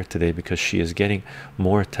fired today because she is getting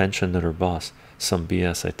more attention than her boss. Some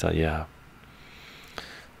BS, I tell you. Yeah.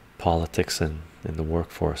 Politics and in the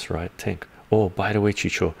workforce, right? Think. Oh, by the way,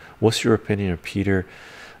 Chycho, what's your opinion of Peter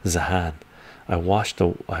Zahan? I watched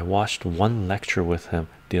one lecture with him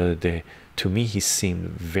the other day. To me, he seemed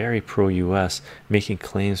very pro-US, making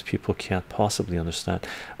claims people can't possibly understand.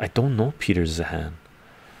 I don't know Peter Zahan.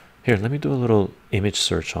 Here, let me do a little image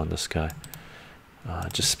search on this guy.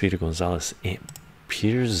 Just Peter Gonzalez.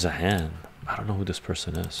 Peter Zahan. I don't know who this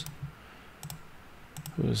person is.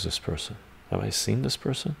 Who is this person? Have I seen this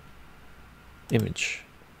person? Image.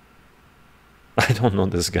 I don't know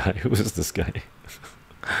this guy. Who is this guy?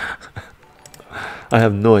 I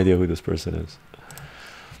have no idea who this person is.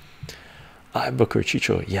 I Booker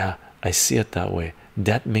Chycho. Yeah, I see it that way.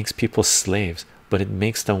 Debt makes people slaves, but it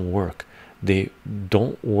makes them work. They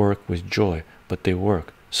don't work with joy, but they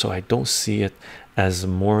work. So I don't see it as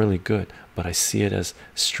morally good, but I see it as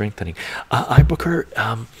strengthening. I Booker,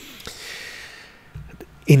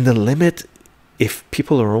 in the limit, if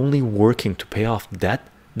people are only working to pay off debt,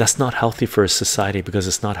 that's not healthy for a society because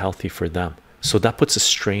it's not healthy for them. So that puts a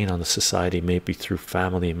strain on the society, maybe through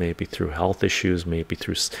family, maybe through health issues, maybe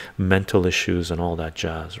through mental issues and all that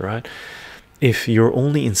jazz, right? If your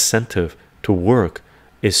only incentive to work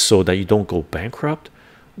is so that you don't go bankrupt,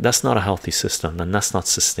 that's not a healthy system, and that's not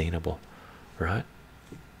sustainable, right?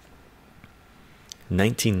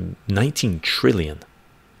 19 trillion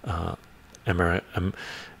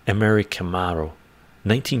Americamaro,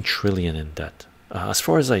 19 trillion in debt. As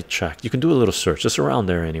far as I checked, you can do a little search, it's around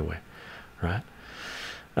there anyway, right?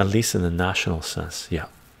 At least in the national sense. Yeah,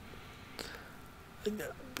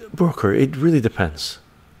 Brooker, it really depends.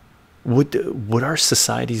 Would our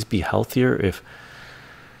societies be healthier if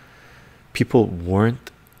people weren't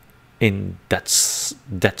in debt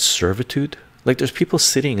servitude? Like there's people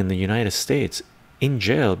sitting in the United States in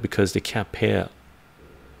jail because they can't pay a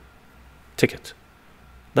ticket.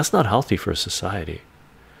 That's not healthy for a society.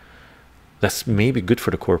 That's maybe good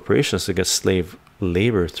for the corporations to get slave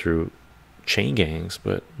labor through chain gangs,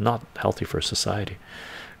 but not healthy for society.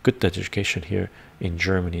 Good education here in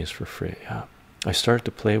Germany is for free. Yeah, I started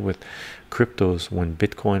to play with cryptos when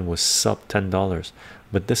Bitcoin was sub $10,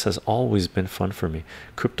 but this has always been fun for me.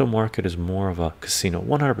 Crypto market is more of a casino,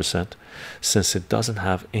 100%, since it doesn't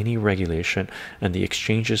have any regulation and the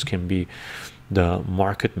exchanges can be the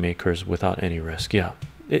market makers without any risk. Yeah,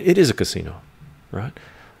 it is a casino, right?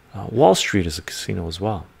 Wall Street is a casino as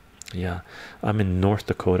well. Yeah, I'm in North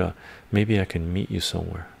Dakota. Maybe I can meet you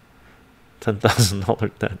somewhere.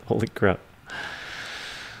 $10,000 debt. Holy crap.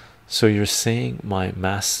 So you're saying my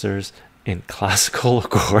master's in classical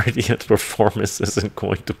accordion performance isn't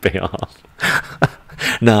going to pay off?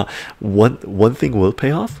 Now, one thing will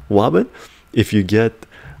pay off, Wabin, if you get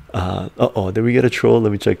uh-oh, did we get a troll?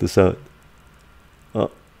 Let me check this out.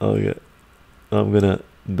 Oh yeah, I'm gonna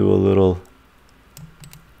do a little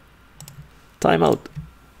timeout.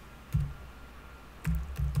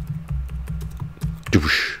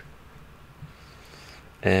 Douche.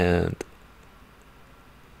 And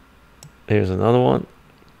Here's another one.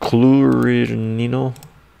 Clurinino.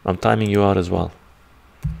 I'm timing you out as well.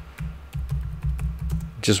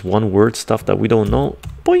 Just one word stuff that we don't know.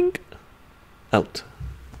 Boink. Out.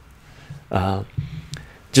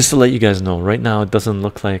 Just to let you guys know, right now it doesn't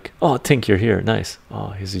look like. Oh, Tink, you're here. Nice.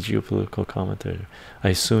 Oh, he's a geopolitical commentator. I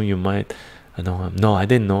assume you might. I know him. No, I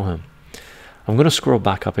didn't know him. I'm gonna scroll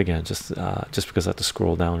back up again, just because I have to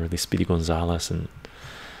scroll down. Really, Speedy Gonzalez, and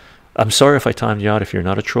I'm sorry if I timed you out. If you're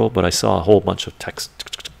not a troll, but I saw a whole bunch of text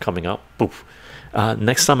coming up. Poof.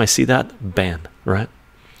 Next time I see that, ban. Right.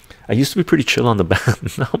 I used to be pretty chill on the ban.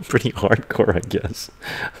 Now I'm pretty hardcore, I guess.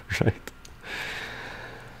 Right.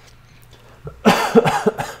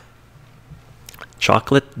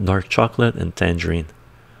 Chocolate, dark chocolate, and tangerine.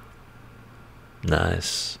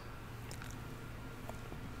 Nice.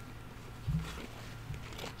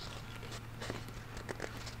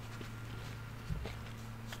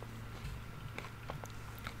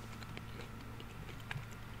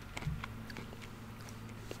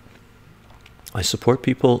 I support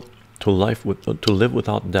people to live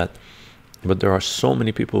without debt, but there are so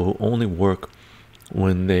many people who only work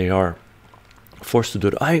when they are forced to do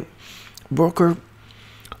it. Broker,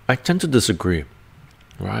 I tend to disagree,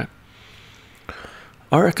 right?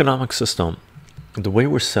 Our economic system, the way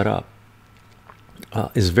we're set up,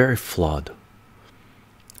 is very flawed.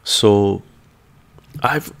 So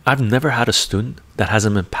I've never had a student that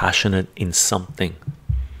hasn't been passionate in something,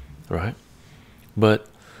 right? But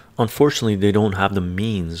unfortunately, they don't have the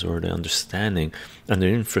means or the understanding, and the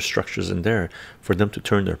infrastructure isn't there for them to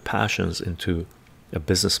turn their passions into a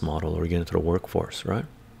business model or get into the workforce, right?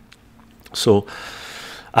 So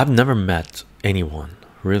I've never met anyone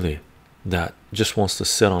really that just wants to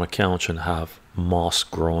sit on a couch and have moss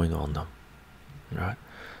growing on them, right?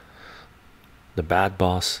 The bad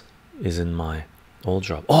boss is in my old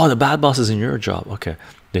job. Oh, the bad boss is in your job. Okay,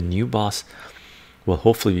 the new boss will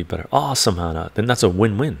hopefully be better. Awesome, Hannah. Then that's a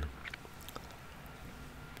win-win.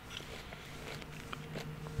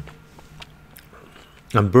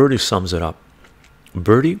 And Birdie sums it up.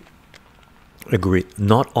 Birdie agreed.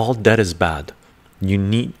 Not all debt is bad. You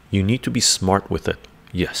need to be smart with it.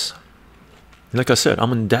 Yes. Like I said,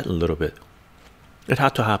 I'm in debt a little bit. It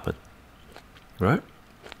had to happen, right?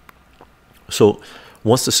 So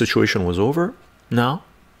once the situation was over, now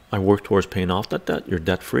I work towards paying off that debt. You're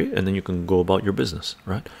debt free, and then you can go about your business,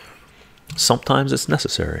 right? Sometimes it's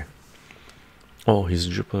necessary. Oh, he's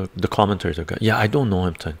the commentator guy. Yeah, I don't know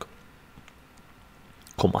him. Tank.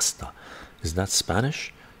 Comasta. Is that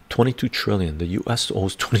Spanish? 22 trillion. The US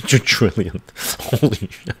owes 22 trillion. Holy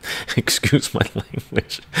shit. Excuse my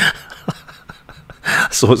language.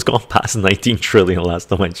 So it's gone past 19 trillion last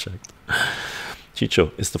time I checked.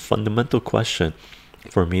 Chycho, is the fundamental question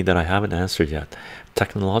for me that I haven't answered yet.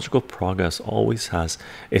 Technological progress always has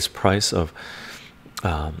its price of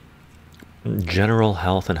general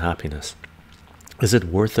health and happiness. Is it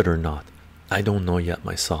worth it or not? I don't know yet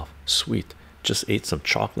myself. Sweet. Just ate some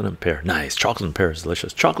chocolate and pear. Nice. Chocolate and pear is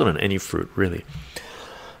delicious. Chocolate and any fruit, really.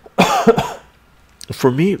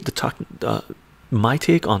 For me, my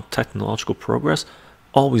take on technological progress,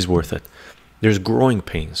 always worth it. There's growing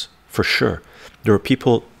pains for sure. There are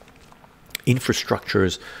people,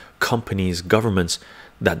 infrastructures, companies, governments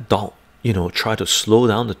that don't, try to slow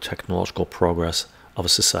down the technological progress of a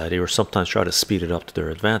society, or sometimes try to speed it up to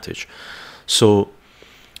their advantage. So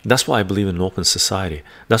that's why I believe in an open society.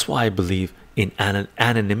 That's why I believe in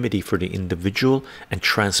anonymity for the individual and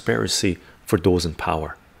transparency for those in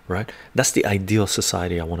power, right? That's the ideal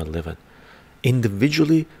society I want to live in.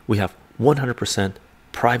 Individually, we have 100%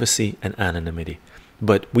 privacy and anonymity,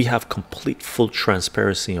 but we have complete full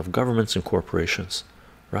transparency of governments and corporations,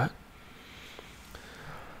 right?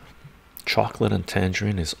 Chocolate and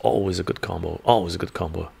tangerine is always a good combo. Always a good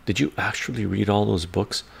combo. Did you actually read all those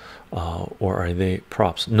books, or are they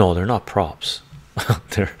props? No, they're not props.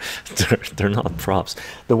 they're not props.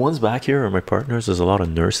 The ones back here are my partners. There's a lot of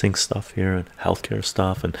nursing stuff here and healthcare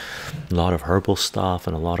stuff, and a lot of herbal stuff,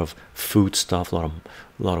 and a lot of food stuff, a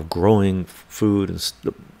lot of growing food, and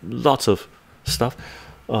lots of stuff.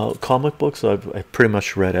 Comic books, I pretty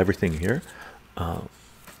much read everything here.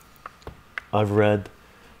 I've read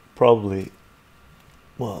probably,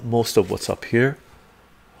 well, most of what's up here.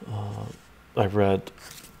 I've read,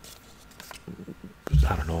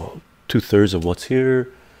 I don't know, 2/3 of what's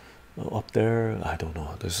here. Up there, I don't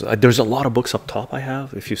know. There's a lot of books up top. I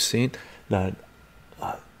have, if you've seen that,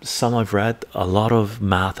 some I've read. A lot of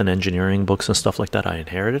math and engineering books and stuff like that I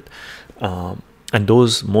inherited, and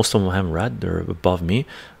those, most of them I haven't read. They're above me,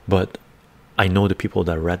 but I know the people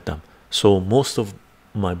that read them. So most of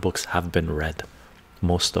my books have been read,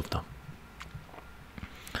 most of them.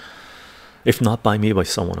 if not by me, by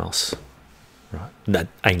someone else, right? That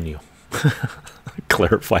I knew.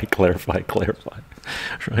 Clarify, clarify, clarify,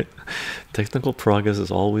 right? Technical progress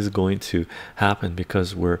is always going to happen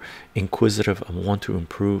because we're inquisitive and want to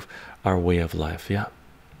improve our way of life. Yeah.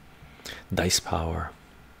 Dice power.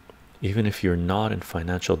 Even if you're not in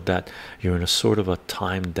financial debt, you're in a sort of a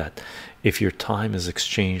time debt. If your time is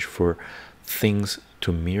exchanged for things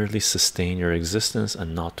to merely sustain your existence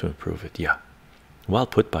and not to improve it. Yeah, well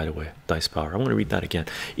put, by the way. Dice power. I'm going to read that again.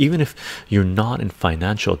 Even if you're not in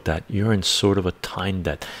financial debt, you're in sort of a time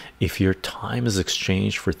debt. If your time is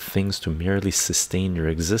exchanged for things to merely sustain your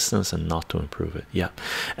existence and not to improve it. Yeah,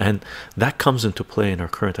 and that comes into play in our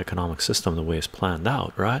current economic system, the way it's planned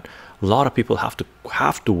out, right? A lot of people have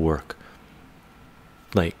to work.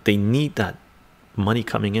 Like, they need that money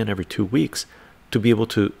coming in every 2 weeks to be able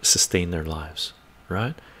to sustain their lives,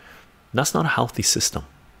 right? That's not a healthy system.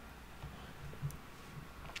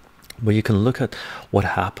 But you can look at what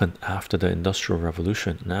happened after the Industrial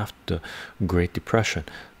Revolution and after the Great Depression.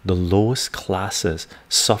 The lowest classes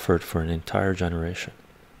suffered for an entire generation.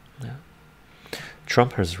 Yeah.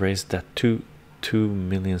 Trump has raised debt 2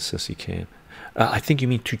 million since he came. I think you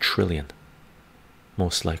mean 2 trillion,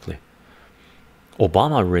 most likely.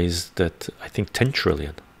 Obama raised that, I think, 10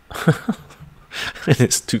 trillion in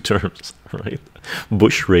his 2 terms, right?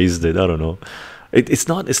 Bush raised it, I don't know. It's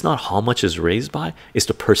not how much is raised by, it's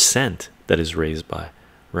the percent that is raised by,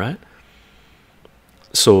 right?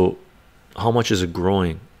 So how much is it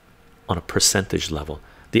growing on a percentage level?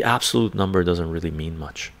 The absolute number doesn't really mean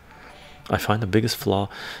much. I find the biggest flaw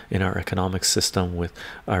in our economic system with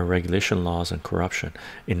our regulation laws and corruption.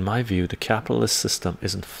 In my view, the capitalist system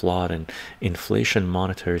isn't flawed, and inflation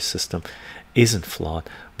monetary system isn't flawed,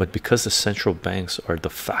 but because the central banks are de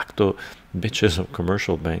facto bitches of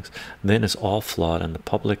commercial banks, then it's all flawed, and the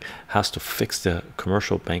public has to fix the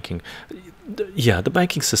commercial banking. Yeah, the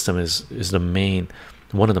banking system is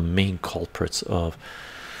one of the main culprits of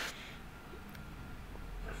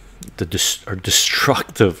the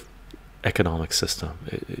destructive economic system.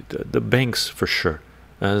 The banks, for sure,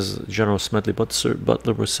 as General Smedley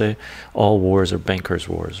Butler would say, all wars are bankers'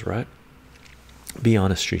 wars, right? Be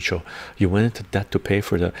honest, chycho. You went into debt to pay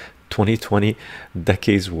for the 2020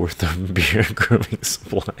 decades worth of beer grooming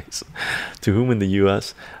supplies. To whom in the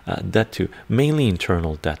US? Debt to mainly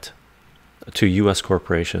internal debt to US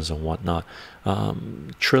corporations and whatnot.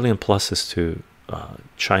 Trillion plus is to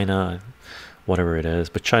China, whatever it is,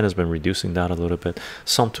 but China's been reducing that a little bit.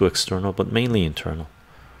 Some to external, but mainly internal,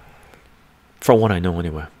 from what I know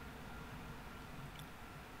anyway.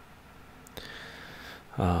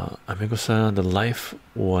 Amigo said the life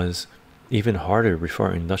was even harder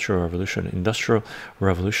before Industrial Revolution. Industrial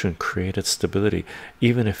Revolution created stability,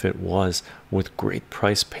 even if it was with great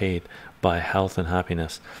price paid by health and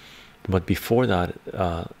happiness. But before that,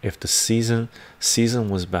 if the season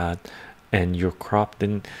was bad and your crop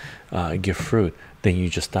didn't give fruit, then you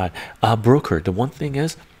just died. Broker, the one thing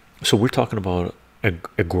is, so we're talking about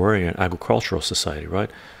agrarian agricultural society,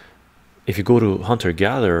 right? If you go to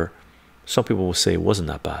hunter-gatherer, some people will say it wasn't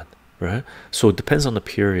that bad, right? So it depends on the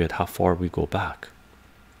period, how far we go back.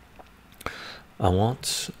 I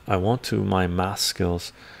want to my math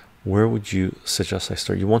skills. Where would you suggest I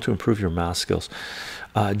start? You want to improve your math skills,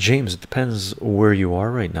 James? It depends where you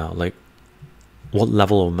are right now. Like, what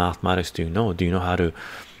level of mathematics do you know? Do you know how to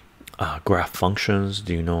graph functions?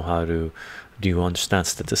 Do you know how to, do you understand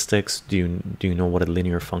statistics? Do you know what a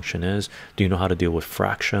linear function is? Do you know how to deal with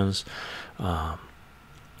fractions?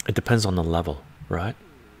 It depends on the level, right?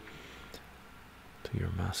 To your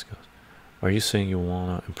math skills. Are you saying you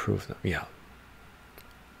want to improve them? Yeah.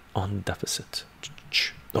 On deficit.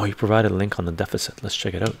 Oh, you provided a link on the deficit. Let's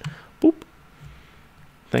check it out. Boop.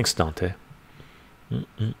 Thanks, Dante.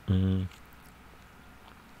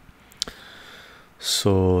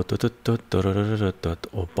 So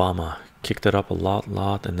Obama kicked it up a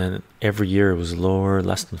lot, and then every year it was lower,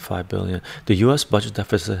 less than 5 billion. The US budget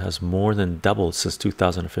deficit has more than doubled since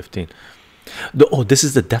 2015. Oh, this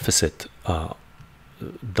is the deficit,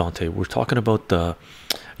 Dante. We're talking about the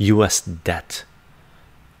US debt,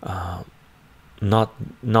 not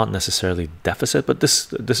necessarily deficit, but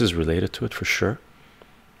this is related to it for sure,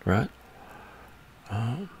 right?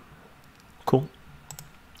 Cool.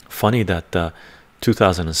 Funny that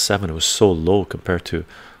 2007 was so low compared to,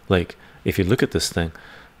 like, if you look at this thing,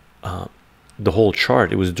 the whole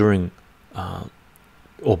chart, it was during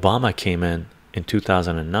Obama came in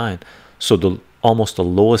 2009, so almost the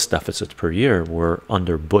lowest deficits per year were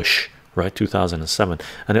under Bush, right? 2007,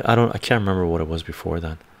 and I can't remember what it was before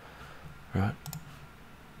then, right?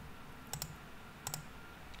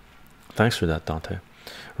 Thanks for that, Dante.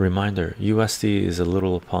 Reminder: USD is a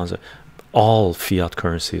little Ponzi. All fiat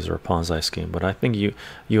currencies are a Ponzi scheme, but I think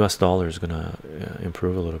US dollar is gonna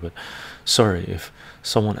improve a little bit. Sorry if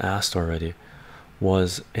someone asked already.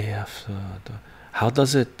 Was AF how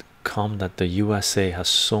does it come that the USA has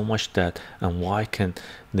so much debt, and why can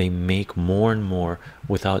they make more and more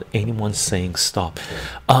without anyone saying stop?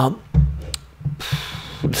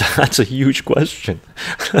 That's a huge question.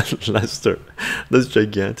 Lester, that's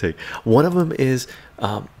gigantic. One of them is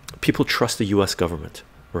people trust the US government,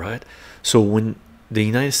 right? So when the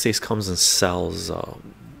United States comes and sells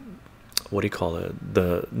what do you call it,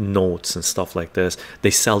 the notes and stuff like this,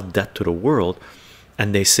 they sell debt to the world,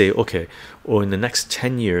 and they say, okay, well, in the next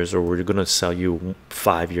 10 years, or we're going to sell you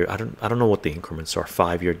 5-year, I don't know what the increments are,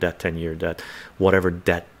 5-year debt, 10-year debt, whatever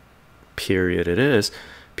debt period it is.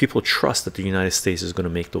 People trust that the United States is going to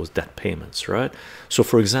make those debt payments, right? So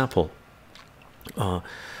for example,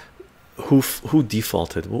 who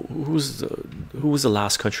defaulted? Who was the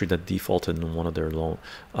last country that defaulted in one of their loan,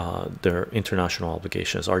 their international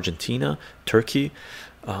obligations? Argentina, Turkey,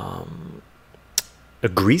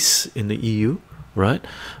 Greece in the EU, right?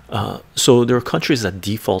 So there are countries that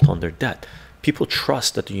default on their debt. People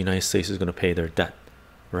trust that the United States is going to pay their debt,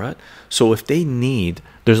 right? So if they need,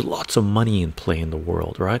 there's lots of money in play in the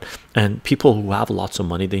world, right? And people who have lots of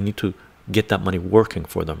money, they need to get that money working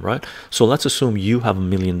for them, right? So let's assume you have $1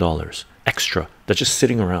 million extra that's just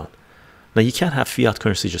sitting around. Now you can't have fiat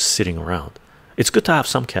currency just sitting around. It's good to have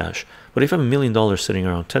some cash, but if you have $1 million sitting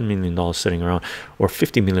around, $10 million sitting around, or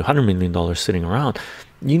 50 million, $100 million sitting around,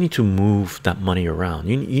 you need to move that money around.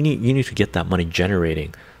 You need to get that money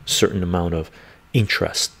generating certain amount of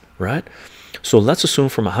interest, right? So let's assume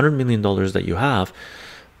from $100 million that you have,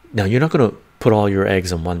 now you're not going to put all your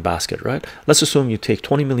eggs in one basket, right? Let's assume you take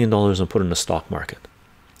 $20 million and put it in the stock market,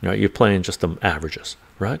 right? You're playing just the averages,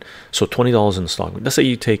 right? So $20 in the stock market. Let's say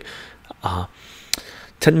you take $10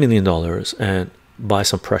 million and buy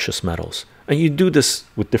some precious metals, and you do this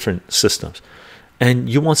with different systems, and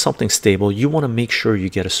you want something stable. You want to make sure you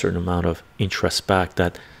get a certain amount of interest back,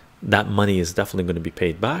 that money is definitely going to be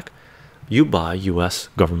paid back. You buy US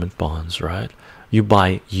government bonds, right? You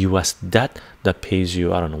buy US debt that pays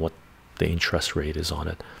you, I don't know what the interest rate is on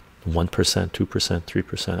it, 1%, 2%,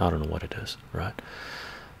 3%, I don't know what it is, right?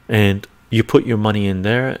 And you put your money in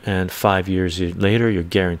there, and 5 years later you're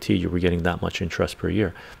guaranteed you're getting that much interest per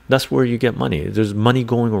year. That's where you get money. There's money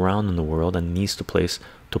going around in the world and needs to place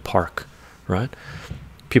to park, right?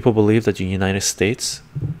 People believe that the United States,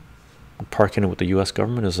 parking it with the US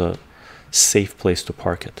government, is a safe place to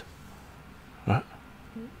park it, right?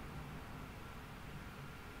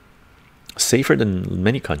 Safer than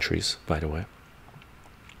many countries, by the way.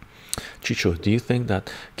 Chycho, do you think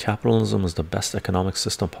that capitalism is the best economic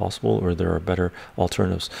system possible, or there are better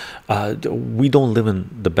alternatives? We don't live in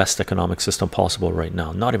the best economic system possible right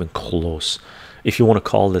now, not even close. If you want to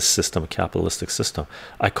call this system a capitalistic system,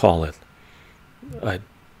 I call it, I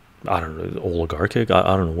don't know, oligarchic.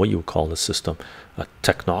 I don't know what you would call this system. A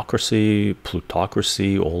technocracy,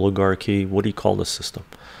 plutocracy, oligarchy. What do you call this system?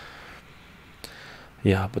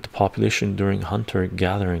 Yeah, but the population during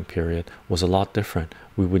hunter-gathering period was a lot different.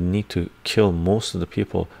 We would need to kill most of the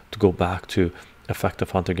people to go back to effective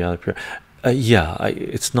hunter-gathering period.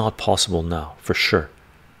 It's not possible now, for sure,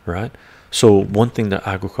 right? So one thing the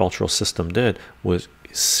agricultural system did was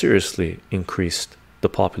seriously increased the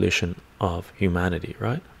population of humanity,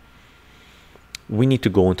 right? We need to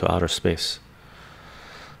go into outer space.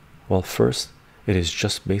 Well, first, it is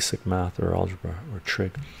just basic math or algebra or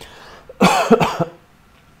trig.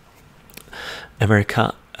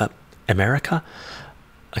 America, a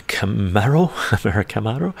Camaro.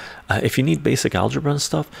 If you need basic algebra and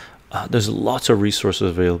stuff, there's lots of resources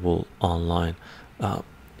available online.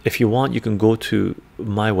 If you want, you can go to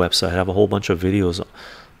my website. I have a whole bunch of videos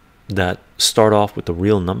that start off with the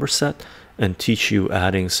real number set and teach you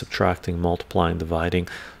adding, subtracting, multiplying, dividing,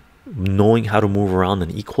 knowing how to move around an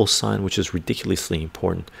equal sign, which is ridiculously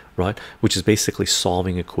important, right? Which is basically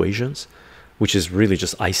solving equations, which is really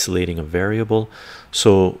just isolating a variable.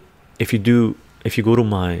 So if you go to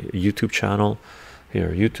my YouTube channel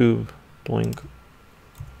here, YouTube,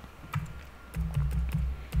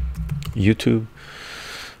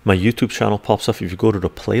 my YouTube channel pops up. If you go to the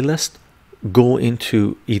playlist, go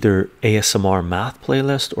into either ASMR math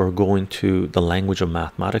playlist or go into the language of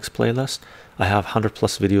mathematics playlist. I have 100+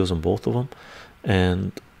 videos on both of them,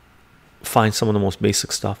 and find some of the most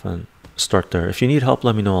basic stuff and start there. If you need help,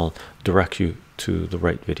 let me know. I'll direct you to the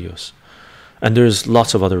right videos. And there's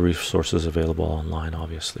lots of other resources available online,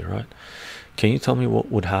 obviously, right? Can you tell me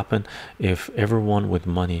what would happen if everyone with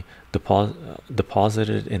money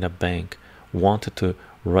deposited in a bank wanted to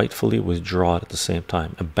rightfully withdraw it at the same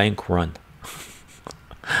time. A bank run.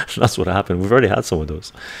 That's what happened. We've already had some of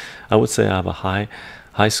those. I would say I have a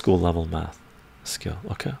high school level math skill.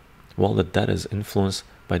 Okay, well, the debt is influenced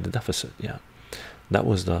by the deficit. Yeah, that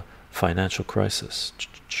was the financial crisis.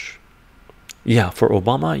 Yeah, for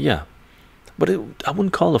Obama, yeah, but I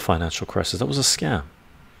wouldn't call it a financial crisis. That was a scam.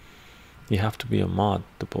 You have to be a mod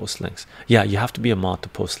to post links. Yeah, you have to be a mod to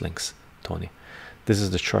post links, Tony. This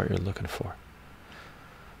is the chart you're looking for.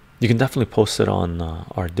 You can definitely post it on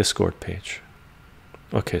our Discord page.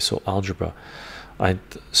 Okay, so algebra. I'd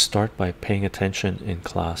start by paying attention in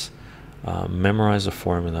class, memorize the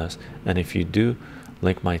formulas, and if you do,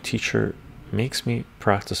 like my teacher makes me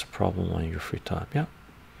practice a problem on your free time. Yeah,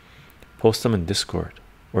 post them in Discord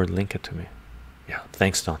or link it to me. Yeah,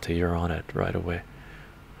 thanks, Dante. You're on it right away.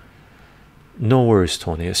 No worries,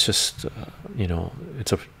 Tony. It's just you know,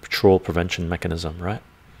 it's a patrol prevention mechanism, right?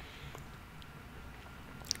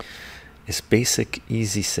 It's basic,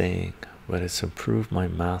 easy saying, but it's improved my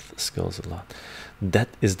math skills a lot. Debt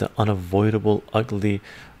is the unavoidable, ugly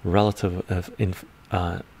relative of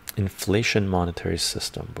inflation monetary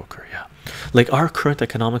system, Booker. Yeah, like our current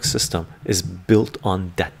economic system is built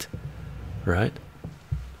on debt, right?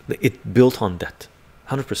 It built on debt,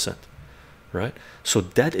 100%, right? So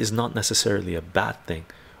debt is not necessarily a bad thing.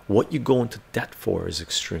 What you go into debt for is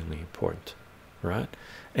extremely important, right?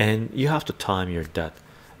 And you have to time your debt,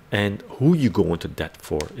 and who you go into debt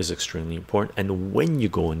for is extremely important, and when you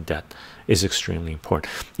go in debt is extremely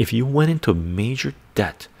important. If you went into major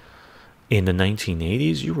debt in the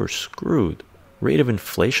 1980s, you were screwed. Rate of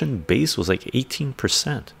inflation base was like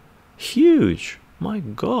 18%. Huge. My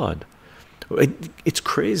God, it's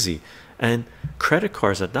crazy. And credit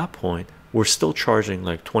cards at that point were still charging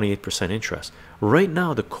like 28% interest. Right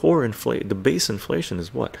now the core inflation, the base inflation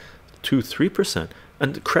is what, 2-3%,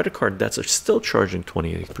 and the credit card debts are still charging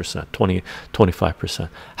 28%, 25%.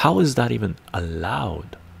 How is that even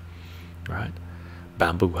allowed, right?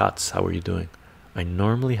 Bamboo Huts, how are you doing? I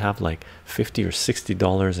normally have like $50 or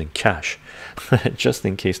 $60 in cash just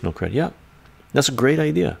in case no credit. Yeah, that's a great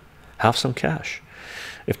idea. Have some cash.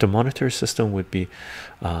 If the monetary system would be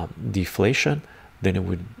deflation, then it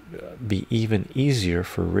would be even easier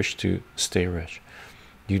for rich to stay rich.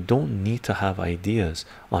 You don't need to have ideas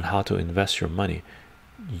on how to invest your money.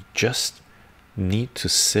 You just need to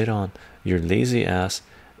sit on your lazy ass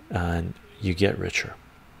and you get richer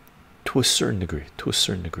to a certain degree.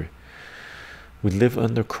 We live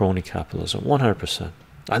under crony capitalism, 100%.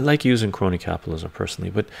 I like using crony capitalism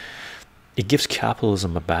personally, but it gives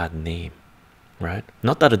capitalism a bad name, right?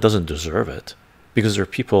 Not that it doesn't deserve it, because there are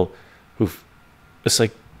people who've, it's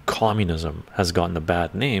like communism has gotten a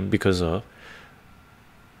bad name because of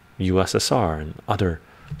USSR and other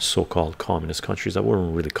so-called communist countries that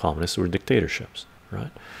weren't really communists, were dictatorships,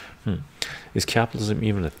 right? Is capitalism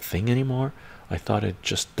even a thing anymore? I thought it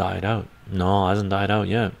just died out. No, it hasn't died out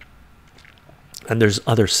yet. And there's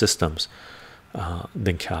other systems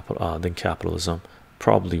than capitalism,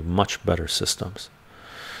 probably much better systems.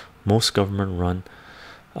 Most government run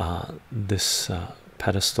this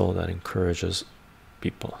pedestal that encourages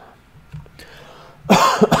people.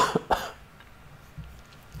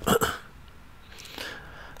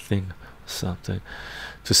 Think something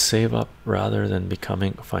to save up rather than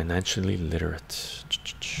becoming financially literate.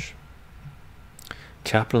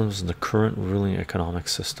 Capitalism is the current ruling economic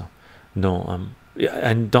system. No, yeah,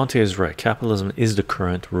 and Dante is right. Capitalism is the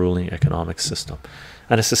current ruling economic system,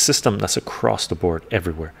 and it's a system that's across the board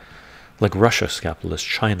everywhere. Like Russia's capitalist,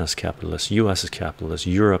 China's capitalist, US is capitalist,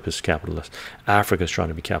 Europe is capitalist, Africa is trying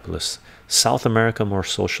to be capitalist, South America more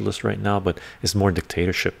socialist right now, but it's more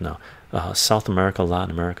dictatorship now. South America,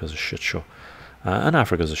 Latin America is a shit show, and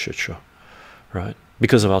Africa is a shit show, right?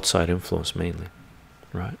 Because of outside influence mainly,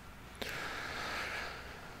 right?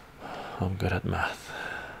 I'm good at math.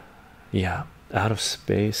 Yeah, out of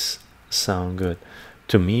space sound good.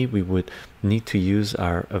 To me, we would need to use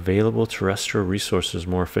our available terrestrial resources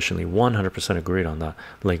more efficiently. 100% agreed on that.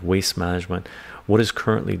 Like waste management, what is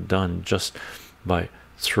currently done just by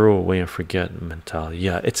throw away and forget mentality.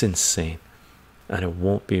 Yeah, it's insane, and it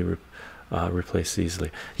won't be replaced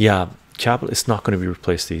easily. Yeah, capital, it's not going to be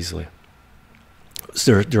replaced easily.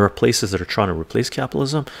 There are places that are trying to replace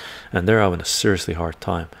capitalism, and they're having a seriously hard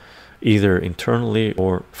time, either internally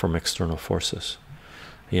or from external forces.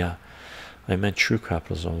 Yeah, I meant true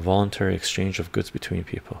capitalism, voluntary exchange of goods between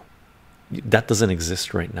people. That doesn't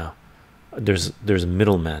exist right now. There's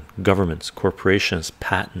middlemen, governments, corporations,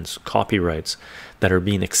 patents, copyrights that are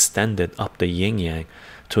being extended up the yin yang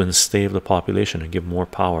to enslave the population and give more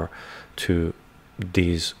power to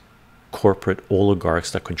these corporate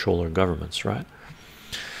oligarchs that control our governments, right?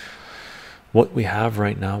 What we have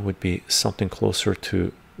right now would be something closer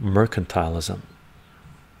to mercantilism,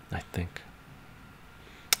 I think.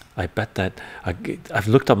 I bet that I've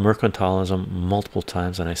looked up mercantilism multiple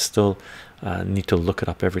times, and I still need to look it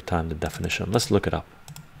up every time, the definition. Let's look it up.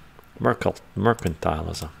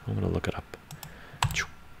 Mercantilism. I'm going to look it up.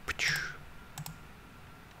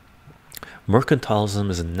 Mercantilism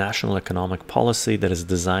is a national economic policy that is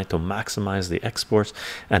designed to maximize the exports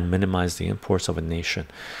and minimize the imports of a nation.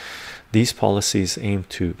 These policies aim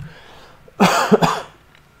to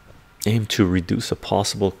reduce a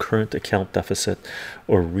possible current account deficit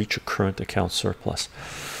or reach a current account surplus.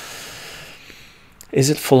 Is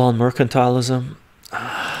it full-on mercantilism?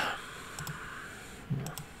 I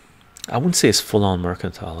wouldn't say it's full-on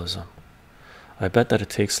mercantilism. I bet that it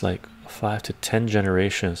takes like 5 to 10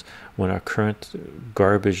 generations when our current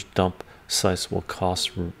garbage dump sites will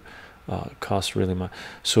cost really much.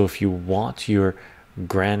 So if you want your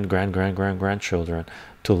grandchildren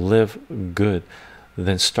to live good,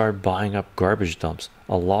 then start buying up garbage dumps.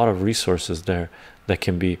 A lot of resources there that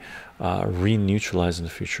can be re-neutralized in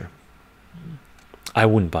the future. I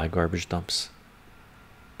wouldn't buy garbage dumps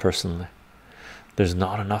personally. There's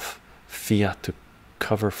not enough fiat to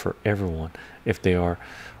cover for everyone if they are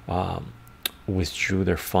withdrew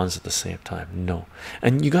their funds at the same time. No.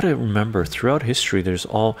 And you got to remember, throughout history there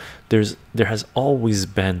has always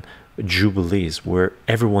been jubilees where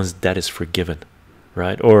everyone's debt is forgiven,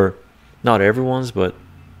 right? Or not everyone's, but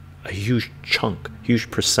a huge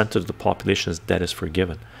percentage of the population's debt is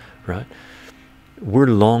forgiven, right? We're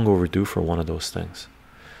long overdue for one of those things.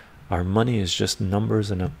 Our money is just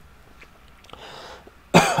numbers in a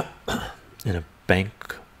in a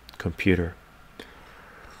bank computer,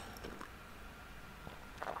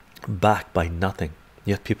 backed by nothing,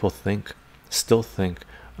 yet people still think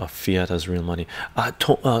of fiat as real money.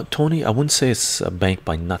 Tony, I wouldn't say it's a bank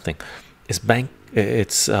by nothing. It's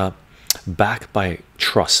backed by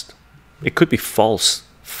trust. It could be false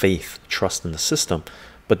faith, trust in the system,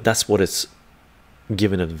 but that's what it's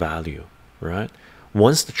given it value, right?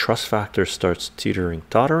 Once the trust factor starts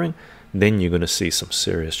tottering, then you're going to see some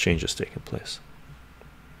serious changes taking place.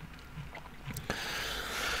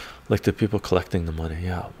 Like the people collecting the money.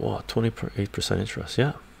 Yeah, wow, 28% interest.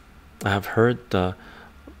 Yeah, I have heard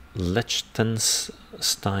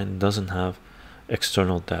Liechtenstein doesn't have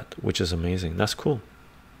external debt, which is amazing. That's cool.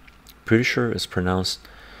 Pretty sure it's pronounced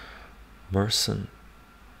mercant.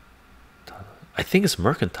 I think it's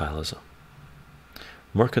mercantilism.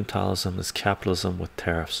 Mercantilism is capitalism with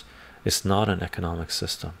tariffs. It's not an economic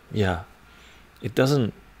system. Yeah, it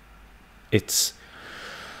doesn't.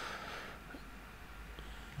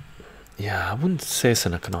 Yeah, I wouldn't say it's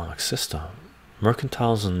an economic system.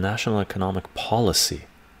 Mercantilism is a national economic policy.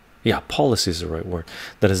 Yeah, policy is the right word.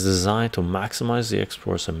 That is designed to maximize the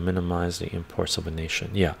exports and minimize the imports of a nation.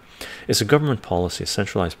 Yeah, it's a government policy, a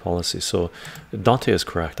centralized policy. So Dante is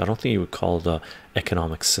correct. I don't think you would call it an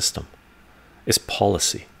economic system. It's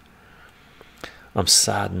policy. I'm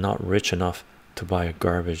sad, not rich enough to buy a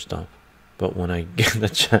garbage dump, but when I get the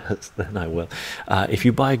chance, then I will. If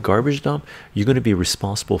you buy a garbage dump, you're going to be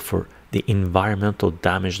responsible for the environmental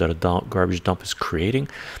damage that a garbage dump is creating.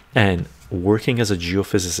 And working as a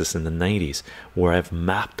geophysicist in the 90s, where I've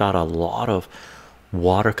mapped out a lot of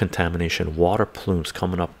water contamination, water plumes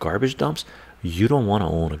coming up garbage dumps, you don't want to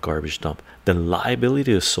own a garbage dump. The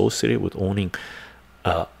liability associated with owning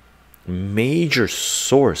a major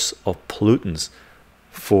source of pollutants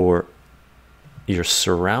for your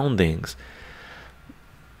surroundings,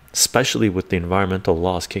 especially with the environmental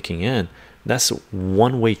laws kicking in, that's a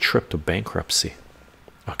one-way trip to bankruptcy.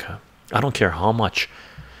 Okay, I don't care how much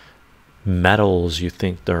metals you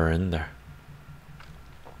think there are in there.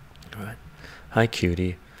 All right. Hi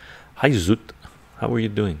cutie. Hi Zoot. How are you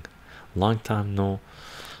doing? Long time no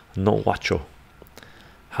watcho.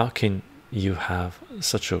 How can you have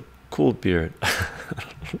such a cool beard?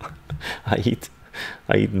 I eat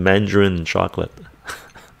mandarin and chocolate.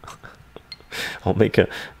 I'll make a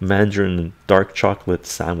mandarin and dark chocolate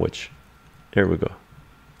sandwich. Here we go.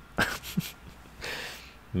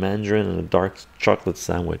 Mandarin and a dark chocolate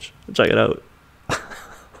sandwich. Check it out.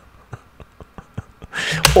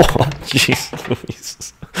 Oh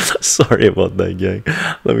jeez. Sorry about that, gang.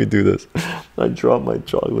 Let me do this. I dropped my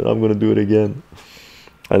chocolate. I'm gonna do it again.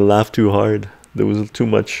 I laughed too hard. There was too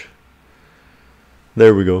much.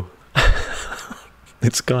 There we go.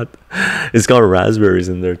 It's got raspberries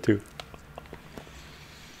in there too.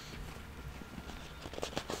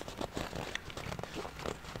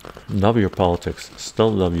 Love your politics, still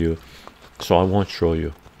love you, so I won't show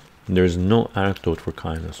you. There's no anecdote for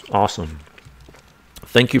kindness. Awesome.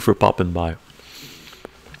 Thank you for popping by.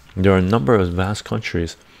 There are a number of advanced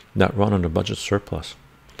countries that run on a budget surplus.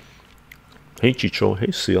 Hey Chycho,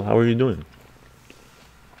 hey Seal, how are you doing?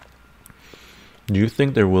 Do you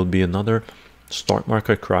think there will be another stock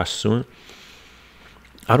market crash soon?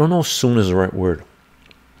 I don't know if soon is the right word.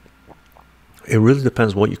 It really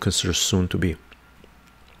depends what you consider soon to be.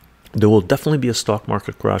 There will definitely be a stock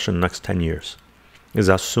market crash in the next 10 years. Is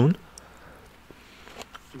that soon?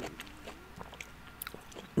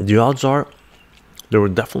 The odds are there will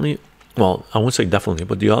definitely, well, I won't say definitely,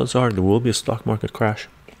 but the odds are there will be a stock market crash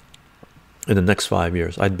in the next 5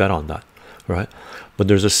 years. I'd bet on that, right? But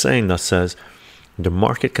there's a saying that says the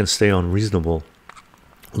market can stay unreasonable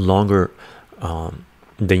longer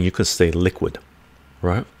than you can stay liquid,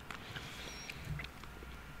 right?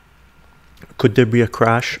 Could there be a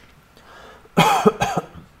crash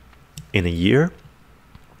in a year?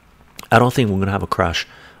 I don't think we're going to have a crash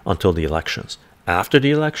until the elections. After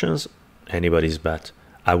the elections, anybody's bet.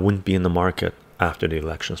 I wouldn't be in the market after the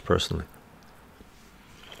elections personally.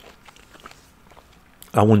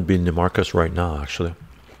 I wouldn't be in the markets right now, actually.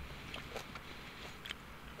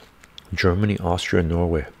 Germany, Austria,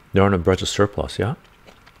 Norway. They're on a budget surplus, yeah?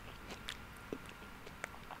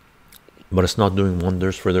 But it's not doing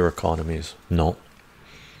wonders for their economies. No.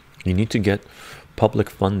 You need to get public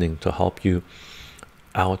funding to help you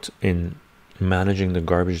out in managing the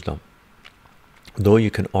garbage dump. Though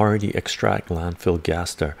you can already extract landfill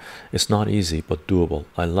gas there, it's not easy but doable.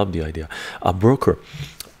 I love the idea. A broker,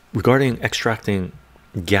 regarding extracting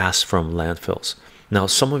gas from landfills. Now,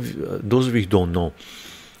 some of you, those of you who don't know,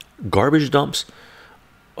 garbage dumps,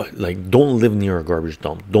 like, don't live near a garbage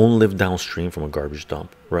dump. Don't live downstream from a garbage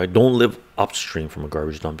dump, right? Don't live upstream from a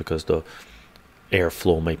garbage dump because the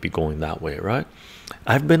airflow might be going that way, right?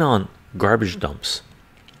 I've been on garbage dumps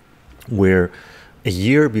where a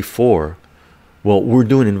year before, well, we're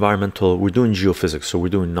doing geophysics, so we're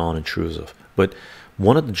doing non-intrusive. But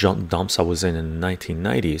one of the dumps I was in the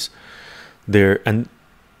 1990s, there, and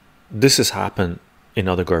this has happened in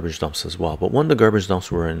other garbage dumps as well, but one of the garbage dumps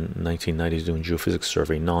were in 1990s doing geophysics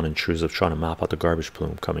survey, non-intrusive, trying to map out the garbage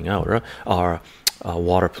plume coming out, right? Or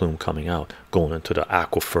water plume coming out, going into the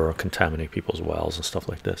aquifer, contaminate people's wells and stuff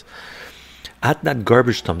like this. At that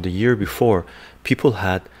garbage dump the year before,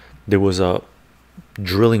 there was a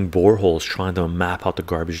drilling boreholes trying to map out the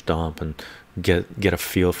garbage dump and get a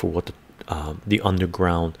feel for what the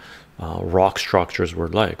underground rock structures were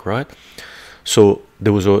like, right? So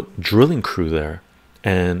there was a drilling crew there,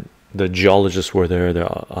 and the geologists were there, the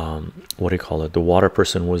what do you call it, the water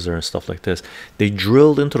person was there and stuff like this. They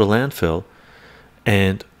drilled into the landfill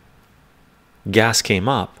and gas came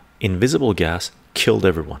up, invisible gas, killed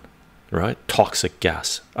everyone, right? Toxic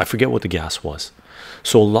gas, I forget what the gas was.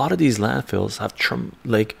 So a lot of these landfills have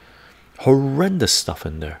like horrendous stuff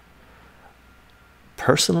in there.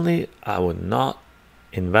 Personally, I would not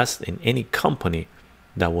invest in any company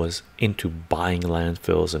that was into buying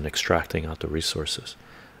landfills and extracting out the resources.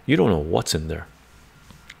 You don't know what's in there.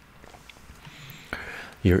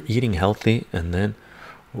 You're eating healthy and then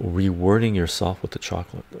rewarding yourself with the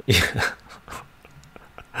chocolate.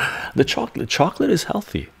 The chocolate is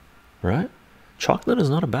healthy, right? Chocolate is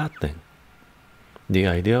not a bad thing. The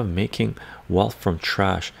idea of making wealth from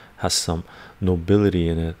trash has some nobility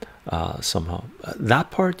in it, somehow.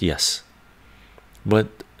 That part, yes, but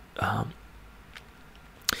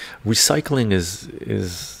recycling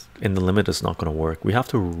is in the limit. It's not going to work. We have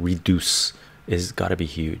to reduce. Is got to be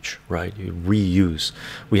huge, right? You reuse.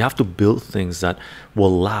 We have to build things that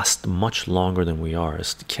will last much longer than we are.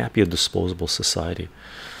 It can't be a disposable society.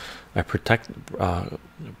 I predict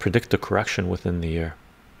the correction within the year.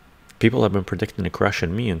 People have been predicting the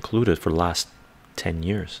correction, me included, for the last 10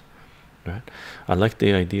 years, right? I like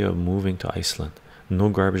the idea of moving to Iceland. No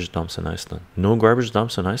garbage dumps in Iceland. No garbage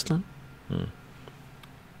dumps in Iceland?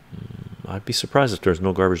 I'd be surprised if there's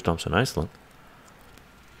no garbage dumps in Iceland.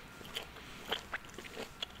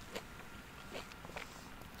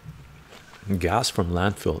 Gas from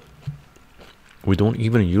landfill. We don't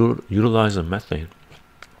even utilize the methane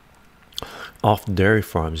off dairy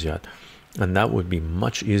farms yet, and that would be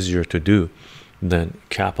much easier to do than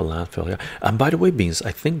cap a landfill. Yeah. And by the way, Beans,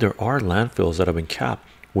 I think there are landfills that have been capped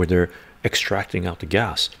where they're extracting out the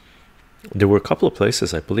gas. There were a couple of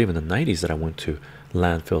places, I believe in the 90s, that I went to,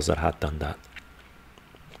 landfills that had done that.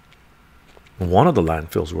 One of the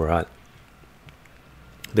landfills we're at,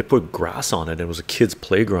 they put grass on it and it was a kid's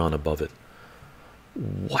playground above it.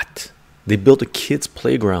 What? They built a kid's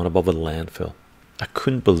playground above a landfill. I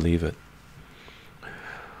couldn't believe it.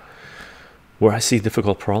 Where I see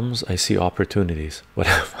difficult problems, I see opportunities. But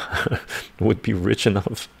I would be rich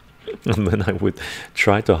enough, and then I would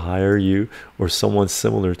try to hire you or someone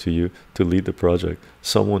similar to you to lead the project.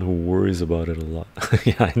 Someone who worries about it a lot.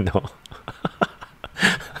 Yeah, I know.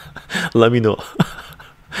 Let me know.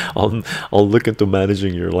 I'll look into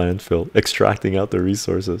managing your landfill, extracting out the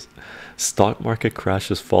resources. Stock market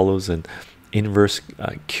crashes follows an inverse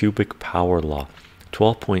cubic power law.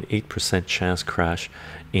 12.8% chance crash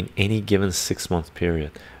in any given 6-month period.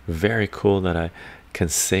 Very cool that I can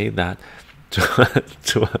say that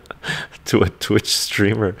to a Twitch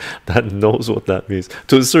streamer that knows what that means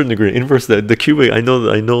to a certain degree. Inverse the cubic, I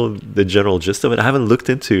know the general gist of it. I haven't looked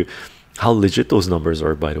into how legit those numbers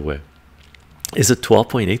are, by the way. Is it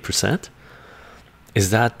 12.8%?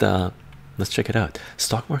 Is that let's check it out.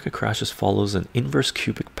 Stock market crashes follows an inverse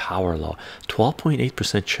cubic power law.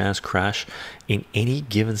 12.8% chance crash in any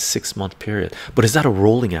given 6-month period. But is that a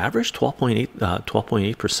rolling average?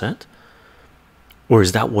 12.8%? Or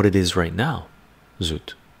is that what it is right now,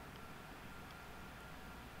 Zoot?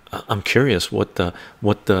 I'm curious what the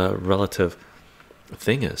relative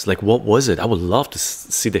thing is. Like, what was it? I would love to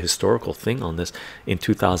see the historical thing on this in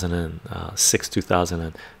 2006,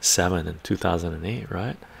 2007, and 2008,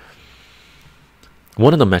 right?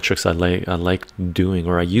 One of the metrics I like doing,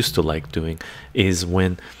 or I used to like doing, is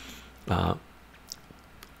when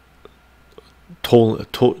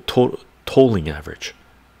tolling average.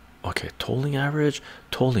 Okay, tolling average,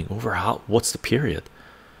 tolling over how, what's the period,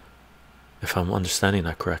 if I'm understanding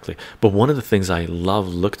that correctly. But one of the things I love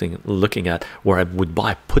looking at, where I would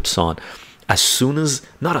buy puts on, as soon as,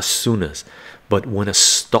 not as soon as, but when a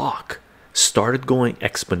stock started going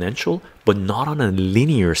exponential, but not on a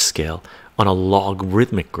linear scale, on a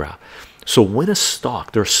logarithmic graph. So when a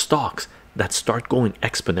stock, there are stocks that start going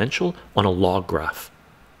exponential on a log graph,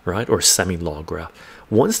 right, or semi-log graph.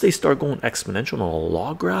 Once they start going exponential on a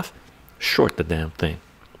log graph, short the damn thing,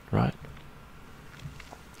 right?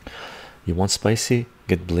 You want spicy?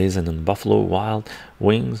 Get blazing in buffalo wild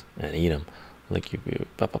wings and eat them. Like you.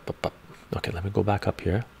 Okay, let me go back up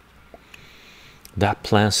here. That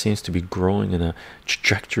plant seems to be growing in a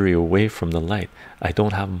trajectory away from the light. I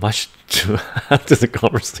don't have much to add to the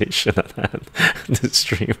conversation at hand. The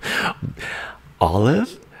stream.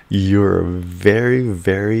 Olive, you're very,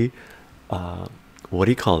 very what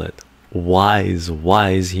do you call it,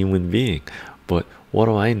 wise human being. But what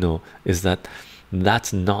do I know is that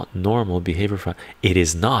that's not normal behavior. It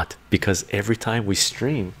is not, because every time we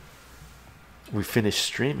stream, we finish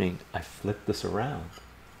streaming, I flip this around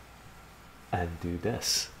and do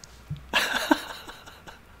this.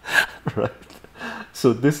 Right,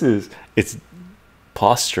 so this is, it's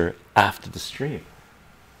posture after the stream,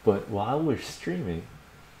 but while we're streaming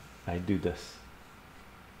I do this,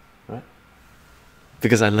 right,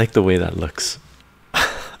 because I like the way that looks.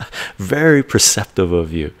 Very perceptive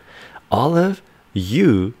of you, Olive.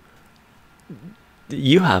 You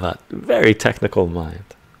have a very technical mind,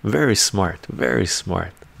 very smart, very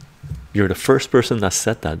smart. You're the first person that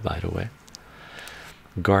said that, by the way.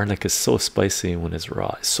 Garlic is so spicy when it's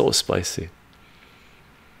raw. It's so spicy.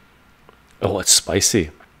 Oh, it's spicy.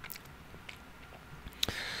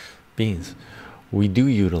 Beans, we do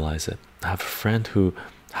utilize it. I have a friend who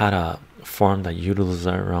had a farm that utilized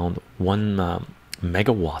around 1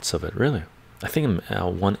 megawatts of it. Really, I think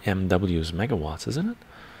 1 MW is megawatts, isn't it?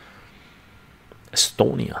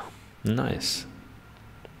 Estonia, nice.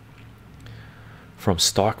 From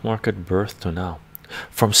stock market birth to now.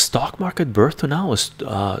 From stock market birth to now is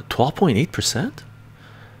 12.8%.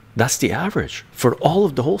 That's the average for all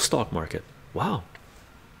of the whole stock market. Wow.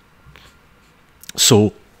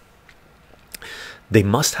 So they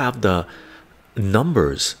must have the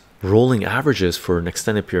numbers, rolling averages, for an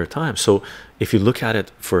extended period of time. So if you look at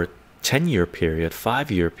it for a 10-year period,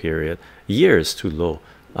 5-year period, year is too low.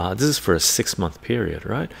 This is for a 6-month period,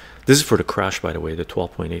 right? This is for the crash, by the way, the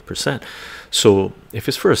 12.8%. So if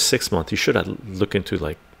it's for a 6-month, you should look into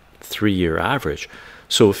like 3-year average.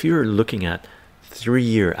 So if you're looking at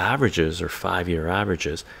 3-year averages or 5-year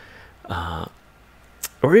averages,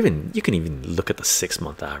 or even, you can even look at the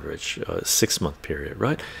 6-month average, 6-month period,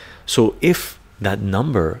 right? So if that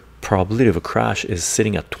number, probability of a crash, is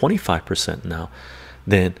sitting at 25% now,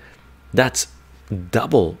 then that's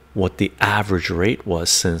double what the average rate was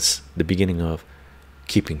since the beginning of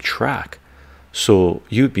keeping track. So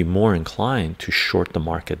you'd be more inclined to short the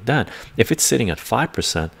market then. If it's sitting at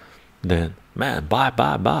 5%, then man,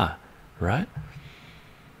 buy, right?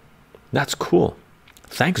 That's cool.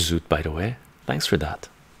 Thanks, Zoot, by the way. Thanks for that.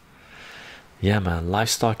 Yeah, man,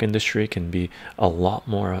 livestock industry can be a lot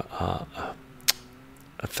more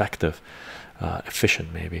effective.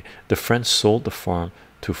 efficient maybe. The friend sold the farm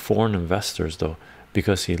to foreign investors though,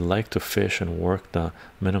 because he liked to fish and work the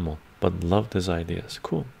minimal, but loved his ideas.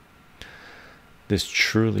 Cool. This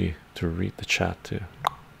truly to read the chat too.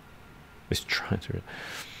 Is trying to read.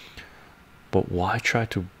 But why try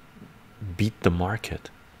to beat the market?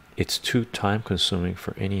 It's too time consuming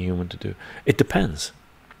for any human to do. It depends.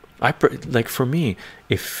 Like for me,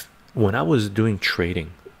 if when I was doing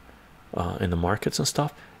trading in the markets and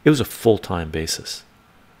stuff, it was a full-time basis.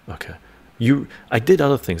 Okay, I did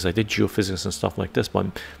other things. I did geophysics and stuff like this, but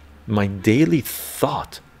my daily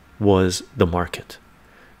thought was the market,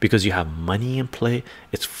 because you have money in play.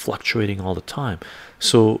 It's fluctuating all the time.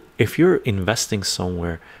 So if you're investing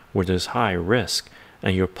somewhere where there's high risk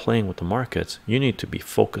and you're playing with the markets, you need to be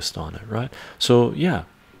focused on it, right? So yeah,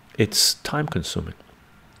 it's time consuming.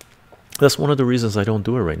 That's one of the reasons I don't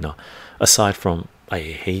do it right now, aside from I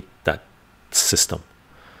hate that system,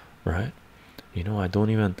 right? You know, I don't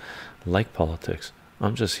even like politics.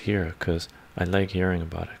 I'm just here because I like hearing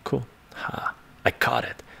about it. Cool. Ha, I caught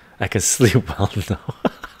it. I can sleep well now.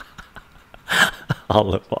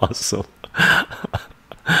 Olive, awesome.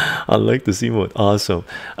 I like this emote, awesome.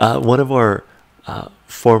 One of our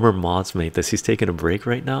former mods mate this, he's taking a break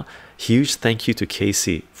right now. Huge thank you to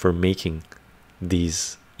Casey for making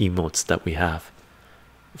these emotes that we have.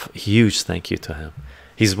 Huge thank you to him.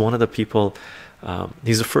 He's one of the people,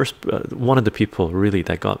 he's the first one of the people really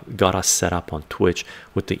that got us set up on Twitch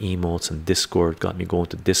with the emotes, and Discord got me going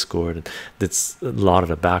to Discord, and that's a lot of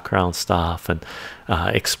the background stuff, and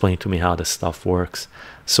explained to me how this stuff works.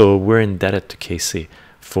 So we're indebted to Casey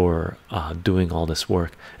for doing all this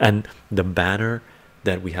work. And the banner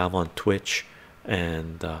that we have on Twitch,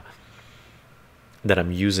 and that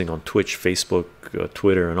I'm using on Twitch, Facebook,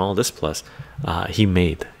 Twitter, and all this plus, he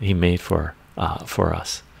made for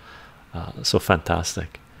us. So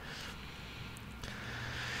fantastic.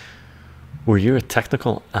 Were you a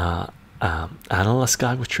technical analyst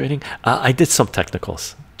guy with trading? I did some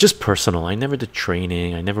technicals, just personal. I never did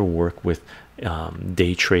training. I never worked with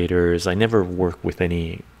day traders. I never worked with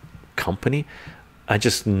any company. I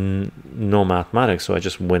just know mathematics, so I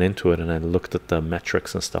just went into it and I looked at the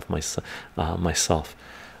metrics and stuff myself.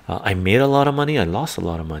 I made a lot of money. I lost a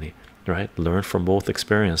lot of money. Right? Learn from both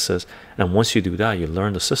experiences, and once you do that, you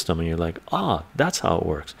learn the system, and you're like, ah, that's how it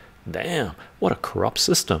works. Damn, what a corrupt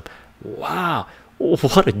system! Wow,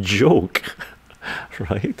 what a joke.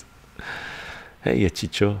 Right? Hey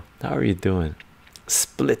chycho, how are you doing?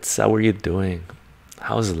 Splits, how are you doing?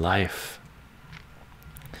 How's life?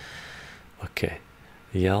 Okay,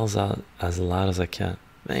 yells out as loud as I can.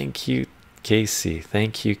 Thank you, Casey.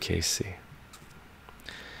 Thank you, Casey.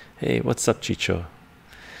 Hey, what's up, chycho?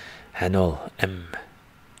 Henol,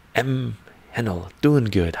 M Henol, doing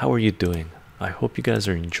good. How are you doing? I hope you guys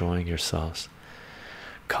are enjoying yourselves.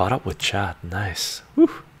 Caught up with chat, nice. Woo.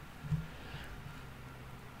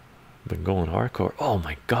 Been going hardcore. Oh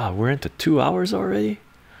my god, we're into 2 hours already.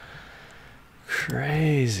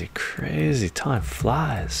 Crazy, crazy. Time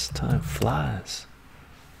flies. Time flies.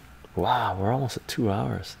 Wow, we're almost at 2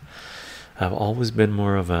 hours. I've always been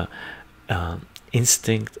more of a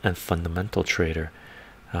instinct and fundamental trader.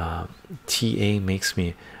 TA makes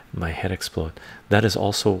my head explode. That is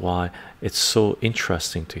also why it's so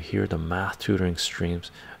interesting to hear the math tutoring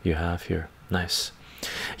streams you have here. Nice.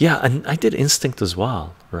 Yeah, and I did instinct as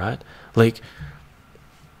well, right? Like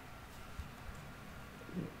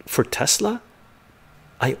for Tesla,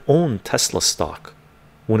 I owned Tesla stock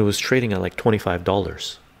when it was trading at like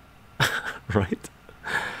 $25. Right?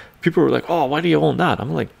 People were like, oh, why do you own that?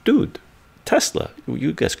 I'm like, dude, Tesla,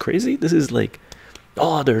 you guys crazy? This is like,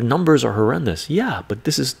 oh, their numbers are horrendous. Yeah, but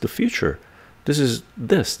this is the future. This is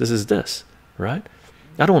this, right?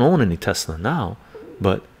 I don't own any Tesla now,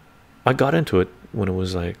 but I got into it when it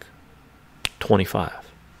was like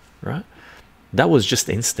 25, right? That was just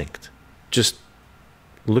instinct, just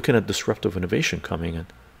looking at disruptive innovation coming and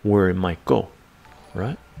where it might go,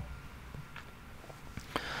 right?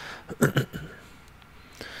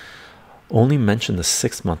 Only mention the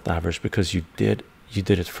 6-month average because you did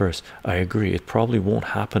it first. I agree, it probably won't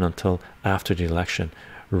happen until after the election.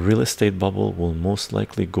 Real estate bubble will most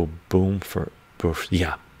likely go boom for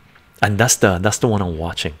yeah, and that's the one I'm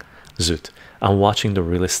watching. Zoot, I'm watching the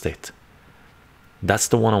real estate. That's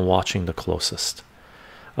the one I'm watching the closest.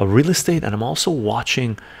 Real estate, and I'm also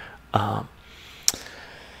watching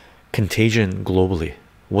contagion globally.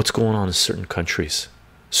 What's going on in certain countries?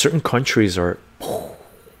 Certain countries are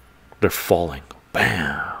they're falling.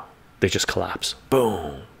 Bam, they just collapse.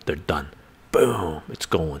 Boom, they're done. Boom, it's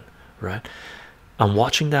going, right? I'm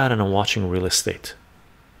watching that, and I'm watching real estate.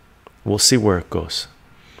 We'll see where it goes.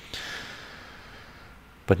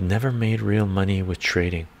 but never made real money with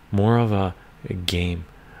trading. More of a game.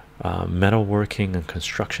 Metalworking and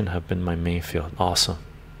construction have been my main field. Awesome.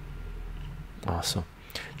 Awesome.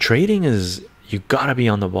 Trading is, you gotta be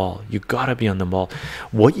on the ball. You gotta be on the ball.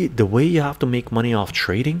 The way you have to make money off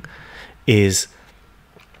trading is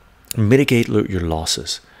mitigate your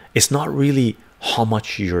losses. It's not really how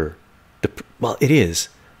much well, it is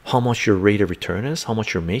how much your rate of return is, how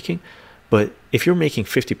much you're making. But if you're making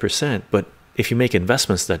 50%, but if you make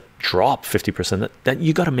investments that drop 50%, that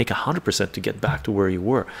you got to make 100% to get back to where you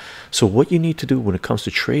were. So what you need to do when it comes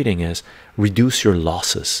to trading is reduce your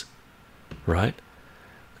losses, right?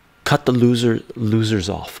 Cut the losers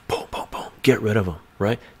off. Boom, boom, boom. Get rid of them,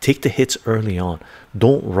 right? Take the hits early on.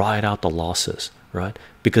 Don't ride out the losses, right?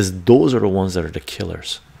 Because those are the ones that are the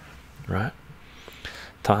killers, right?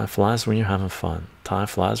 Time flies when you're having fun. Time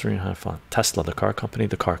flies when you're having fun. Tesla, the car company,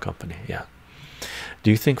 yeah. Do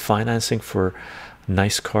you think financing for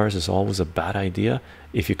nice cars is always a bad idea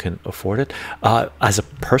if you can afford it? As a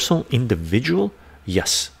personal individual,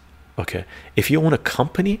 yes. Okay, if you own a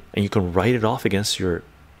company and you can write it off against your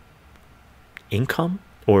income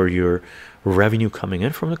or your revenue coming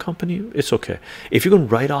in from the company, it's okay. If you can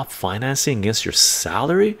write off financing against your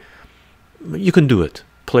salary, you can do it,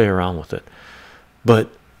 play around with it. But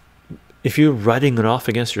if you're writing it off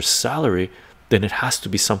against your salary, then it has to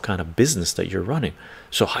be some kind of business that you're running.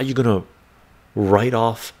 So how are you going to write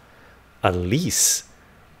off a lease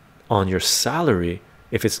on your salary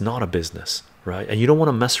if it's not a business, right? And you don't want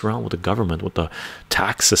to mess around with the government, with the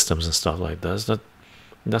tax systems and stuff like that.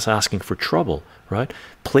 That's asking for trouble, right?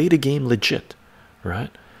 Play the game legit,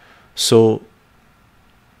 right? So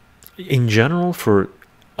in general, for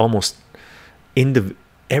almost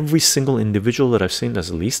every single individual that I've seen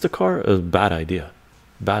that's leased a car, is a bad idea.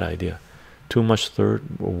 Too much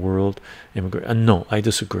third world immigrant. And no, I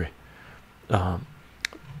disagree.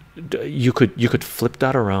 You could flip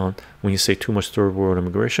that around. When you say too much third world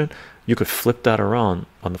immigration, you could flip that around.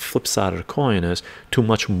 On the flip side of the coin is too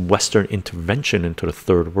much Western intervention into the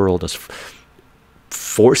third world that's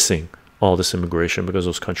forcing all this immigration because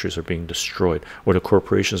those countries are being destroyed, or the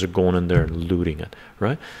corporations are going in there and looting it,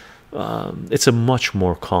 right? It's a much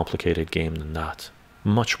more complicated game than that.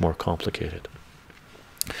 Much more complicated.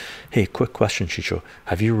 Hey, quick question, Chycho.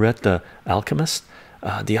 Have you read The Alchemist?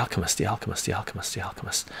 The Alchemist. I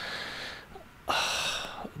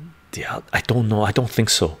don't know. I don't think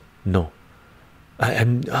so. No.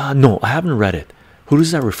 No, I haven't read it. Who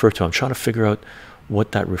does that refer to? I'm trying to figure out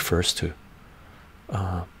what that refers to.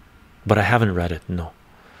 But I haven't read it. No.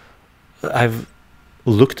 I've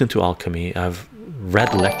looked into alchemy. I've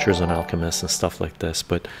read lectures on alchemists and stuff like this,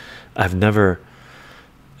 but I've never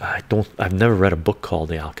read a book called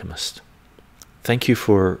The Alchemist. Thank you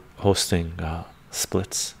for hosting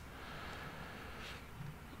Splits.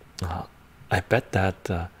 I bet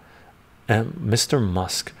that Mr.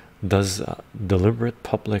 Musk does deliberate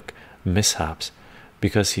public mishaps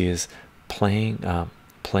because he is playing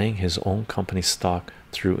his own company stock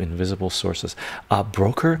through invisible sources.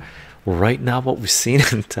 Broker, right now what we've seen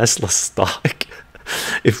in Tesla stock,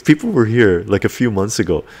 if people were here like a few months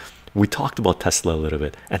ago, we talked about Tesla a little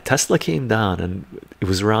bit, and Tesla came down and it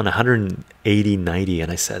was around 180-90, and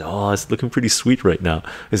I said, oh, it's looking pretty sweet right now.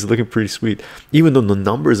 It's looking pretty sweet, even though the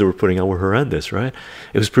numbers that we're putting out were horrendous, right?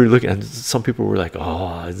 It was pretty looking, and some people were like,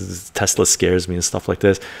 oh, Tesla scares me and stuff like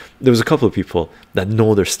this. There was a couple of people that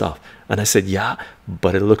know their stuff, and I said, yeah,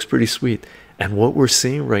 but it looks pretty sweet. And what we're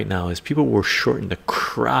seeing right now is people were shorting the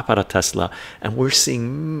crap out of Tesla, and we're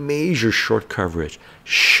seeing major short coverage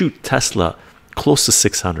shoot Tesla close to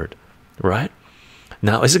 600, right?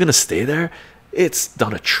 Now, is it going to stay there? It's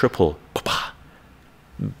done a triple.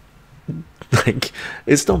 Like,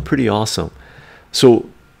 it's done pretty awesome. So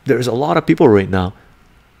there's a lot of people right now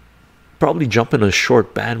probably jumping on a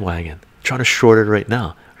short bandwagon, trying to short it right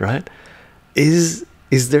now, right? Is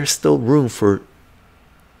there still room for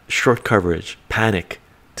short coverage, panic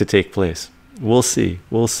to take place? We'll see.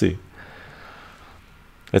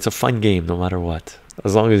 It's a fun game no matter what.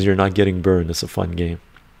 As long as you're not getting burned, it's a fun game.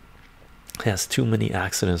 He has too many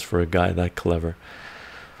accidents for a guy that clever.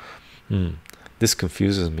 This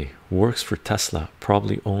confuses me. Works for Tesla,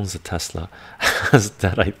 probably owns a Tesla. Has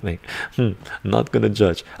that, I think. Not gonna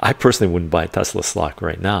judge. I personally wouldn't buy Tesla stock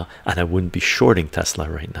right now, and I wouldn't be shorting Tesla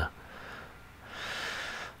right now.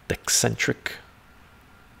 The eccentric.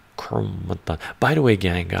 By the way,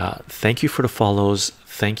 gang, thank you for the follows,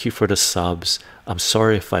 thank you for the subs. I'm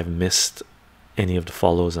sorry if I've missed any of the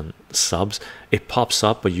follows and subs. It pops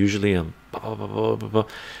up, but usually I'm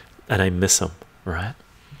and I miss them, right?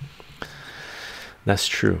 That's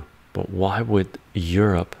true. But why would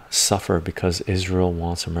Europe suffer because Israel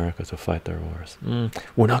wants America to fight their wars?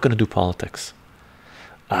 We're not going to do politics.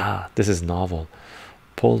 Ah, this is novel.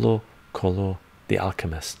 Polo Colo the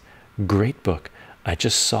Alchemist. Great book. I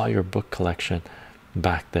just saw your book collection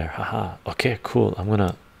back there. Haha. Okay, cool. I'm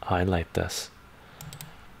gonna highlight this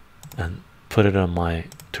and put it on my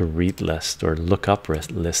to read list or look up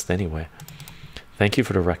list anyway. Thank you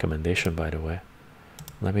for the recommendation, by the way.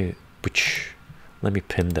 Let me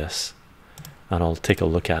pin this and I'll take a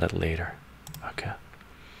look at it later. Okay.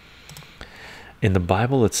 In the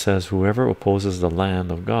Bible it says whoever opposes the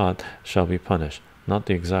land of God shall be punished. Not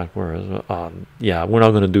the exact words. Yeah, we're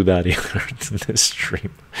not going to do that either in this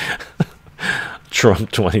stream.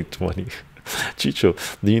 Trump 2020. Chycho,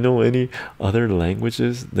 do you know any other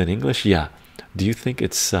languages than English? Yeah. Do you think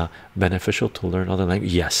it's beneficial to learn other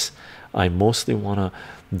languages? Yes. I mostly want to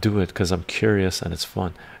do it because I'm curious and it's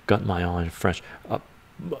fun. Got my eye on French.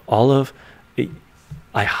 Olive,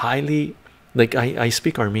 I highly like. I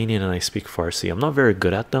speak Armenian and I speak Farsi. I'm not very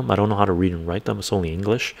good at them. I don't know how to read and write them. It's only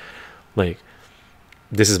English. Like,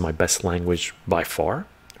 this is my best language by far,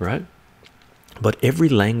 right? But every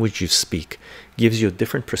language you speak gives you a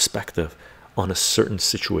different perspective on a certain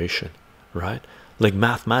situation, right? Like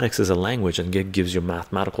mathematics is a language and it gives you a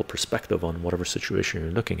mathematical perspective on whatever situation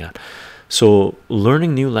you're looking at. So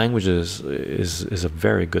learning new languages is a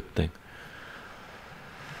very good thing.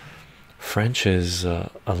 French is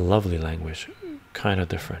a lovely language, kind of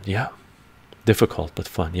different. Yeah, difficult but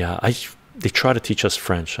fun. Yeah, they try to teach us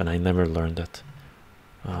French and I never learned it.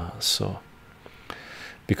 So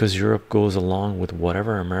because Europe goes along with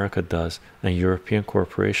whatever America does and European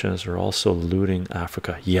corporations are also looting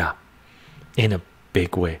Africa. Yeah, in a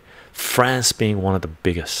big way. France being one of the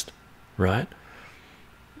biggest, right?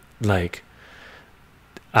 Like,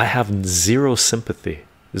 I have zero sympathy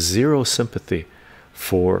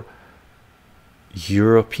for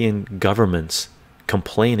European governments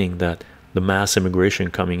complaining that the mass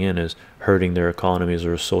immigration coming in is hurting their economies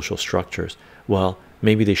or social structures. Well,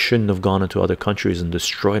 maybe they shouldn't have gone into other countries and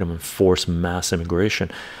destroyed them and forced mass immigration.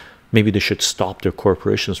 Maybe they should stop their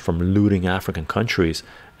corporations from looting African countries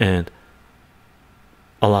and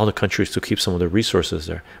allow the countries to keep some of their resources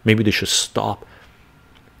there. Maybe they should stop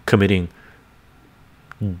committing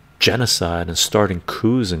genocide and starting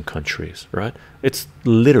coups in countries, right? It's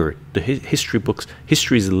littered. The history books,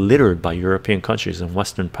 history is littered by European countries and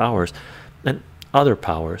Western powers and other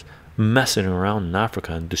powers messing around in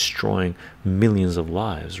Africa and destroying millions of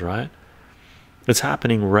lives, right? It's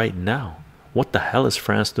happening right now. What the hell is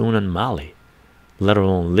France doing in Mali, let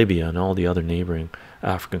alone Libya and all the other neighboring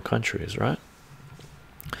African countries, right?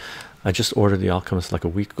 I just ordered the Alchemist like a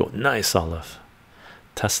week ago. Nice, Olive.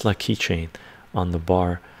 Tesla keychain on the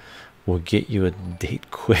bar will get you a date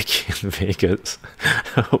quick in Vegas.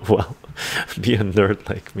 Well, be a nerd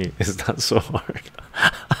like me. Is that so hard?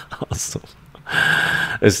 Awesome.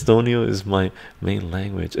 Estonian is my main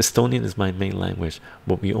language. Estonian is my main language,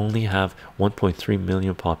 but we only have 1.3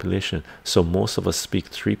 million population, so most of us speak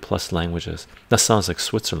 3+ languages. That sounds like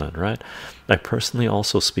Switzerland, right? I personally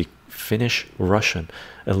also speak Finnish, Russian,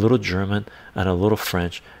 a little German, and a little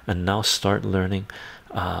French, and now start learning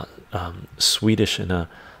Swedish in a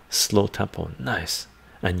slow tempo. Nice.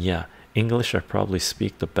 And yeah, English I probably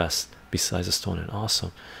speak the best besides Estonian.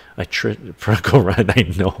 Awesome. I go right. I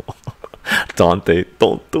know. Dante,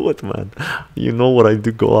 don't do it, man. You know what I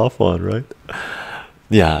do go off on, right?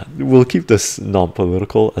 Yeah, we'll keep this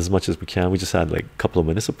non-political as much as we can. We just had like a couple of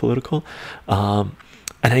minutes of political.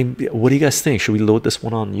 And what do you guys think? Should we load this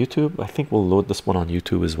one on YouTube? I think we'll load this one on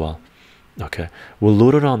YouTube as well. Okay, we'll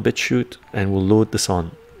load it on BitChute and we'll load this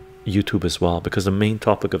on YouTube as well, because the main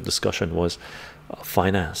topic of discussion was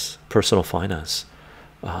finance, personal finance.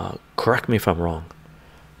 Correct me if I'm wrong,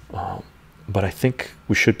 but I think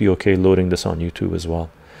we should be okay loading this on YouTube as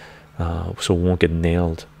well, so we won't get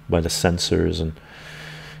nailed by the censors and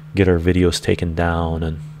get our videos taken down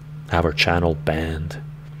and have our channel banned.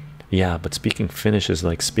 Yeah, but speaking Finnish is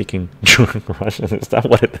like speaking Russian. Is that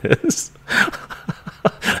what it is?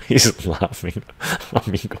 He's laughing.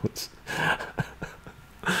 Amigos.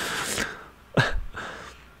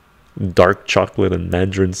 Dark chocolate and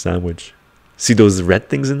mandarin sandwich. See those red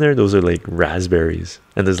things in there? Those are like raspberries,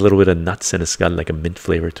 and there's a little bit of nuts and it's got like a mint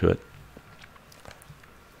flavor to it.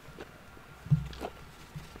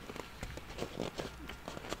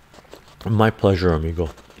 My pleasure, amigo.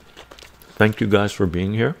 Thank you guys for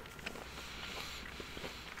being here.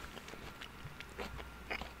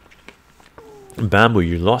 Bamboo,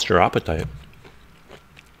 you lost your appetite.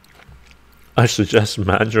 I suggest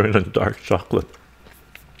mandarin and dark chocolate.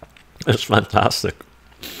 It's fantastic.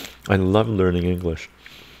 I love learning English.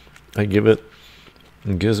 It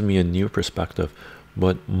gives me a new perspective,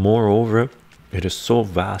 but moreover, it is so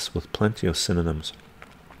vast with plenty of synonyms,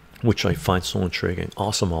 which I find so intriguing.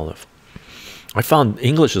 Awesome, Olive. I found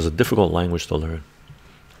English is a difficult language to learn.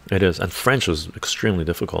 It is, and French was extremely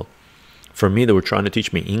difficult. For me, they were trying to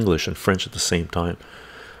teach me English and French at the same time.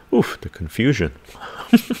 Oof, the confusion.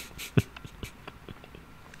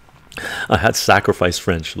 I had sacrificed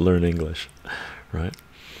French to learn English, right?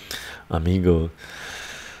 Amigo,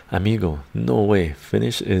 no way.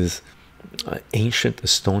 Finnish is ancient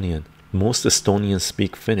Estonian. Most Estonians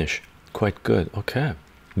speak Finnish quite good. Okay,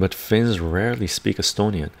 but Finns rarely speak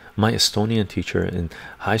Estonian. My Estonian teacher in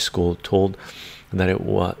high school told that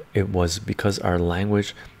it was because our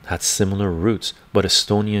language had similar roots, but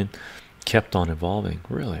Estonian kept on evolving.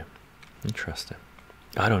 Really interesting.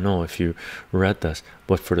 I don't know if you read this,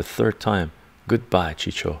 but for the third time, goodbye,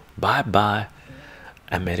 Chycho. Bye bye,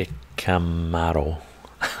 Americamaro.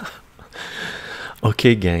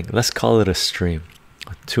 Okay, gang, let's call it a stream.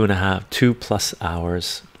 2+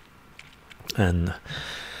 hours, and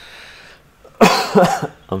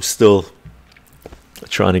I'm still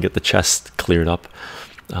trying to get the chest cleared up,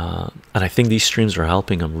 and I think these streams are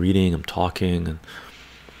helping. I'm reading, I'm talking,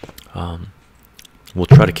 and we'll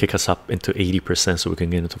try to kick us up into 80% so we can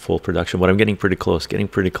get into full production. But I'm getting pretty close,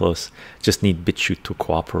 just need BitChute to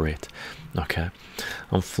cooperate. Okay,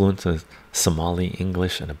 I'm fluent in Somali,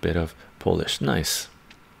 English, and a bit of Polish. Nice.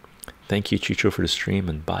 Thank you, Chycho, for the stream,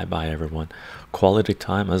 and bye bye, everyone. Quality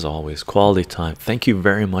time, as always. Quality time. Thank you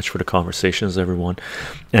very much for the conversations, everyone.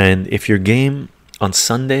 And if you're game on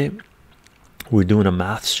Sunday, we're doing a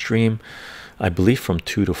math stream, I believe from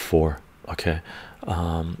 2 to 4. Okay,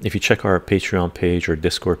 if you check our Patreon page or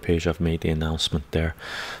Discord page, I've made the announcement there.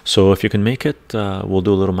 So if you can make it, we'll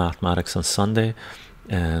do a little mathematics on Sunday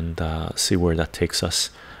and see where that takes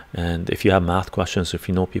us. And if you have math questions, if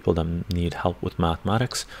you know people that need help with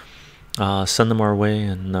mathematics, send them our way,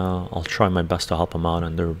 and I'll try my best to help them out.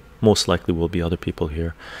 And there most likely will be other people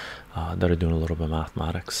here that are doing a little bit of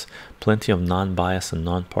mathematics. Plenty of non-biased and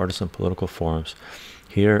non-partisan political forums.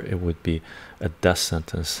 Here it would be a death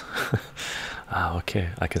sentence. Okay,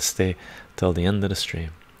 I could stay till the end of the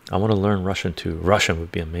stream. I want to learn Russian too. Russian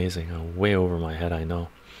would be amazing. Way over my head, I know.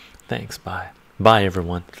 Thanks. Bye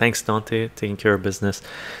everyone. Thanks, Dante, taking care of business.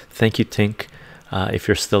 Thank you, Tink, if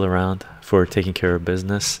you're still around, for taking care of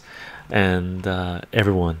business, and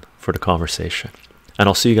everyone for the conversation. And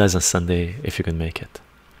I'll see you guys on Sunday if you can make it.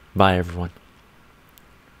 Bye everyone,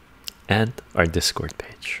 and our Discord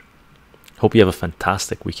page. Hope you have a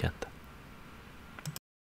fantastic weekend.